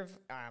curve.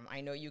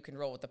 I know you can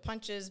roll with the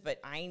punches, but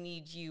I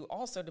need you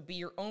also to be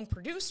your own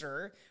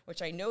producer,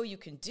 which I know you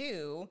can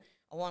do,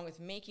 along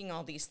with making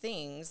all these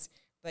things,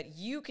 but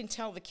you can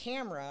tell the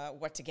camera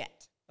what to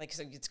get. Like,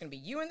 so it's going to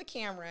be you and the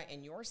camera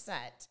in your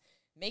set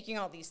making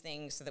all these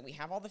things so that we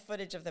have all the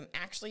footage of them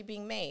actually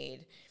being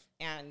made.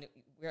 And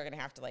we're going to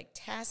have to like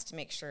test,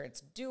 make sure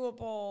it's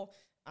doable.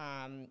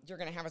 You're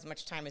going to have as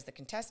much time as the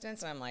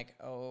contestants. And I'm like,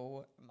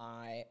 oh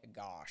my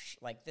gosh,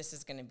 like this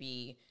is going to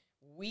be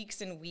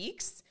weeks and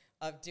weeks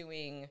of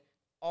doing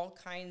all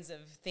kinds of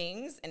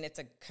things. And it's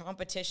a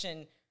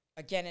competition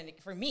again. And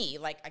for me,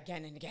 like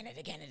again and again and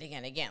again and again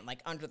and again,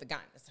 like under the gun.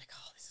 It's like,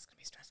 oh, this is going to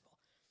be stressful.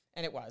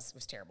 And it was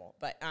terrible.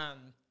 But,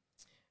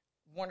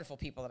 wonderful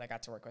people that I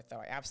got to work with, though.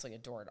 I absolutely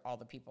adored all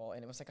the people,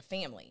 and it was like a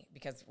family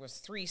because it was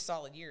 3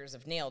 solid years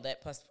of Nailed It,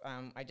 plus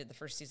I did the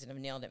first season of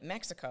Nailed It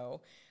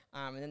Mexico,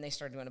 and then they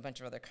started doing a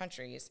bunch of other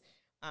countries.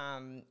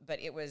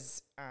 But it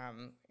was, I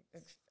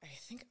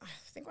think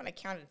when I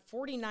counted,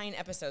 49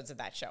 episodes of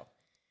that show.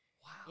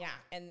 Wow. Yeah,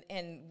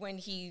 and when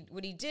he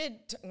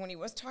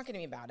was talking to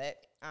me about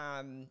it,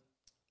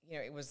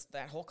 it was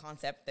that whole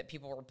concept that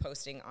people were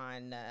posting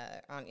on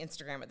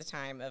Instagram at the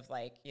time of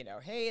like,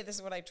 hey, this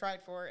is what I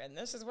tried for, and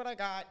this is what I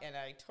got, and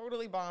I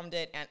totally bombed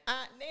it, and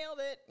I nailed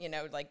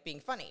it, like being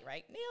funny,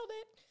 right? Nailed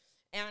it.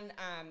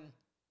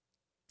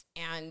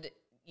 And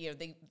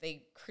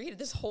they created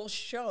this whole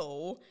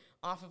show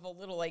off of a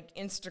little like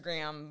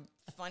Instagram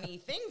funny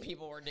thing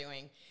people were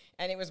doing,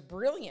 and it was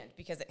brilliant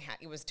because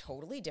it was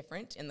totally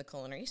different in the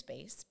culinary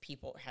space.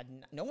 People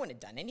no one had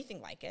done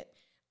anything like it.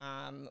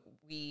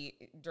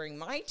 During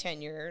my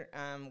tenure,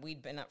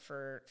 we'd been up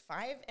for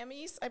 5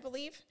 Emmys, I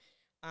believe,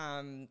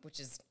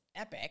 which is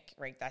epic,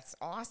 right? That's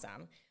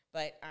awesome.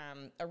 But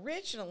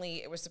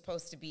originally, it was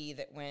supposed to be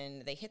that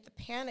when they hit the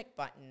panic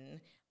button,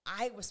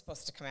 I was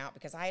supposed to come out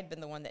because I had been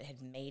the one that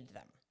had made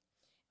them.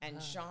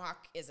 And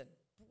Jacques is a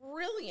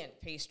brilliant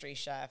pastry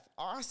chef,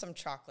 awesome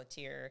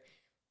chocolatier,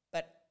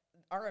 but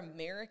our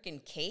American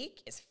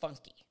cake is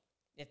funky.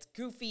 It's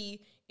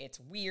goofy, it's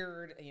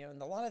weird,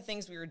 and a lot of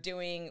things we were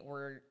doing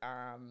were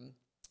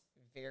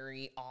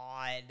very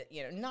odd,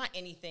 not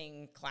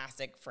anything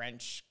classic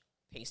French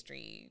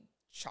pastry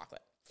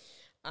chocolate.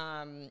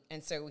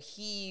 And so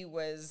he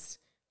was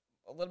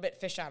a little bit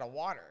fish out of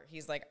water.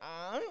 He's like,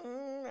 how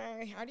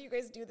do you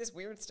guys do this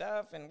weird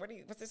stuff? And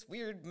what's this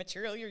weird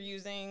material you're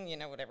using?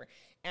 Whatever.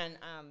 And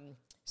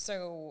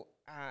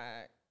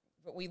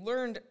but we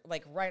learned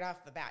like right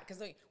off the bat,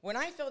 because when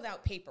I filled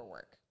out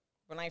paperwork,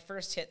 when I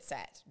first hit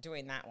set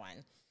doing that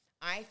one,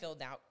 I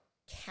filled out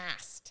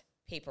cast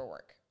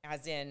paperwork,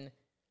 as in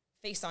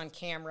face on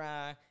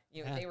camera.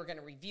 They were going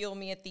to reveal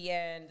me at the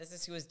end. This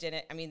is who did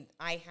it. I mean,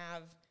 I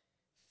have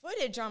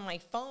footage on my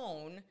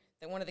phone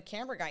that one of the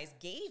camera guys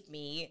gave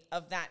me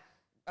of that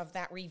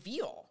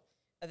reveal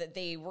that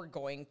they were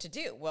going to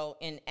do. Well,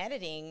 in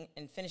editing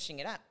and finishing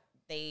it up,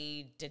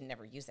 they didn't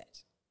ever use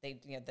it.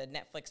 The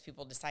Netflix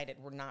people decided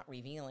we're not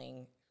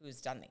revealing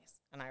who's done these.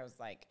 And I was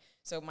like,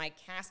 so my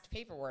cast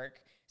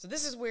paperwork, so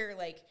this is where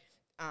like,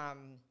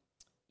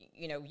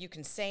 you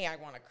can say I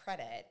want a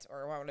credit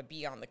or I want to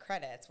be on the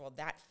credits. Well,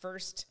 that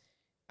first,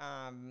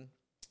 not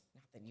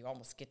that you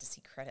almost get to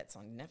see credits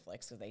on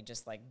Netflix, so they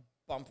just like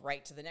bump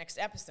right to the next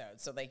episode.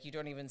 So like you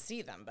don't even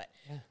see them. But,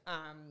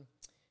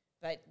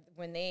 but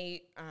when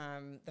they,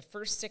 the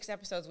first 6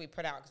 episodes we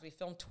put out, because we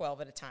filmed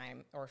 12 at a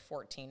time or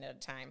 14 at a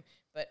time,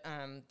 but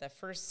the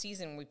first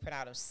season we put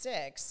out of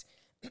 6,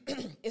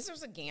 this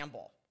was a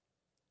gamble.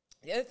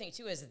 The other thing,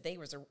 too, is that they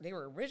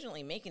were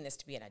originally making this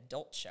to be an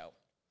adult show.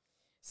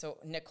 So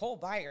Nicole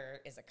Byer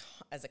is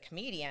a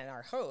comedian,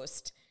 our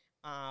host,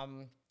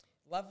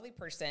 lovely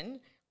person,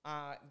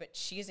 but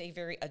she is a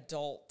very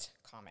adult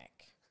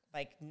comic,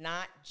 like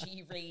not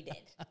G-rated,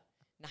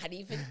 not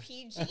even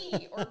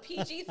PG or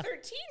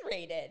PG-13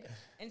 rated.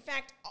 In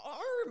fact,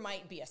 R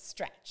might be a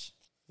stretch.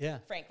 Yeah.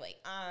 Frankly.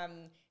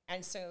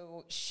 And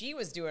so she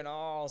was doing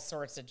all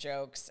sorts of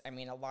jokes. I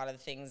mean, a lot of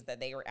the things that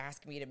they were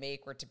asking me to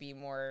make were to be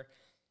more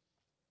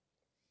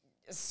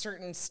a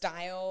certain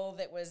style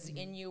that was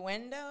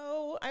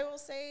innuendo, I will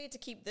say, to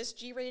keep this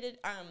G-rated.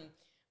 And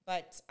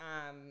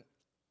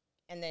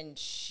then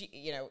she,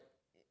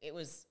 it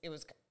was,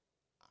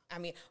 I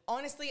mean,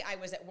 honestly, I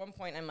was at one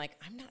point, I'm like,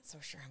 I'm not so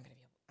sure I'm going to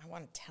be able, I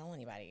want to tell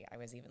anybody I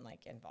was even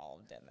like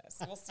involved in this.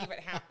 We'll see what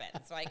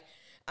happens.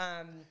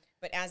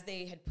 But as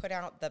they had put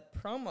out the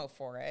promo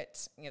for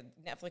it,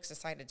 Netflix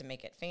decided to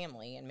make it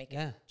family and make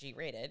it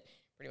G-rated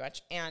pretty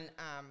much. And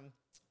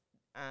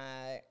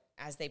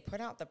as they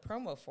put out the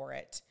promo for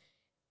it,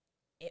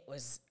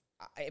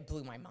 it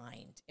blew my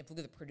mind. It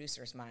blew the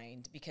producer's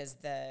mind because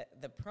the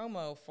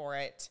promo for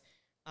it,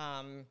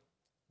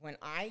 when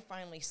I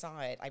finally saw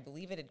it, I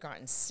believe it had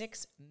gotten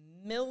 6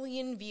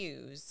 million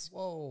views.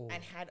 Whoa.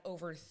 And had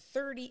over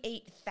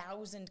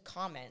 38,000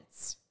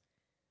 comments,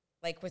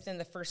 like within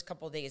the first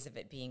couple of days of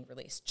it being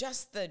released.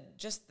 Just the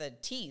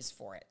tease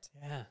for it.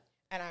 Yeah.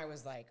 And I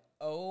was like,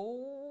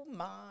 oh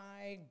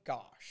my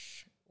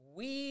gosh,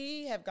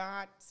 we have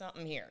got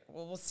something here.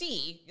 Well, we'll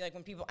see. Like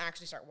when people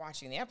actually start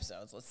watching the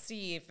episodes, let's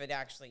see if it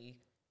actually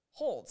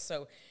holds.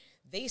 So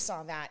they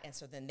saw that, and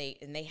so then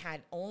they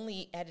had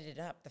only edited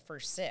up the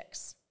first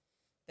 6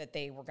 that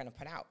they were going to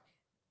put out.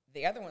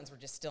 The other ones were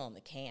just still in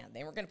the can.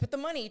 They weren't going to put the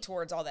money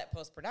towards all that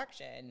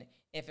post-production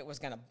if it was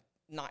going to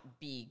not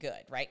be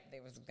good, right?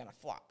 It was going to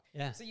flop.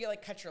 Yeah. So you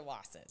like cut your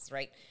losses,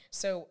 right?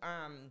 So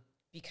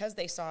because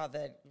they saw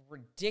the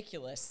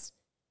ridiculous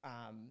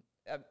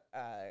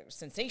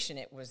sensation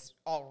it was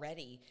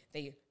already,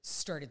 they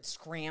started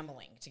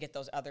scrambling to get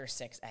those other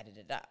 6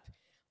 edited up.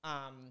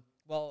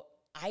 Well,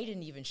 I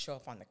didn't even show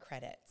up on the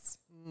credits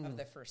of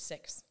the first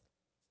 6,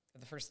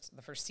 of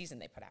the first season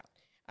they put out.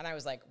 And I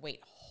was like, wait,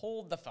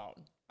 hold the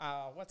phone.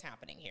 What's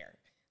happening here?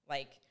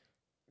 Like,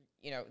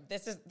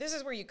 this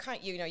is where you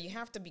you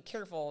have to be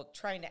careful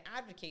trying to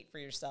advocate for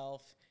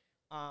yourself.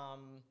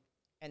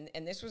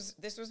 And this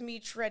was me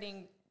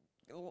treading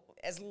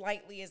as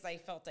lightly as I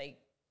felt I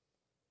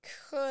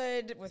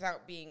could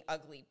without being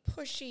ugly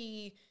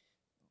pushy.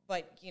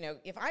 But,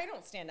 if I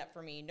don't stand up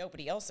for me,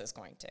 nobody else is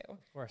going to.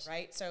 Of course.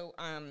 Right? So,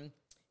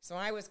 so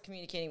I was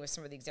communicating with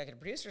some of the executive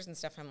producers and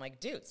stuff. I'm like,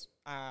 dudes,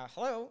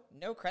 hello,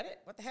 no credit?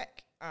 What the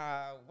heck?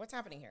 What's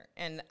happening here?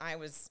 And I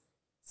was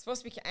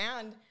supposed to be,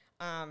 and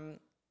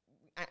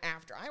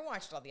after I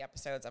watched all the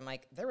episodes, I'm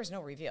like, there was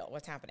no reveal.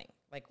 What's happening?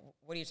 Like,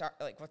 what are you talking,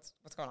 like, what's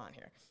going on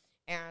here?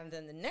 And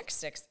then the next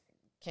 6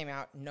 came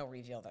out, no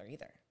reveal there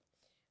either.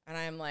 And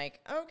I'm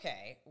like,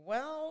 okay,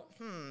 well,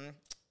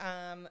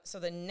 so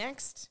the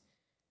next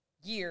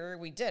year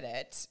we did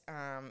it,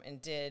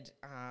 and did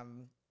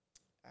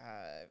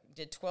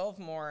 12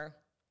 more.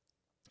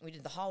 We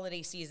did the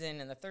holiday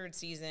season and the 3rd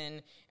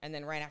season, and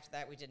then right after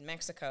that we did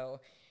Mexico,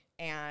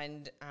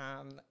 and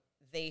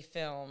they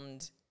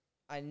filmed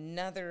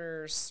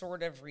another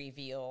sort of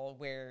reveal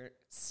where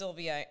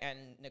Sylvia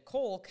and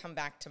Nicole come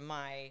back to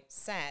my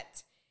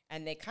set,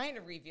 and they kind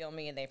of reveal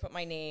me, and they put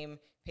my name,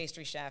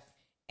 pastry chef,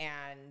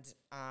 and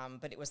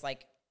but it was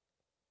like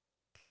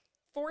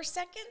 4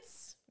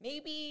 seconds,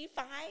 maybe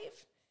 5.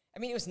 I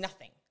mean, it was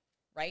nothing,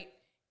 right?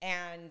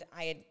 And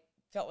I had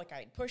felt like I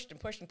had pushed and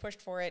pushed and pushed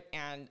for it,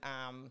 and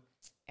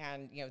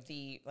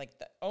the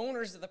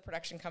owners of the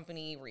production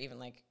company were even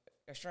like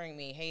assuring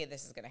me, hey,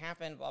 this is going to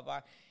happen, blah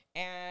blah.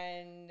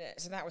 And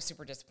so that was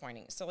super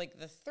disappointing. So like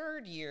the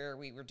 3rd year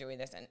we were doing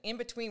this, and in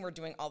between we're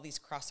doing all these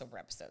crossover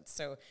episodes.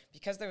 So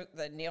because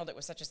the Nailed It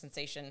was such a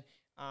sensation,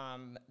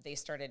 they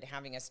started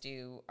having us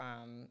do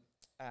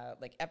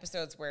like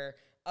episodes where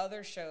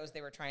other shows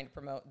they were trying to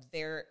promote,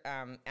 their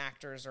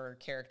actors or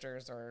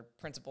characters or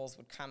principals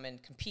would come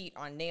and compete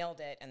on Nailed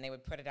It, and they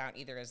would put it out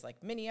either as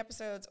like mini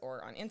episodes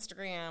or on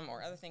Instagram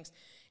or other things.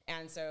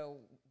 And so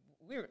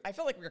I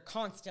felt like we were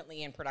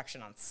constantly in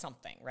production on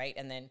something, right?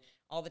 And then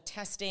all the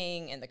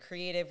testing and the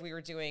creative we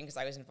were doing, because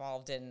I was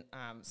involved in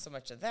so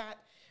much of that.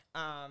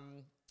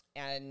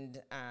 And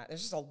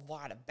there's just a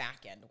lot of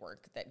back end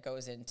work that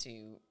goes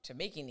into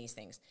making these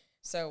things.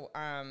 So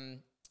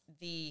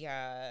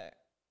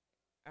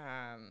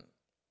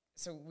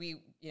so we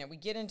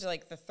get into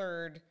like the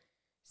 3rd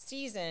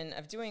season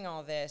of doing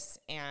all this,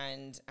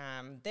 and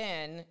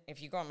then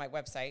if you go on my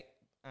website,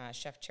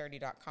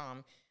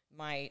 chefcharity.com,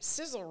 my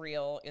sizzle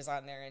reel is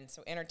on there. And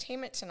so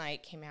Entertainment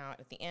Tonight came out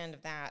at the end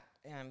of that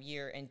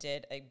year and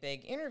did a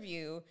big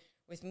interview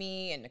with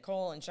me and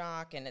Nicole and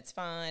Jacques, and it's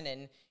fun,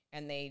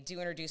 and they do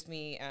introduce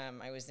me.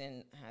 I was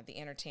in the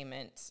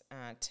Entertainment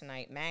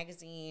Tonight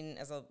magazine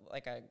as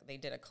they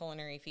did a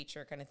culinary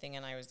feature kind of thing,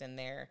 and I was in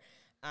there.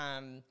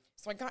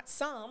 So I got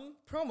some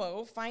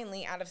promo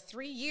finally out of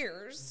 3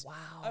 years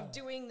of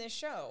doing this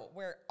show,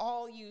 where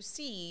all you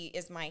see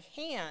is my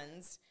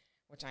hands,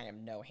 which I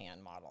am no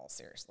hand model,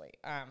 seriously.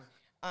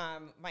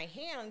 My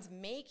hands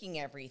making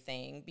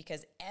everything,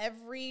 because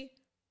every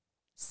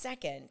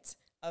second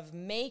of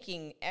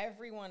making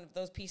every one of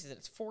those pieces.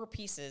 It's 4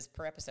 pieces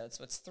per episode.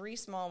 So it's 3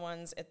 small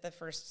ones at the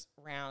first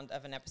round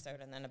of an episode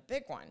and then a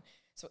big one.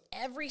 So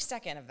every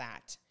second of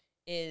that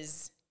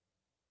is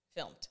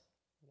filmed.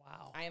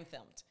 Wow. I am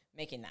filmed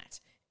making that.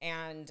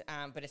 And,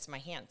 but it's my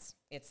hands.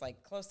 It's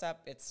like close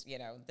up. It's, you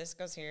know, this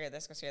goes here,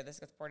 this goes here, this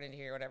gets poured into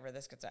here, whatever,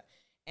 this gets up.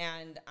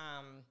 And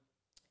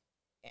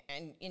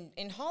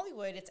in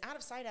Hollywood, it's out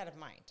of sight, out of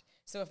mind.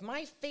 So if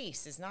my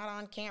face is not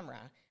on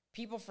camera,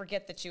 people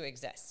forget that you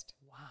exist.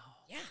 Wow.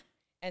 Yeah.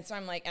 And so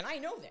I'm like, and I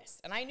know this,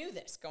 and I knew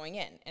this going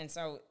in. And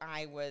so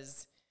I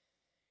was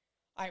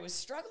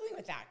struggling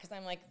with that because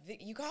I'm like,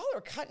 you all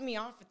are cutting me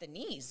off at the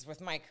knees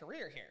with my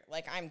career here.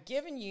 Like, I'm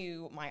giving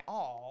you my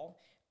all.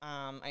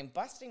 I'm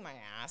busting my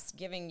ass,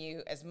 giving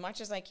you as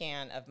much as I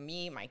can of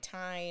me, my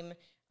time.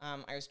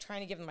 I was trying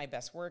to give them my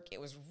best work.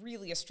 It was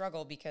really a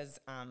struggle because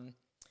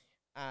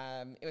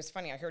it was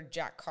funny. I heard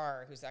Jack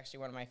Carr, who's actually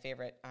one of my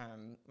favorite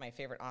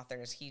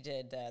authors. He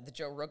did the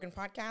Joe Rogan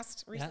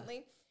podcast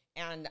recently,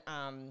 and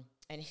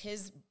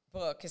his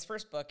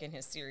first book in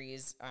his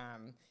series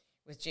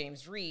with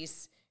James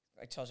Reese.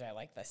 I told you I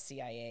like the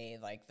CIA,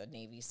 like the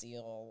Navy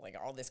SEAL, like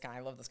all this kind.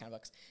 I love those kind of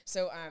books.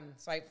 So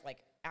I like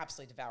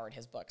absolutely devoured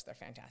his books. They're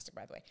fantastic,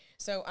 by the way.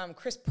 So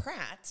Chris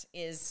Pratt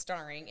is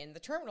starring in The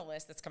Terminal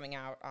List that's coming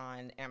out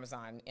on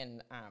Amazon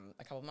in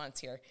a couple months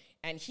here,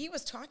 and he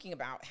was talking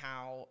about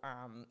how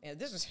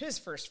this was his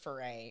first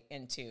foray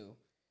into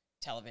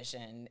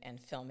television and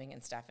filming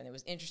and stuff, and it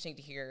was interesting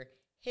to hear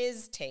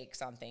his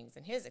takes on things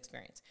and his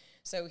experience.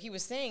 So he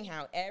was saying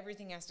how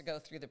everything has to go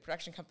through the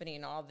production company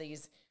and all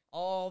these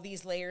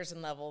layers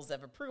and levels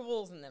of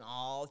approvals, and then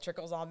all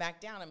trickles all back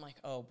down. I'm like,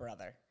 oh,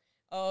 brother.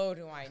 Oh,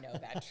 do I know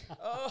that?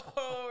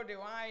 Oh, do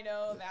I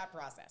know that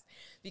process?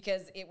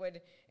 Because it would,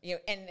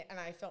 and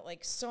I felt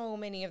like so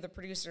many of the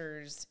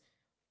producers,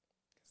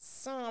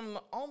 some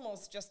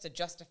almost just to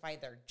justify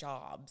their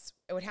jobs,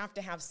 it would have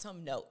to have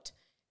some note.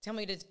 Tell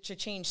me to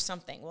change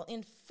something. Well,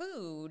 in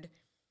food,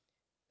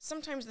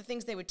 sometimes the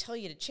things they would tell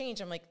you to change,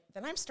 I'm like,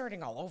 then I'm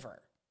starting all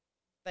over.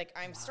 Like,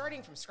 I'm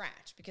starting from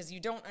scratch because you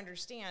don't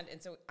understand.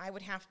 And so I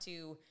would have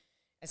to,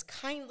 as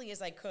kindly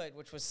as I could,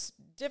 which was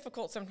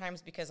difficult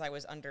sometimes because I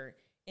was under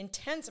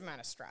intense amount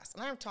of stress.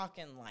 And I'm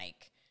talking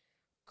like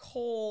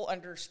coal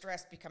under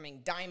stress becoming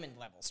diamond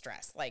level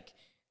stress, like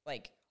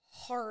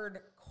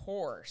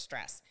hardcore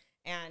stress.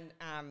 And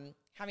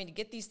having to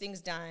get these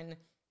things done,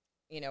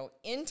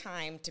 in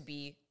time to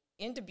be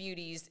into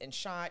beauties and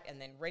shot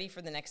and then ready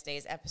for the next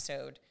day's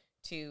episode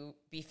to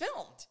be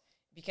filmed.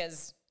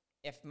 Because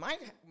if my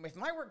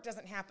work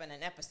doesn't happen,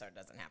 an episode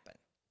doesn't happen,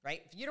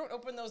 right? If you don't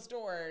open those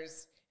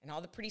doors and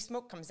all the pretty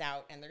smoke comes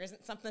out and there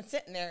isn't something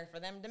sitting there for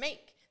them to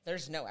make,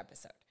 there's no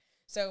episode.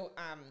 So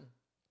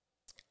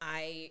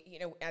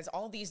as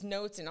all these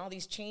notes and all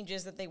these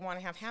changes that they want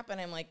to have happen,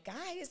 I'm like,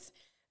 guys,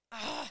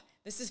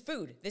 this is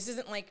food. This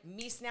isn't like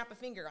me snap a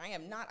finger. I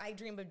am not I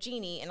Dream of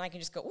Jeannie and I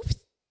can just go, oops,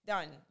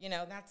 done.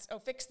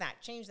 Fix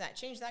that, change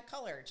that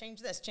color,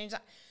 change this, change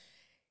that.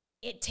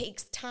 It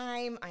takes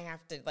time. I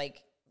have to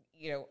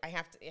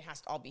it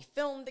has to all be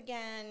filmed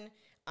again.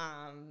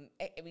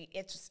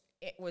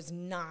 It was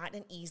not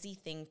an easy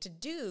thing to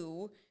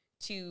do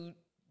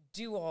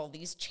all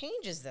these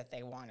changes that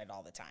they wanted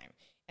all the time.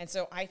 And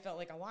so I felt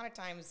like a lot of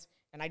times,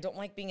 and I don't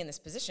like being in this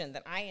position,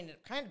 that I ended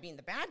up kind of being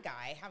the bad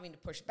guy, having to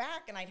push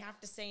back, and I'd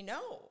have to say,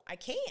 no, I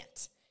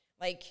can't.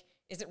 Like,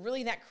 is it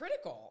really that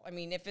critical? I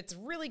mean, if it's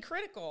really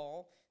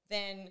critical,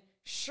 then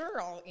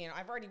sure,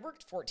 I've already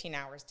worked 14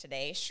 hours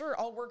today. Sure,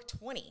 I'll work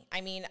 20.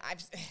 I mean, I'm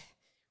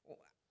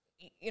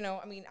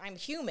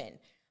human.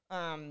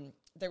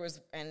 There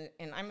was, and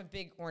I'm a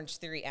big Orange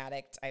Theory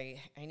addict. I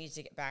need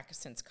to get back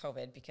since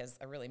COVID because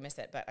I really miss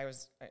it. But I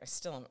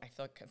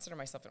consider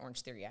myself an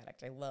Orange Theory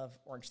addict. I love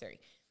Orange Theory,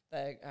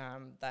 the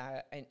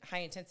high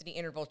intensity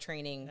interval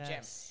training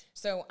gym.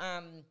 So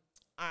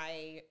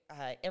I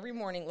every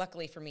morning,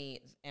 luckily for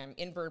me,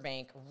 in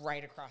Burbank,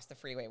 right across the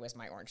freeway was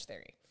my Orange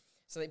Theory.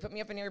 So they put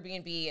me up in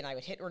Airbnb, and I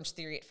would hit Orange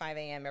Theory at 5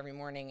 a.m. every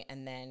morning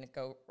and then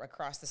go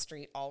across the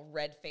street all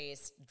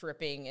red-faced,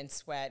 dripping in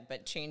sweat,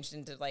 but changed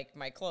into, like,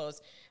 my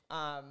clothes,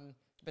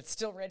 but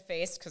still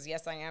red-faced because,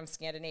 yes, I am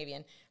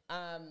Scandinavian.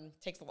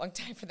 Takes a long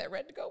time for that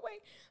red to go away.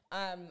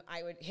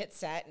 I would hit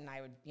set, and I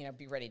would,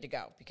 be ready to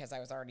go because I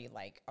was already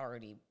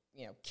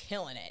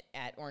killing it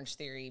at Orange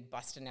Theory,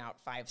 busting out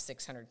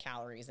 500-600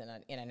 calories in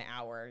an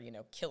hour,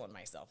 killing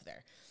myself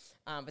there.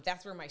 But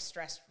that's where my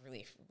stress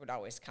relief would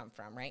always come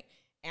from, right?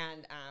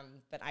 And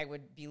but I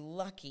would be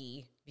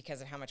lucky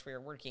because of how much we were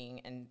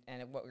working and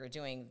what we were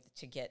doing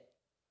to get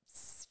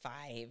 6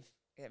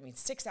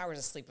 hours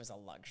of sleep was a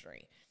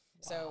luxury.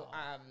 Wow. So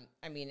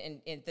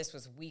and this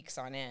was weeks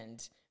on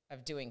end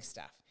of doing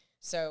stuff.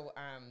 So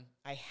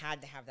I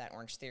had to have that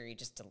Orange Theory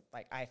just to,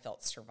 I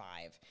felt,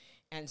 survive.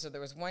 And so there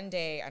was one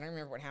day, I don't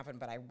remember what happened,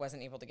 but I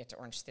wasn't able to get to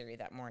Orange Theory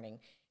that morning.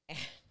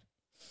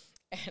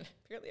 And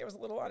apparently I was a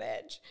little on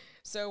edge.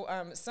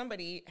 So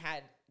somebody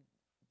had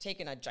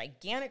taken a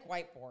gigantic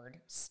whiteboard,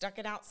 stuck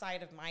it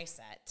outside of my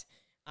set,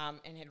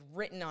 and had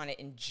written on it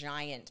in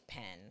giant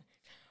pen,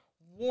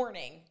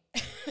 warning.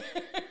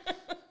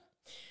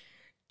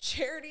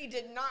 Charity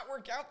did not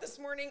work out this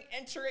morning.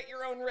 Enter at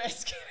your own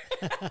risk.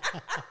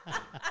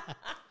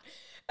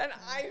 And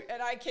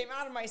I came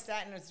out of my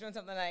set and was doing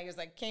something, and I was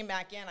like, came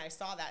back in, I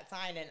saw that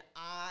sign, and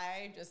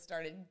I just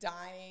started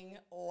dying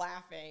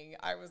laughing.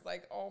 I was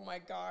like, oh my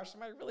gosh,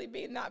 am I really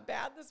being that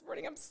bad this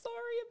morning? I'm sorry.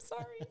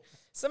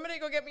 Somebody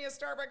go get me a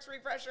Starbucks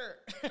refresher.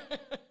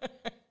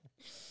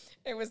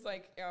 It was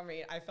like, I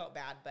mean, I felt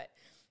bad, but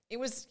it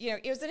was,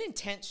 it was an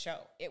intense show.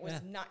 It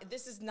was not,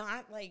 this is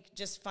not like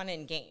just fun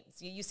and games.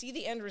 You see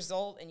the end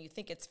result and you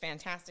think it's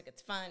fantastic,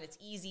 it's fun, it's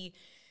easy.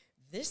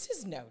 This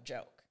is no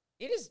joke.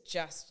 It is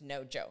just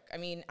no joke. I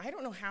mean, I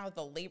don't know how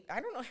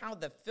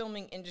the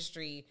filming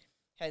industry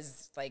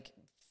has like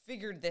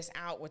figured this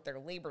out with their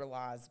labor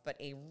laws, but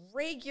a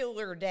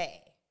regular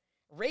day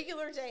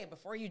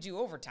before you do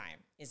overtime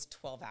is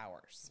 12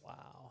 hours.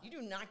 Wow. You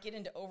do not get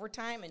into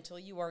overtime until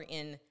you are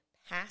in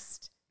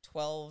past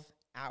 12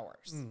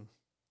 hours.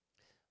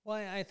 Well,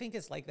 I think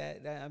it's like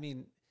that. I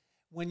mean,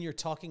 when you're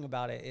talking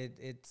about it,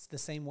 it's the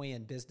same way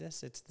in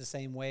business. It's the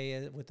same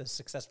way with a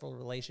successful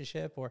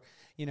relationship, or,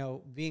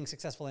 being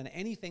successful in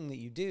anything that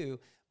you do.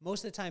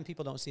 Most of the time,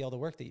 people don't see all the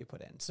work that you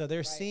put in. So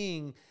they're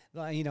seeing,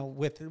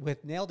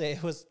 with Nailed It,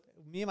 it was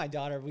me and my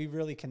daughter, we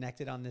really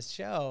connected on this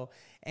show,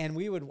 and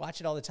we would watch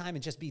it all the time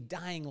and just be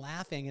dying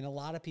laughing. And a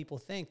lot of people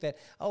think that,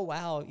 oh,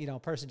 wow, a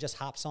person just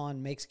hops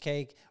on, makes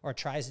cake, or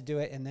tries to do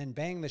it, and then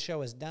bang, the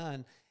show is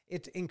done.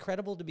 It's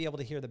incredible to be able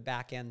to hear the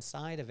back end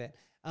side of it.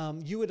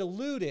 You had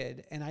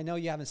alluded, and I know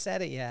you haven't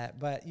said it yet,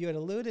 but you had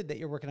alluded that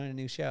you're working on a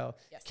new show.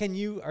 Yes.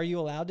 Are you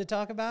allowed to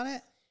talk about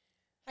it?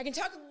 I can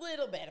talk a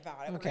little bit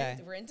about it. Okay.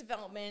 We're in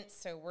development,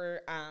 so we're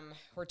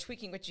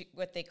tweaking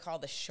what they call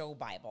the show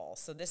Bible.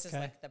 So this is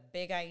like the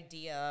big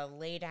idea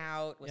laid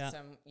out with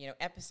some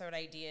episode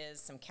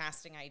ideas, some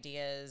casting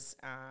ideas,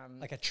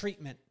 like a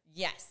treatment.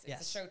 Yes,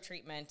 it's a show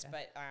treatment,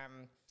 but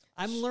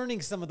I'm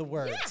learning some of the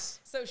words. Yeah.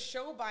 So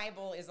show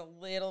Bible is a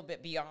little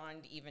bit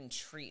beyond even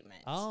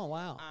treatment. Oh,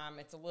 wow.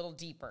 It's a little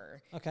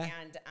deeper. Okay.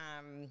 And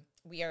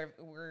we're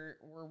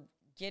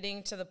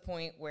getting to the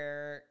point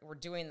where we're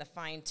doing the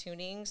fine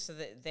tuning so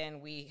that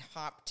then we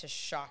hop to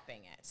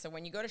shopping it. So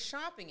when you go to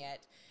shopping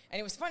it, and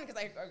it was fun because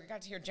I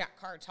got to hear Jack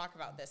Carr talk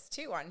about this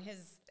too on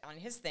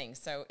his thing.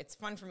 So it's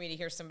fun for me to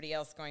hear somebody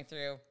else going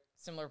through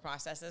similar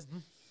processes. Mm-hmm.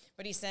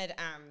 But he said,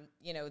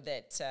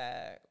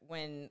 that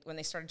when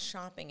they started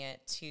shopping it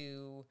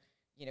to,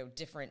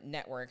 different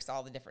networks,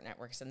 all the different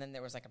networks, and then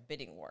there was like a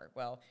bidding war.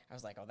 Well, I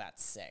was like, oh,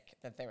 that's sick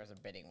that there was a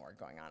bidding war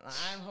going on. And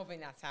I'm hoping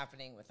that's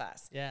happening with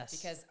us. Yes.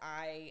 Because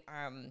I,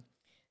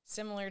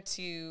 similar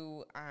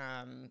to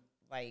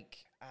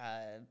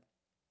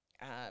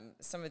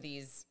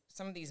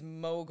some of these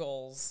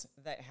moguls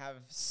that have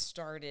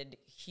started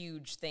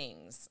huge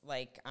things,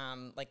 like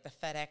the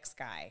FedEx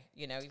guy,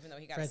 even though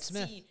he got Fred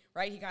Smith. C,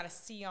 right? He got a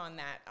C on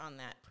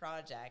that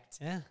project.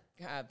 Yeah.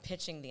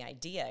 Pitching the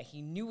idea,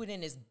 he knew it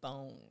in his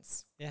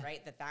bones,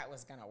 right? That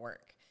was going to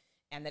work,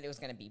 and that it was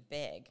going to be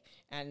big.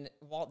 And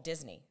Walt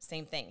Disney,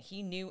 same thing.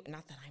 He knew,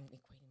 not that I'm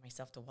equating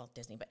myself to Walt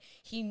Disney, but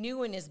he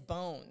knew in his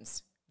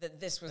bones that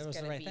this was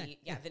going to be,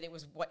 that it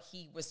was what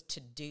he was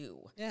to do.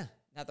 Yeah.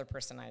 Another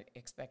person I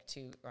expect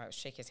to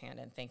shake his hand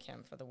and thank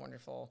him for the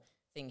wonderful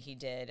thing he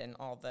did and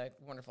all the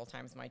wonderful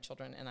times my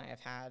children and I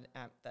have had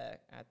at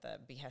the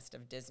behest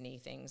of Disney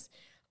things.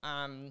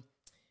 And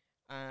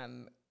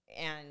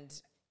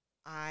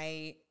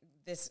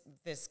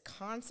this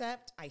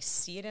concept, I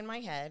see it in my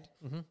head.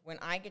 Mm-hmm. When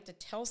I get to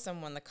tell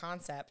someone the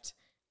concept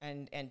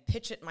and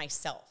pitch it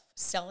myself,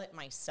 sell it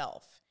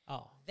myself,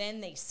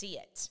 then they see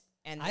it.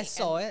 And I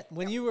saw it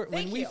when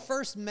we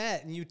first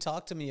met and you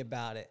talked to me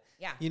about it.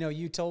 Yeah.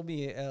 You told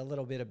me a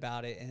little bit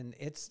about it, and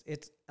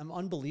I'm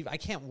unbelievable. I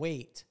can't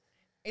wait.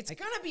 It's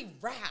going to be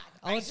rad.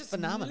 Oh, it's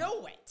phenomenal. I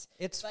just know it.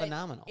 It's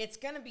phenomenal. It's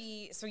going to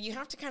be, so you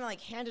have to kind of like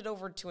hand it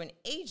over to an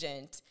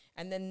agent,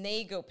 and then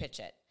they go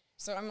pitch it.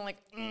 So I'm like,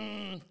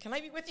 can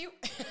I be with you?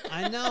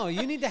 I know.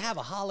 You need to have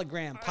a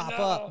hologram pop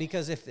up,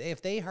 because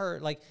if they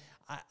heard, like,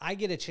 I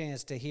get a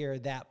chance to hear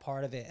that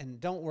part of it, and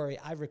don't worry,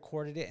 I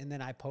recorded it and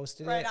then I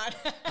posted it.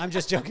 I'm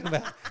just joking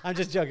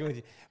with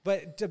you.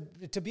 But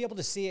to be able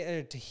to see it,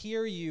 or to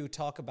hear you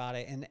talk about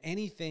it, and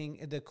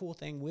anything, the cool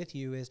thing with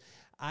you is,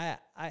 I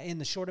in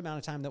the short amount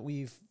of time that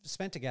we've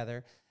spent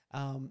together,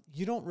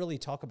 you don't really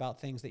talk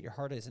about things that your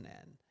heart isn't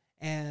in,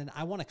 and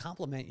I want to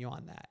compliment you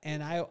on that.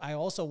 And I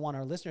also want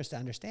our listeners to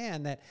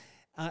understand that.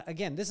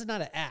 Again, this is not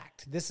an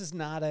act. This is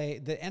not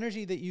the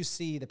energy that you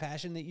see, the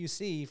passion that you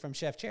see from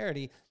Chef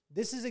Charity.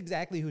 This is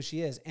exactly who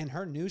she is. And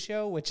her new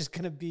show, which is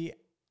going to be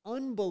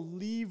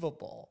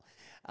unbelievable,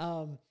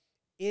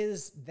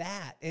 is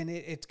that. And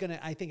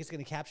I think it's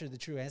going to capture the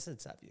true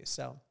essence of you.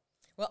 So,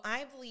 well,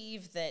 I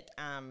believe that,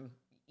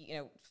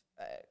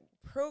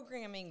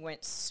 programming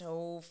went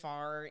so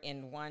far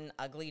in one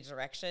ugly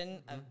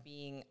direction of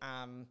being,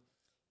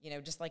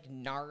 just like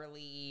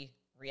gnarly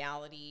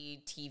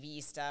reality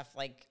TV stuff,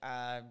 like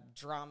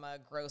drama,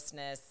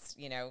 grossness,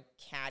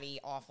 catty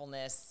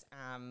awfulness,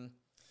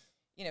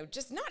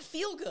 just not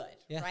feel good,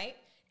 right?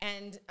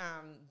 And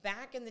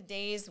back in the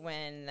days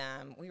when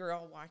we were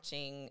all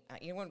watching,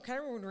 when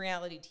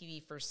reality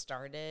TV first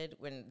started,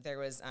 when there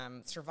was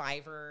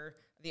Survivor,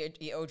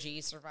 the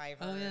OG Survivor,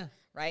 Oh, yeah.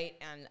 right?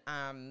 And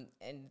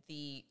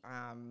the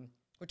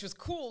which was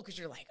cool because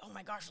you're like, oh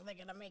my gosh, are they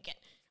gonna make it?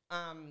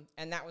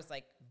 And that was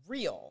like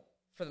real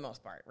for the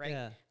most part, right?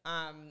 Yeah.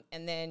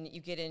 And then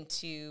you get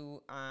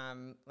into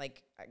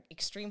like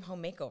Extreme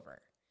Home Makeover,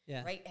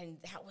 Yeah. right? And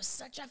that was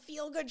such a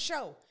feel-good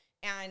show.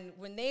 And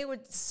when they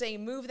would say,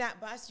 move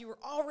that bus, you were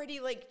already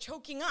like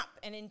choking up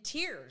and in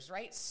tears,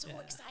 right? So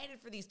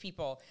excited for these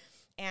people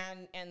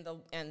and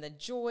the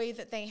joy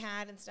that they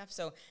had and stuff.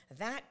 So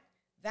that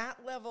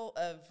level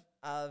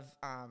of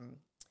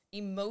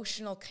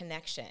emotional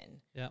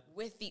connection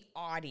with the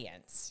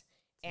audience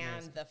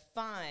and the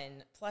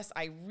fun, plus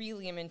I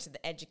really am into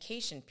the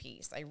education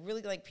piece. I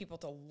really like people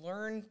to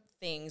learn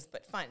things,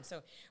 but fun.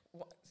 So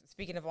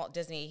speaking of Walt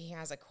Disney, he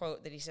has a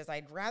quote that he says,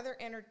 I'd rather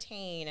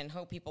entertain and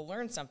hope people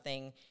learn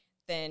something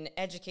than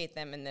educate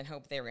them and then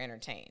hope they were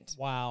entertained.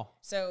 Wow.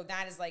 So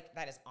that is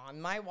on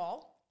my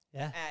wall.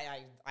 Yeah.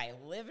 I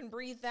live and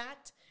breathe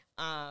that.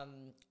 I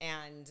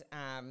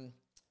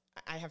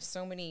have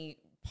so many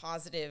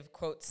positive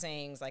quote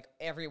sayings like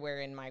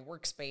everywhere in my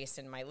workspace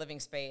and my living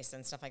space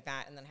and stuff like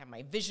that. And then I have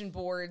my vision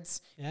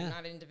boards. Yeah. I'm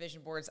not into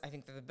vision boards. I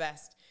think they're the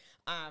best.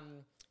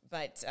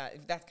 But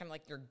that's kind of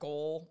like your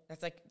goal.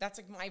 That's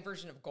like my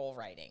version of goal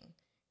writing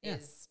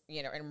is,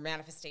 and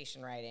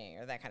manifestation writing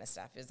or that kind of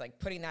stuff is like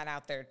putting that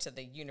out there to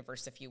the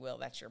universe, if you will.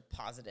 That's your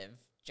positive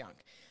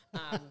junk,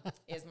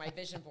 is my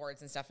vision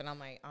boards and stuff. And on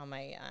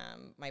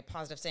my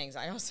positive sayings,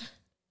 I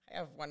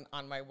have one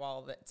on my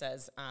wall that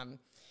says,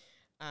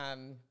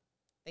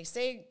 they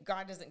say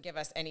God doesn't give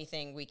us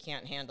anything we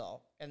can't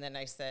handle. And then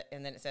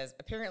it says,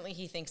 apparently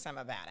he thinks I'm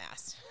a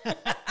badass.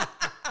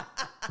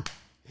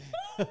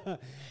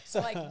 So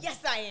like, yes,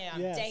 I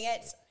am. Yes. Dang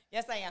it.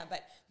 Yes, I am.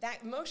 But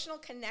that emotional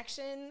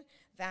connection,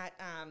 that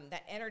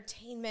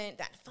entertainment,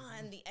 that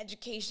fun, the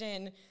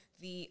education,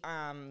 the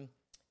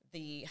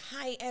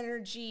high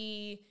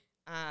energy,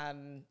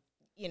 and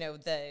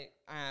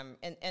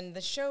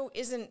the show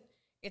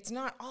it's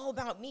not all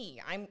about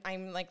me.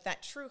 I'm like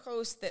that true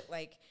host that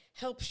like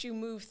helps you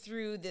move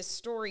through this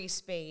story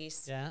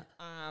space. Yeah.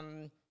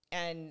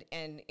 And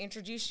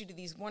introduce you to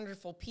these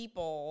wonderful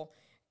people.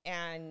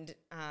 And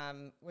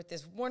with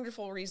this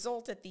wonderful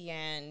result at the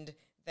end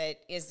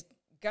that is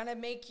gonna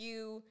make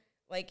you,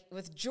 like,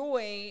 with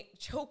joy,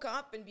 choke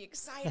up and be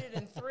excited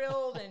and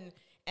thrilled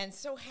and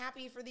so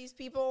happy for these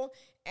people.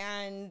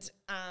 And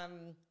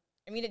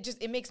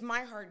it makes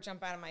my heart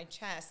jump out of my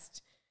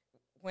chest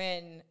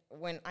when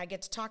I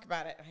get to talk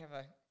about it. I have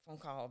a phone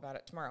call about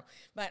it tomorrow,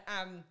 but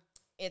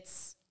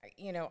it's.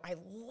 I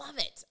love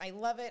it. I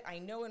love it. I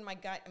know in my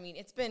gut.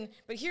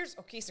 But here's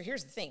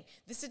the thing.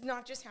 This did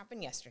not just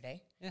happen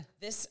yesterday. Yeah.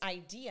 This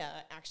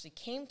idea actually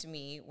came to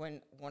me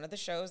when one of the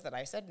shows that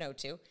I said no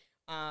to,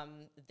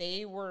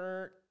 they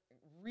were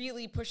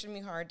really pushing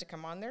me hard to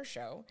come on their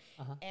show.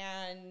 Uh-huh.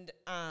 And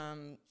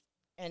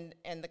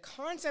the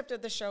concept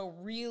of the show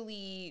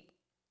really,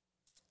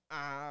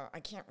 bothered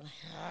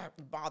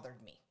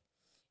me.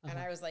 Uh-huh. And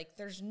I was like,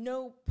 there's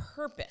no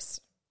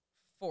purpose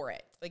for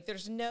it. Like,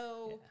 there's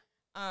no...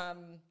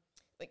 and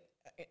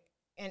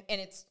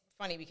it's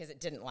funny because it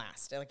didn't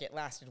last. Like, it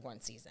lasted one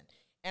season.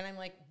 And I'm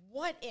like,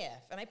 what if?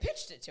 And I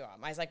pitched it to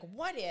him. I was like,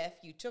 what if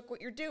you took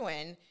what you're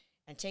doing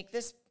and take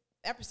this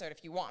episode,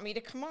 if you want me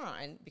to come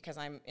on, because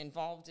I'm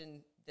involved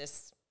in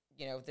this,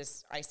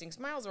 this Icing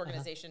Smiles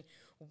organization.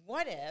 Uh-huh.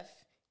 What if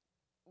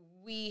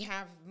we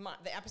have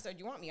the episode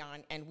you want me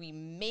on and we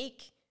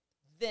make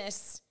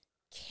this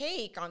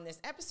cake on this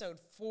episode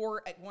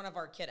for one of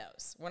our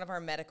kiddos, one of our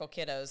medical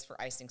kiddos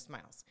for Icing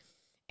Smiles?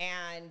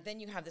 And then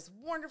you have this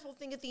wonderful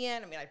thing at the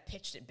end. I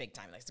pitched it big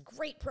time. Like, it's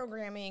great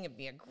programming. It'd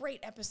be a great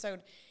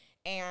episode.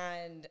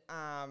 And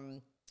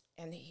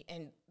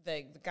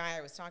the guy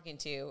I was talking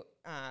to,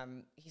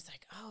 he's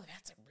like, oh,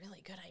 that's a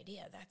really good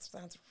idea. That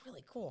sounds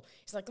really cool.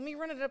 He's like, let me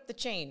run it up the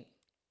chain.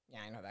 Yeah,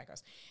 I know how that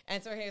goes.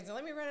 And so he said,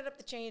 let me run it up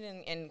the chain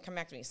and come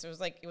back to me. So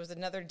it was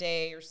another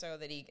day or so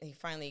that he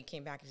finally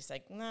came back and he's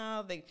like,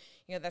 no,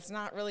 that's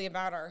not really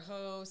about our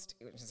host.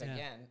 Which is,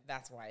 again,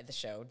 that's why the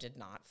show did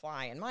not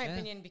fly, in my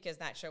opinion, because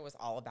that show was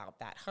all about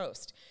that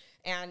host.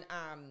 And,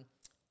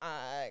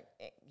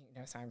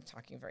 so I'm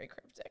talking very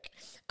cryptic.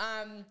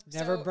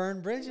 Never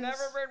burn bridges.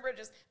 Never burn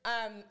bridges.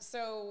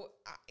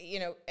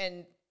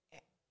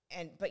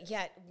 But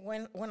yet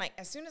when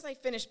as soon as I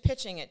finished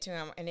pitching it to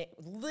him, and it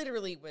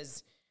literally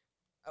was,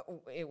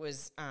 it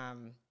was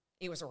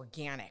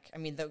organic.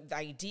 The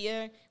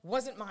idea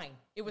wasn't mine.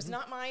 It was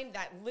not mine.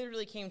 That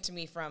literally came to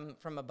me from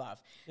above.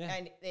 Yeah.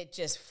 And it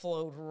just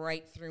flowed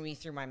right through me,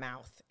 through my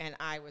mouth. And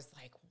I was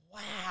like,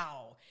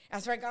 wow.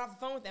 After I got off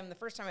the phone with them the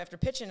first time after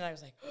pitching it, I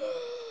was like,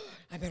 oh,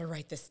 I better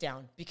write this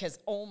down, because,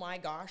 oh my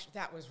gosh,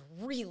 that was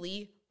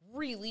really,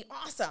 really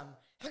awesome.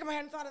 How come I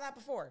hadn't thought of that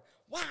before?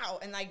 Wow.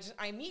 And I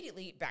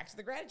immediately, back to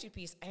the gratitude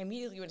piece, I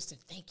immediately went and said,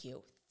 thank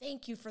you.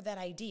 Thank you for that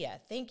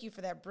idea. Thank you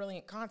for that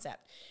brilliant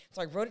concept.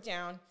 So I wrote it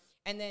down,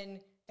 and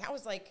then that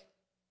was like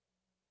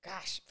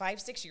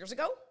 5-6 years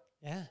ago.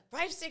 Yeah.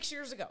 5-6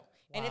 years ago.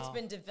 And it's Wow.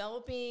 been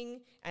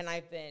developing, and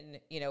I've been,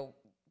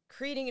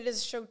 creating it as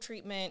a show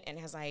treatment. And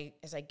as I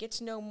get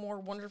to know more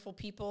wonderful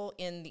people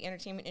in the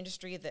entertainment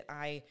industry that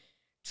I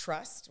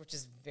trust, which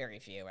is very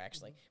few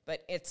actually,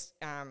 but it's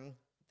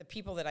the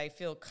people that I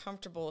feel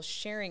comfortable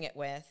sharing it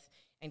with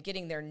and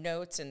getting their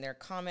notes and their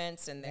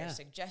comments and their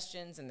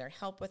suggestions and their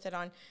help with it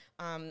on.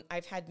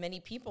 I've had many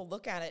people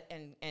look at it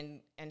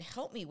and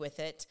help me with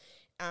it.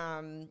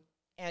 And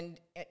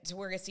to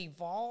where it's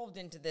evolved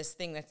into this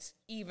thing that's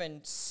even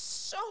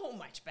so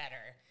much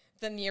better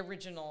than the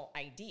original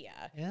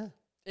idea. Yeah.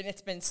 And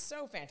it's been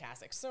so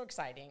fantastic, so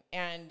exciting.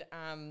 And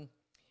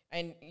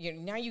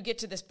now you get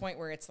to this point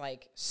where it's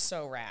like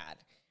so rad.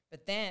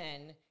 But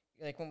then,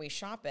 like when we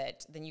shop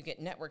it, then you get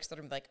networks that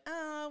are like,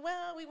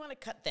 well, we want to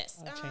cut this.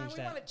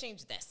 We want to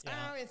change this.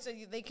 Yeah. And so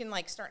they can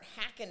like start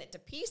hacking it to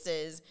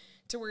pieces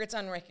to where it's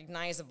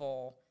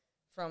unrecognizable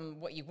from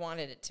what you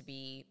wanted it to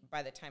be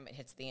by the time it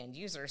hits the end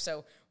user.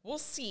 So we'll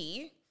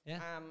see. Yeah.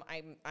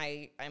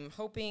 I'm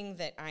hoping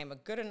that I'm a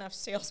good enough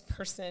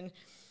salesperson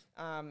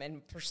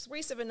and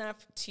persuasive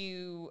enough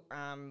to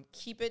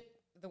keep it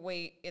the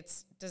way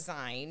it's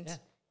designed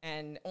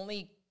and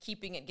only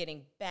keeping it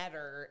getting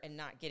better and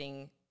not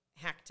getting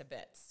hacked to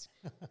bits.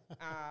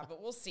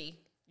 But we'll see.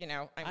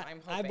 I'm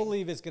hoping. I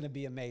believe it's going to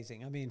be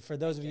amazing. I mean, for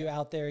those of you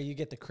out there, you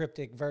get the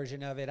cryptic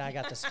version of it. I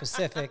got the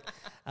specific.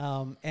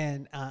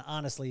 And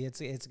honestly, it's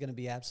going to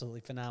be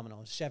absolutely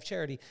phenomenal. Chef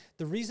Charity,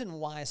 the reason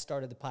why I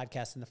started the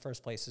podcast in the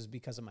first place is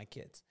because of my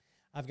kids.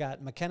 I've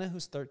got McKenna,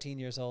 who's 13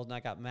 years old, and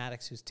I got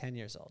Maddox, who's 10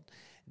 years old.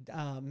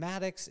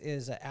 Maddox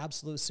is an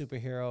absolute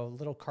superhero,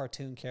 little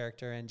cartoon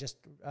character, and just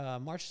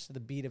marches to the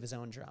beat of his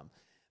own drum.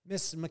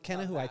 Miss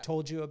McKenna, who I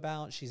told you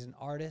about, she's an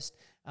artist.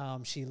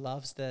 She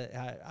loves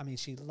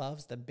she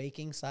loves the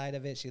baking side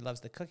of it. She loves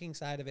the cooking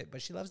side of it,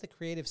 but she loves the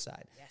creative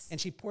side. Yes. And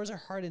she pours her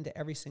heart into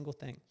every single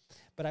thing.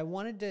 But I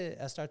wanted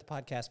to start the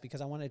podcast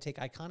because I wanted to take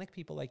iconic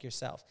people like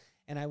yourself,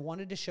 and I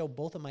wanted to show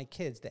both of my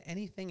kids that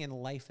anything in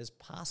life is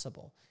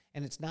possible.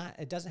 And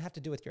it doesn't have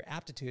to do with your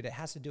aptitude. It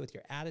has to do with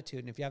your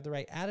attitude. And if you have the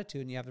right attitude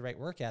and you have the right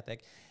work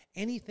ethic,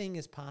 anything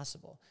is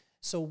possible.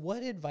 So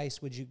what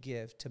advice would you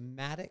give to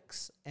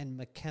Maddox and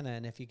McKenna?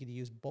 And if you could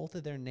use both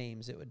of their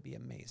names, it would be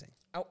amazing.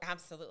 Oh,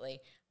 absolutely.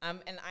 And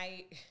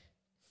I'm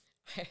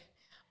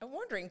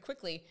wondering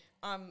quickly,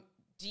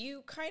 do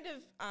you kind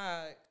of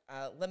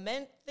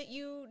lament that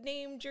you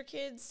named your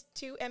kids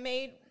two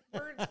MA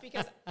words?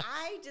 Because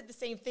I did the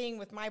same thing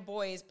with my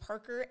boys,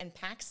 Parker and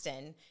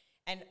Paxton.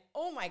 And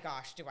oh my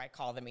gosh, do I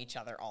call them each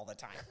other all the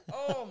time.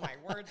 Oh my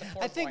word, the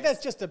poor I think boys.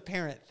 that's just a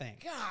parent thing.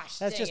 Gosh,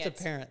 that's dang just it.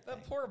 a parent thing.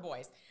 The poor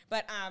boys.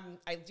 But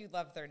I do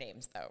love their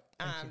names though.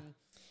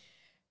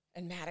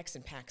 And Maddox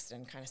and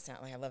Paxton kind of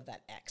sound like I love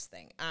that X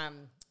thing.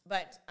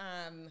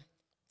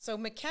 So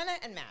McKenna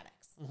and Maddox.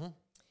 Mm-hmm.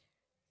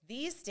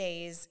 These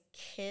days,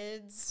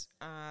 kids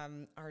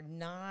are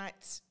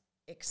not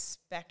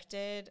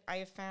expected, I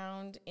have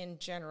found in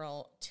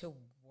general, to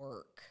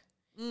work.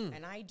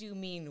 And I do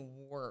mean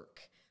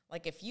work.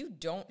 Like if you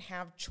don't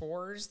have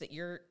chores that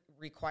you're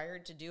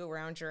required to do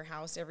around your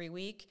house every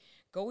week,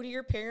 go to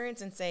your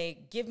parents and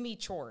say, give me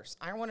chores.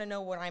 I want to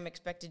know what I'm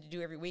expected to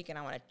do every week, and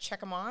I want to check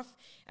them off,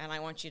 and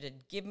I want you to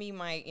give me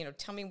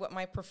tell me what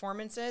my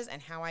performance is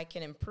and how I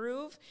can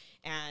improve.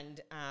 And,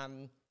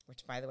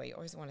 which by the way, you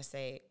always want to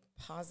say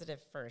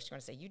positive first. You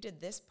want to say, you did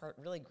this part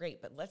really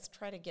great, but let's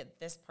try to get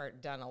this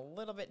part done a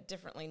little bit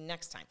differently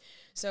next time.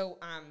 So,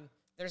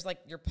 there's like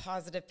your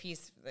positive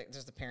piece.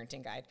 There's the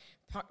parenting guide,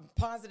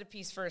 positive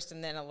piece first,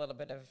 and then a little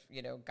bit of,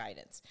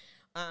 guidance.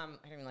 I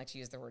don't even like to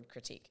use the word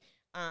critique.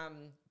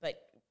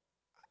 But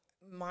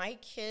my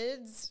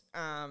kids,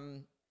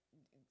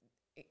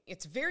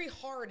 it's very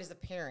hard as a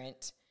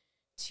parent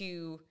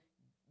to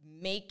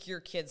make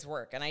your kids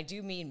work. And I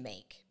do mean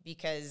make,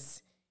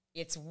 because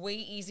it's way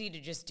easy to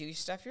just do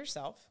stuff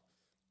yourself.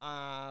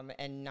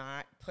 And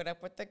not put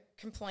up with the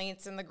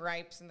complaints and the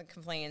gripes and the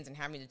complaints and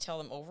having to tell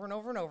them over and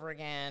over and over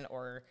again.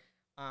 Or,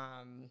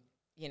 I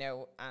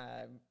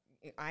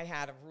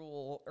had a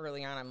rule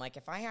early on. I'm like,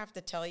 if I have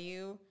to tell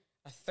you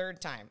a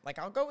third time, like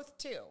I'll go with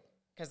 2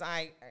 because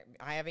I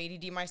have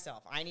ADD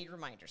myself. I need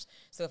reminders.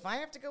 So if I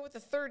have to go with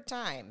the third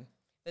time,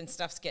 then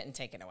stuff's getting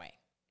taken away.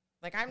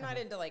 Like I'm not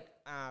into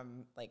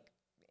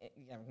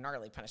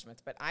gnarly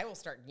punishments, but I will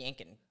start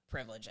yanking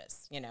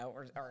privileges,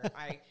 or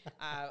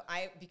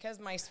I because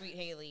my sweet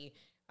Haley,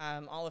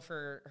 all of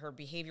her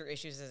behavior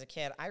issues as a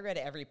kid, I read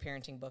every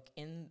parenting book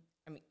in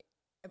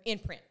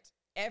print,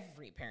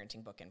 every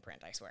parenting book in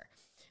print, I swear,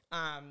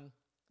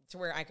 to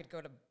where I could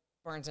go to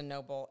Barnes and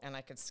Noble and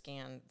I could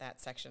scan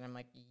that section. I'm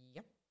like,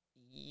 yep,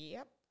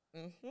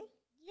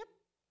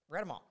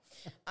 read them all.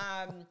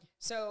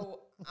 So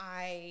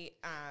I,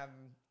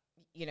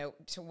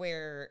 to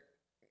where.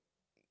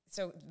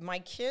 So my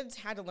kids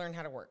had to learn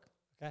how to work.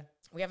 Okay.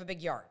 We have a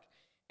big yard,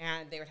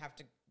 and they would have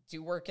to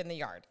do work in the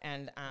yard.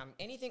 And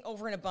anything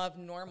over and above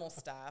normal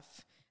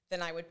stuff,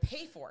 then I would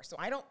pay for. So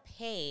I don't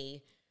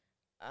pay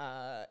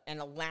an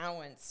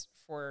allowance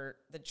for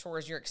the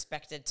chores you're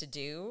expected to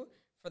do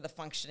for the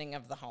functioning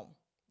of the home.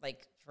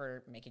 like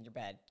for making your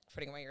bed,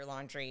 putting away your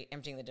laundry,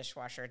 emptying the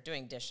dishwasher,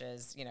 doing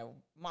dishes,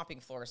 mopping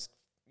floors,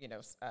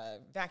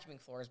 vacuuming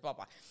floors, blah,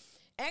 blah.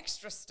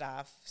 Extra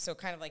stuff, so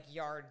kind of like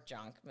yard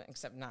junk,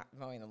 except not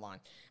mowing the lawn,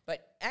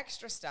 but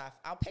extra stuff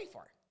I'll pay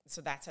for.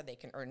 So that's how they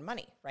can earn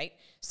money, right?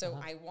 So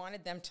I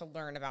wanted them to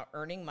learn about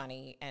earning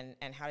money and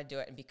how to do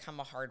it and become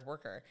a hard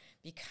worker,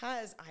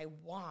 because I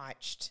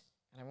watched,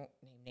 and I won't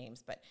name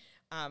names, but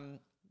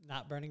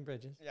not burning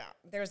bridges. Yeah.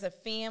 There's a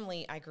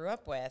family I grew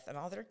up with and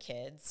all their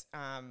kids.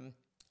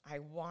 I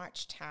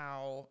watched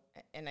how,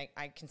 and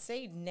I can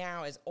say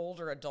now as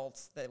older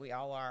adults that we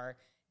all are,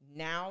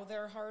 now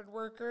they're hard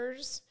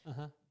workers,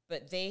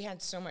 but they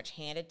had so much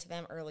handed to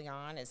them early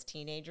on as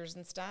teenagers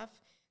and stuff.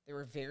 They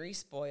were very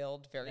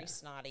spoiled, very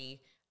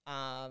snotty.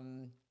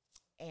 And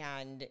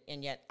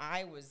yet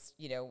I was,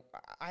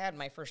 I had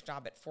my first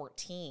job at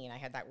 14. I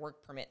had that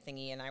work permit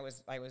thingy, and I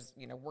was,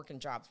 working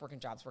jobs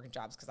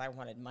because I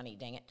wanted money.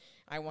 Dang it!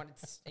 I wanted,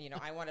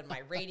 I wanted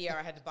my radio.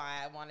 I had to buy.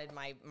 I wanted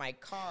my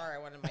car.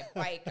 I wanted my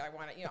bike. I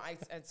wanted,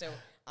 and so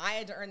I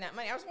had to earn that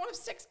money. I was one of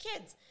 6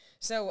 kids,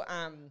 so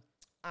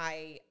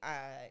I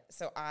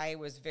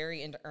was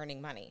very into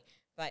earning money,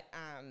 but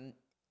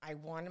I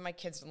wanted my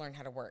kids to learn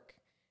how to work.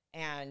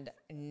 And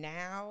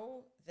now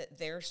that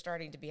they're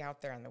starting to be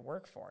out there in the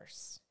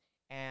workforce,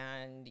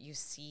 and you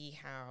see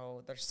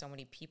how there's so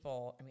many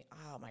people, I mean,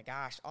 oh my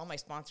gosh, all my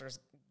sponsors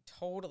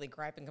totally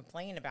gripe and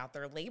complain about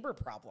their labor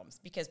problems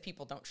because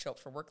people don't show up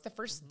for work the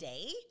first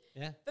day.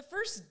 Yeah. The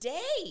first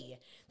day.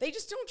 They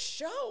just don't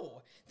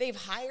show. They've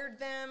hired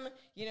them,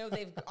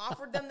 they've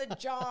offered them the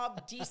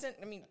job, decent,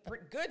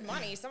 good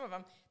money, some of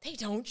them. They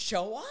don't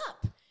show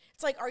up.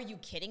 It's like, are you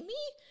kidding me?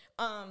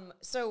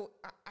 So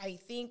I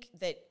think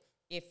that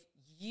if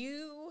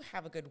you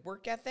have a good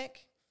work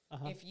ethic,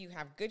 if you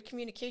have good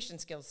communication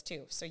skills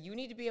too, so you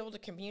need to be able to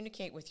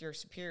communicate with your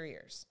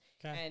superiors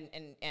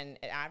and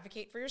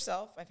advocate for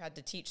yourself. I've had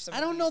to teach some. I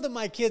don't know that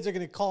my kids are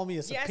going to call me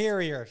a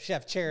superior,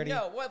 Chef Charity.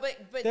 No,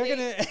 but they're going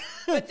to.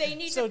 But they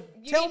need. So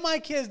tell my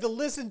kids to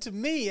listen to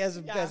me as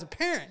a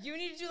parent. You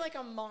need to do like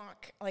a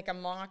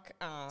mock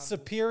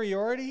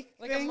superiority,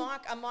 like thing?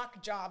 a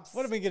mock jobs.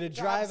 What are we going to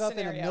drive up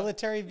in a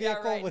military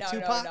vehicle with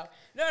Tupac?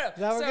 No.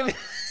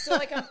 So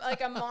like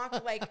a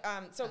mock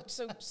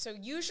so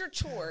use your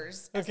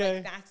chores. As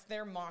like that's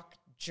their mock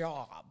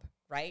job.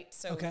 Right?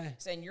 So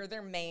and you're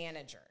their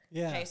manager.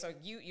 Yeah. Okay. So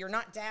you're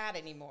not dad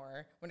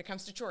anymore. When it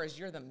comes to chores,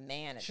 you're the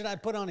manager. Should I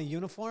put on a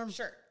uniform?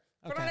 Sure.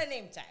 Put on a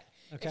name tag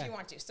if you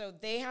want to. So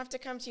they have to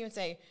come to you and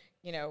say,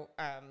 you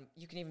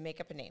can even make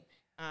up a name.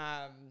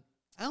 I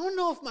don't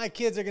know if my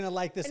kids are going to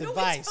like this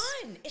advice.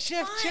 It's fun. It's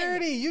Chef fun.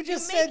 Charity, you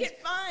just said make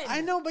it fun.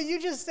 I know, but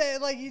you just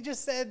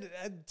said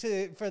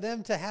for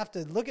them to have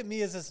to look at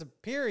me as a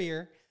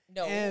superior.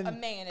 No, a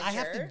manager. I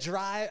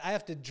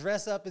have to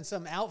dress up in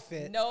some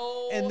outfit.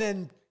 No. And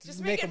then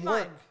just make it fun.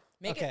 Work.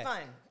 Make it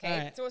fun. Okay.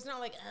 Right. So it's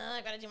not like,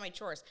 I got to do my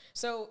chores.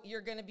 So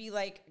you're going to be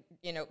like,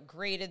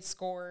 graded,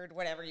 scored,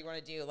 whatever you want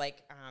to do.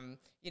 Like,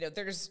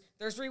 there's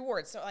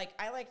rewards. So like,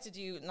 I like to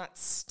do not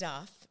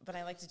stuff, but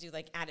I like to do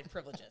like added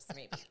privileges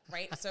maybe.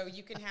 Right. So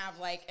you can have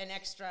like an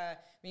extra,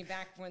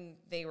 back when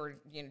they were,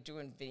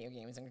 doing video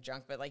games and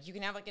junk, but like you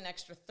can have like an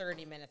extra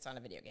 30 minutes on a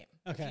video game.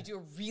 Okay. If you do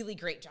a really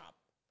great job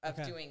of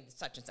doing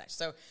such and such.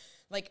 So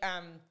like,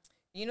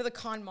 the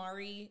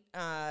KonMari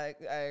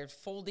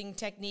folding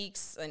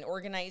techniques and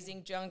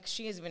organizing junk.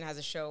 She even has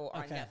a show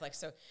on Netflix.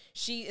 So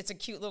it's a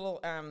cute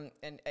little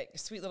and a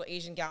sweet little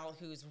Asian gal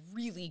who's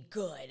really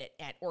good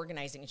at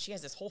organizing, and she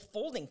has this whole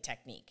folding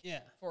technique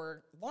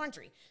for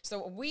laundry.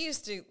 So we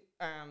used to,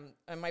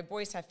 and my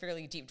boys have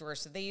fairly deep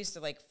drawers, so they used to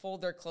like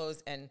fold their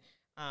clothes and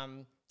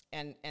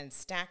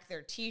stack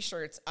their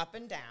T-shirts up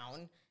and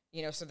down.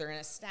 So they're in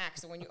a stack.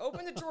 So when you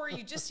open the drawer,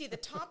 you just see the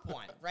top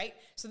one, right?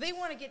 So they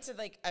want to get to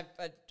like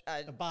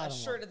a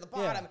shirt at the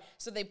bottom. Yeah.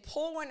 So they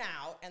pull one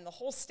out, and the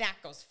whole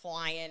stack goes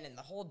flying, and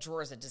the whole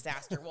drawer is a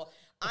disaster. Well,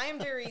 I'm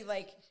very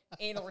like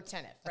anal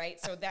retentive, right?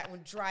 So that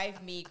would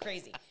drive me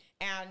crazy.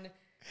 And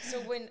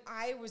so when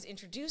I was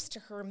introduced to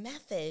her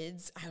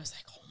methods, I was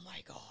like, oh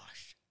my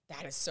gosh,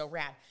 that is so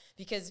rad.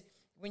 Because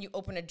when you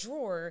open a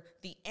drawer,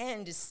 the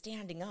end is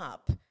standing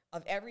up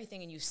of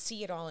everything, and you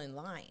see it all in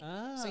line.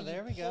 So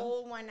you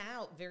pull one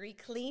out very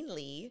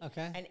cleanly,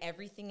 and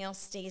everything else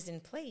stays in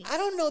place. I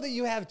don't know that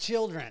you have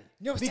children.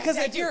 No, because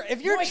if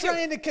you're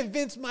trying to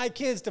convince my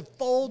kids to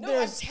fold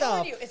their stuff,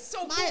 telling you, it's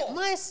so cool.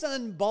 My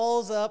son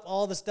balls up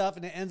all the stuff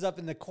and it ends up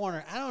in the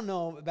corner. I don't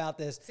know about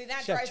this. See,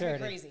 that Chef drives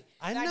Charity. me crazy.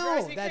 I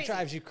know that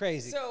drives you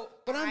crazy.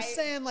 But I'm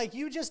saying, like,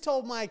 you just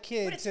told my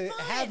kid to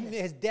have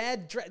his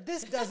dad.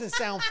 This doesn't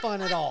sound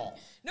fun at all.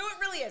 No, it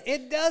really is.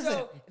 It doesn't.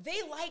 So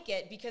they like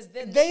it because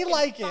then they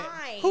like it.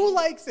 Who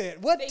likes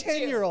it? What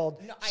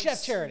 10-year-old? No,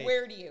 Chef Charity. I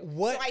swear to you.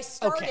 What? So I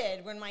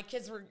started when my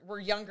kids were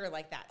younger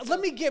like that. So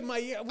let me get my.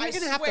 We're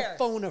gonna have to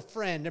phone a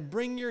friend and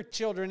bring your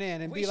children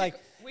in and be like,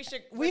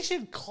 We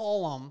should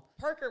call him.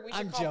 Parker, we should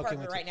I'm call joking Parker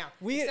with you. right now.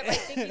 We- Except I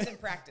think he's in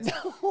practice.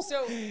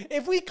 So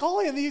If we call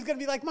him, he's gonna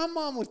be like, "My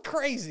mom was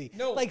crazy.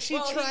 no, Like she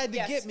well, tried to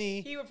yes, get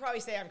me. He would probably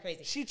say I'm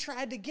crazy. She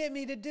tried to get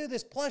me to do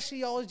this. Plus,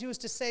 she always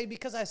used to say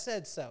because I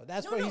said so.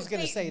 That's what he's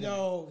gonna they- say to me.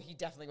 No, he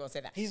definitely won't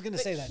say that. He's gonna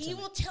But say that to He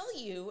me. will tell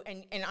you,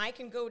 and I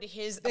can go to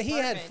his That apartment.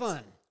 he had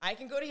fun. I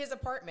can go to his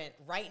apartment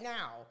right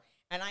now,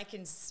 and I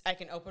can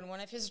open one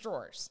of his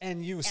drawers,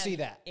 And you see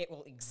that. it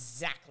will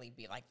exactly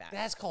be like that.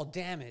 That's called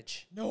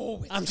damage.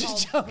 No, it's I'm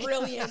just called joking.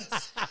 brilliant.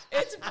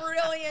 It's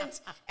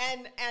brilliant.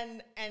 And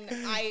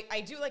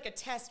I do like a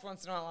test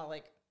once in a while. I'll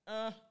like,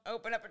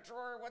 open up a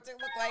drawer. What's it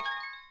look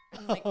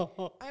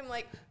like?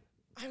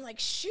 I'm like,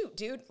 shoot,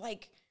 dude.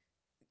 Like,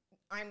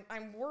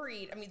 I'm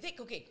worried. I mean,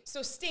 okay.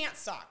 So stance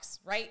socks,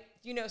 right?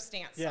 You know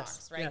stance Yes,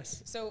 socks, right?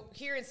 yes. So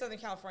here in Southern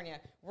California,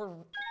 we're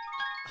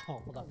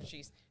Hold on.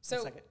 jeez.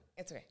 So second.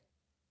 it's okay.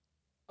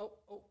 Oh.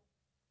 Hold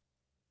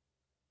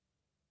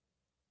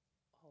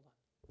on.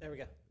 There we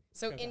go.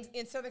 So Go,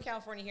 in Southern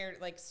California here,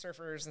 like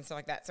surfers and stuff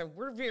like that. So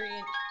we're very.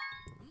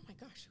 Oh my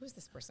gosh, who is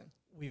this person?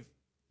 We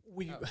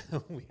we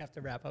have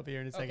to wrap up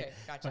here in a second. Okay,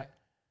 gotcha. But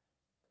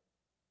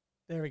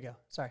there we go.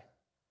 Sorry.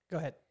 Go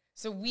ahead.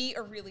 So we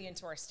are really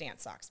into our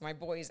stance socks. My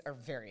boys are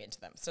very into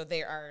them. So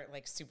they are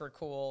like super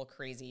cool,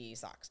 crazy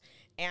socks.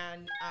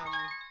 And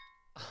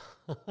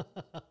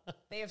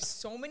they have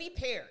so many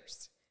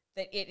pairs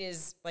that it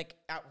is like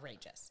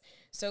outrageous.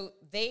 So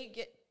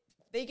they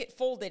get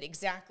folded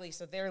exactly.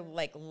 So they're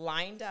like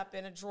lined up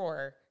in a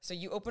drawer. So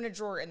you open a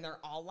drawer and they're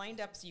all lined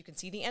up so you can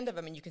see the end of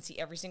them and you can see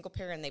every single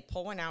pair, and they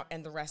pull one out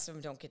and the rest of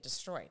them don't get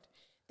destroyed.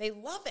 They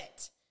love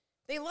it.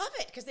 They love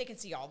it because they can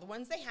see all the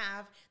ones they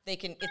have.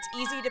 It's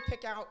easy to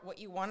pick out what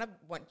you want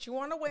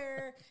to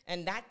wear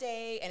and that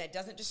day, and it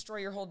doesn't destroy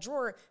your whole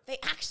drawer. They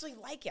actually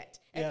like it.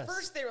 At Yes.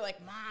 first, they were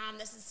like, "Mom,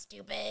 this is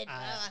stupid."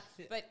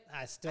 But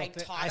I still I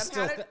thi- taught I them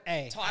still how thi- to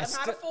hey, taught I them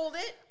how to still- fold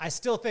it. I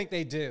still think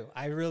they do.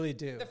 I really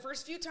do. The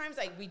first few times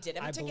we did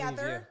them I believe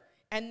together. you.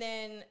 And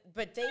then,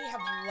 but they have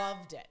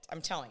loved it.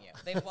 I'm telling you,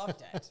 they've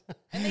loved it,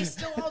 and they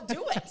still all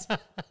do it.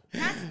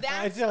 That's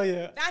I tell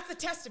you. that's the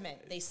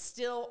testament. They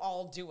still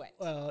all do it.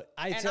 Well,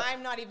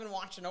 I'm not even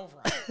watching over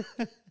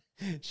them.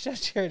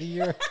 Chef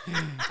Charity,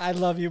 I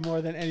love you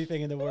more than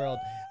anything in the world.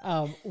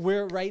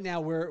 We're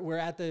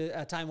at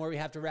the time where we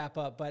have to wrap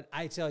up, but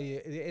I tell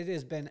you, it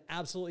has been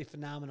absolutely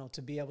phenomenal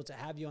to be able to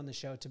have you on the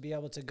show, to be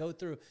able to go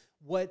through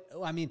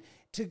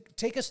to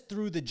take us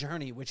through the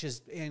journey, which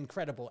is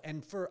incredible.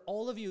 And for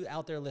all of you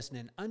out there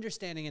listening,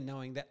 understanding and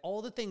knowing that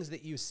all the things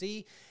that you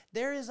see,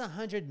 there is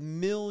 100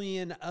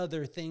 million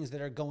other things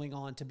that are going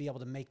on to be able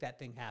to make that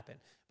thing happen.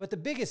 But the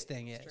biggest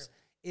thing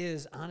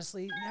is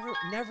honestly,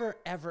 never,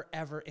 ever,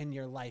 ever in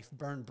your life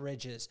burn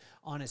bridges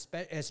on,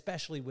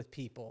 especially with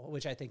people,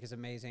 which I think is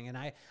amazing. And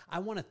I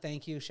want to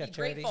thank you, Chef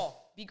Charity.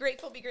 Be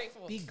grateful. Be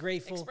grateful. Be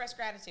grateful. Express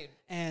gratitude.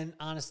 And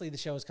honestly, the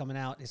show is coming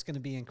out. It's going to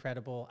be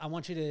incredible. I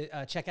want you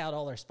to check out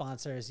all our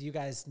sponsors. You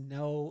guys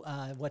know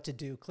what to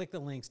do. Click the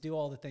links. Do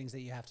all the things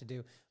that you have to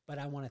do. But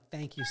I want to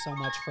thank you so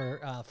much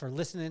for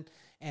listening.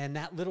 And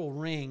that little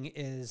ring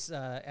is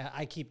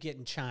I keep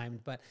getting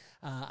chimed, but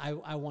I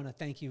want to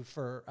thank you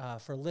for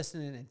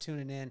listening and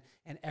tuning in.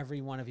 And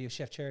every one of you,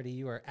 Chef Charity,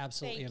 you are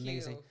absolutely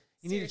amazing.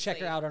 You need to check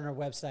her out on her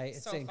website.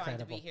 It's so incredible. fun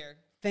to be here.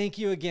 Thank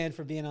you again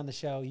for being on the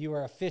show. You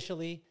are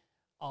officially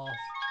off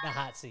the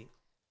hot seat.